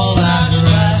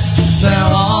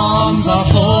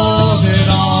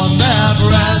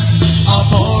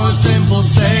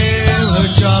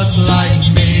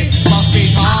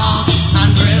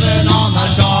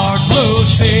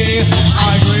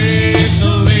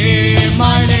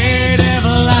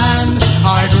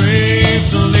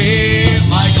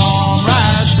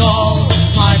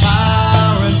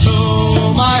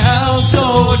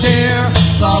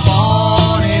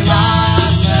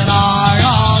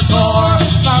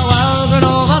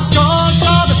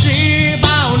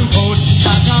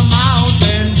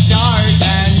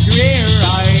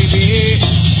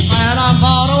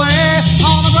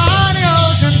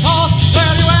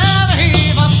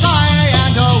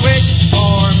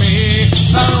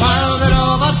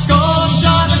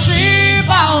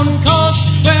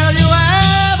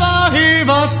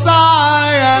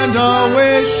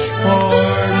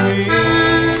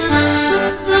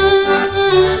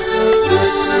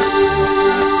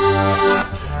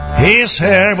His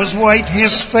hair was white,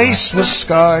 his face was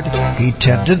scarred. He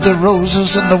tended the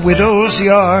roses in the widow's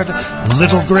yard.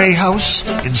 Little grey house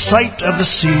in sight of the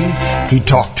sea. He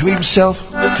talked to himself,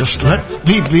 just let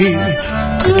me be.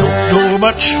 I don't know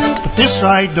much, but this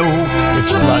I know.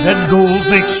 It's blood and gold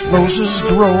makes roses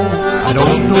grow. I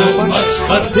don't know much,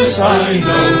 but this I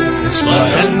know. It's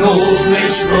blood and gold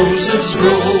makes roses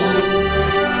grow.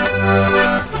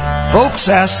 Folks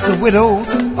asked the widow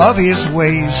of his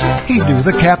ways. He knew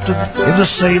the captain in the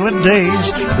sailing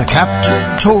days. The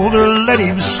captain told her let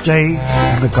him stay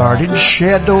in the garden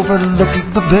shed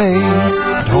overlooking the bay.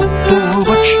 I don't know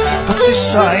much, but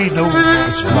this I know.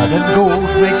 It's blood and gold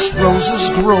makes roses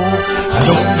grow. I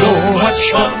don't know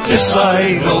much, but this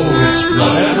I know. It's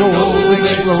blood and gold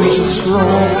makes roses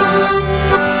grow.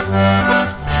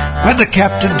 When the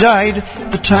captain died,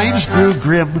 the times grew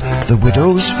grim, the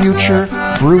widow's future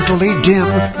brutally dim.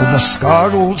 When the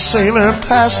scarred old sailor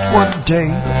passed one day,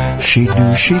 she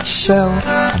knew she'd sell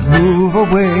and move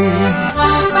away.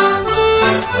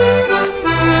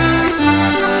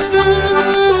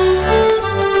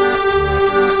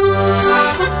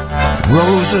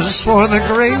 Roses for the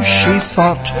grave, she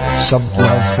thought, some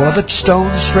love for the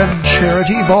stones friend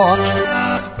Charity bought.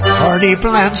 Hardy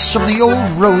plants from the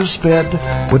old rose bed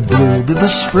would bloom in the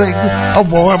spring a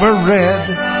warmer red.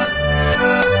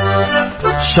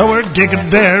 So her digging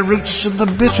bare roots in the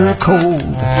bitter cold,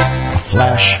 a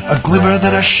flash, a glimmer,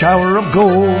 then a shower of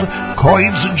gold.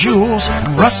 Coins and jewels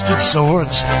and rusted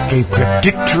swords gave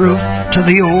cryptic truth to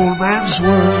the old man's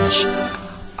words.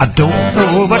 I don't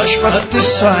know much, but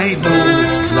this I know.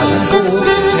 It's blood and gold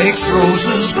makes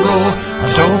roses grow.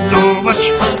 I don't know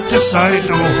much, but this I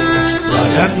know. It's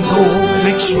blood and gold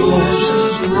makes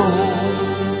roses grow.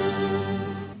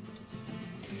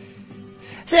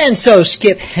 And so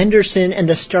Skip Henderson and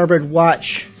the Starboard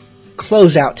Watch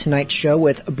close out tonight's show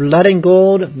with Blood and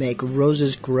Gold Make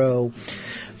Roses Grow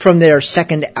from their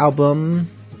second album,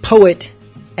 Poet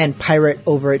and Pirate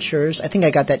Overtures. I think I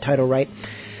got that title right.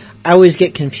 I always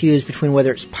get confused between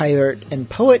whether it's pirate and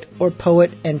poet or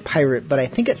poet and pirate, but I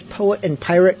think it's poet and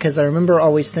pirate because I remember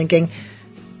always thinking,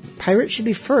 pirate should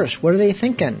be first. What are they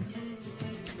thinking?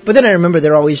 But then I remember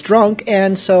they're always drunk,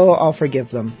 and so I'll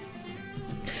forgive them.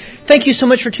 Thank you so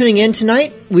much for tuning in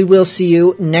tonight. We will see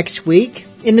you next week.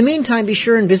 In the meantime, be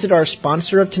sure and visit our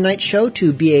sponsor of tonight's show,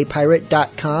 to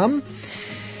beapirate.com,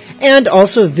 and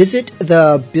also visit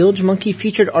the Bilge Monkey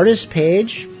Featured Artist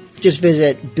page. Just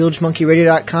visit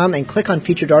bilgemonkeyradio.com and click on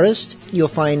Featured Artists. You'll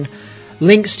find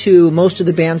links to most of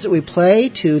the bands that we play,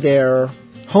 to their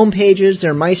home pages,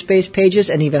 their MySpace pages,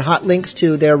 and even hot links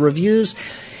to their reviews,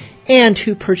 and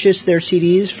to purchase their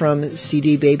CDs from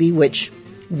CD Baby, which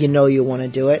you know you want to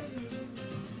do it.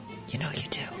 You know you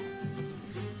do.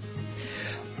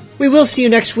 We will see you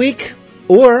next week,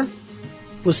 or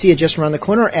we'll see you just around the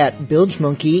corner at Bilge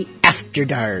Monkey After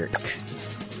Dark.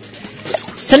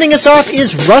 Sending us off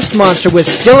is Rust Monster with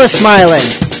Still a Smilin'.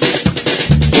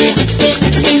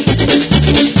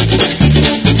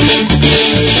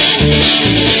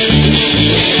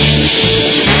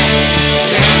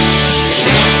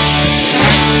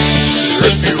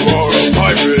 If you are a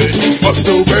pirate, you must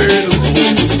obey the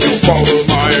rules. Don't follow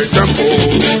my example,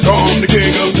 cause I'm the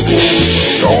king of fools.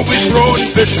 Don't be throwing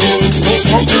fish hooks, don't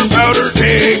smoke your powder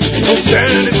kegs. Don't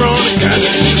stand in front of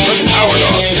cannons, let's power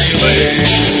loss relay.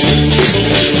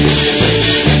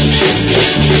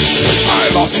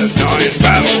 I lost a 9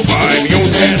 battle by my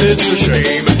own hand, it's a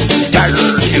shame.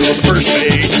 Dagger killed the first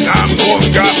mate, and I'm the one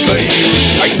got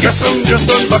blamed. I guess I'm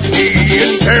just unlucky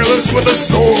and careless with a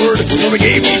sword, so they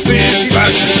gave me 50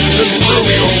 lashes and threw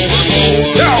me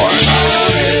overboard. Now I'm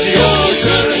out in the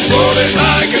ocean, floating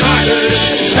like an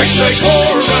island. Technique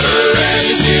for a rudder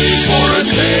and skis for a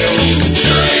sail.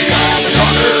 Surely I'm a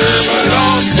goner, but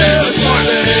I'm still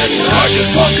smiling. I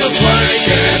just walk a plank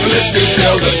and live to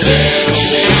tell the tale.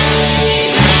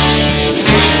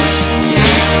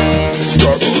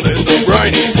 Struggled in the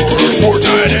grinding for a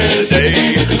fortnight and a day.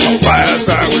 Alas,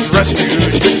 I was rescued,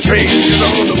 good change is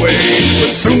on the way.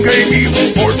 But soon came evil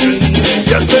fortunes,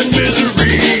 death and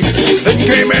misery. Then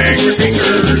came angry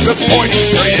fingers, pointing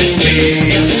straight at me.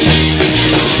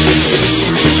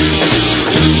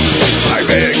 I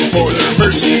begged for their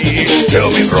mercy, till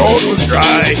me throat was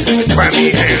dry. Clammy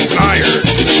hands and irons,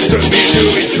 it stood me to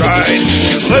be tried.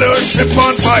 You lit our ship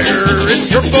on fire,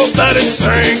 it's your fault that it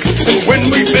sank. And when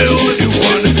we build a new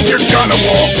one, you're gonna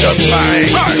walk the plank.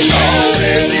 I'm out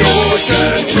in the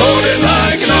ocean, floating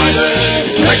like an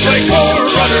island. Technique for a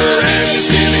rudder and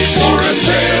skillies for a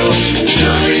sail.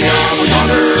 Surely I'm a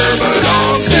gunner, but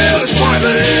I'm still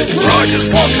smiling. For I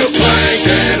just walk the plank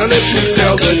and I live to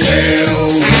tell the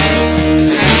tale.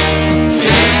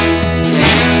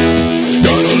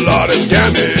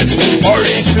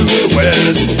 far east to the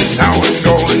west. Now I'm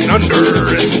going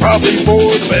under, it's probably for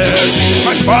the best.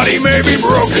 My body may be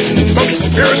broken, but my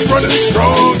spirit's running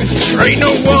strong. There ain't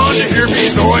no one to hear me,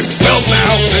 so I'm belting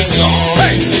out this song.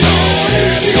 Hey! Down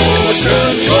in the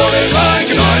ocean, floating like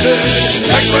an island,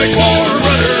 act like water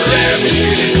runner, and my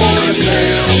skinny's for a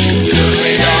sail.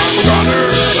 Surely I'm a goner,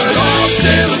 but I'm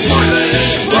still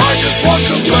smiling, for I just want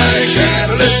to play and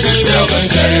live to tell the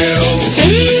tale.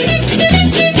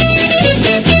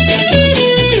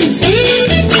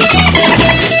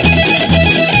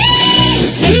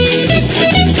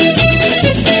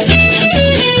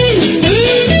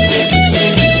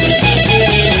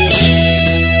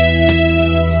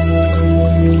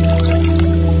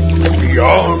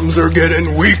 Arms are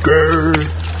getting weaker,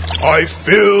 I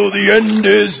feel the end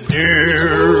is near.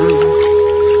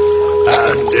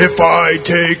 And if I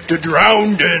take to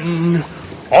drowning,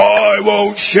 I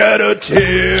won't shed a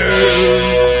tear.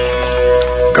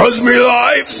 'Cause me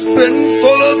life's been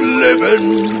full of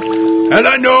living, and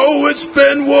I know it's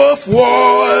been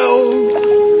worthwhile.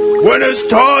 When it's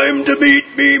time to meet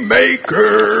me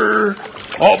maker,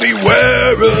 I'll be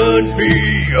wearing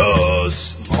me a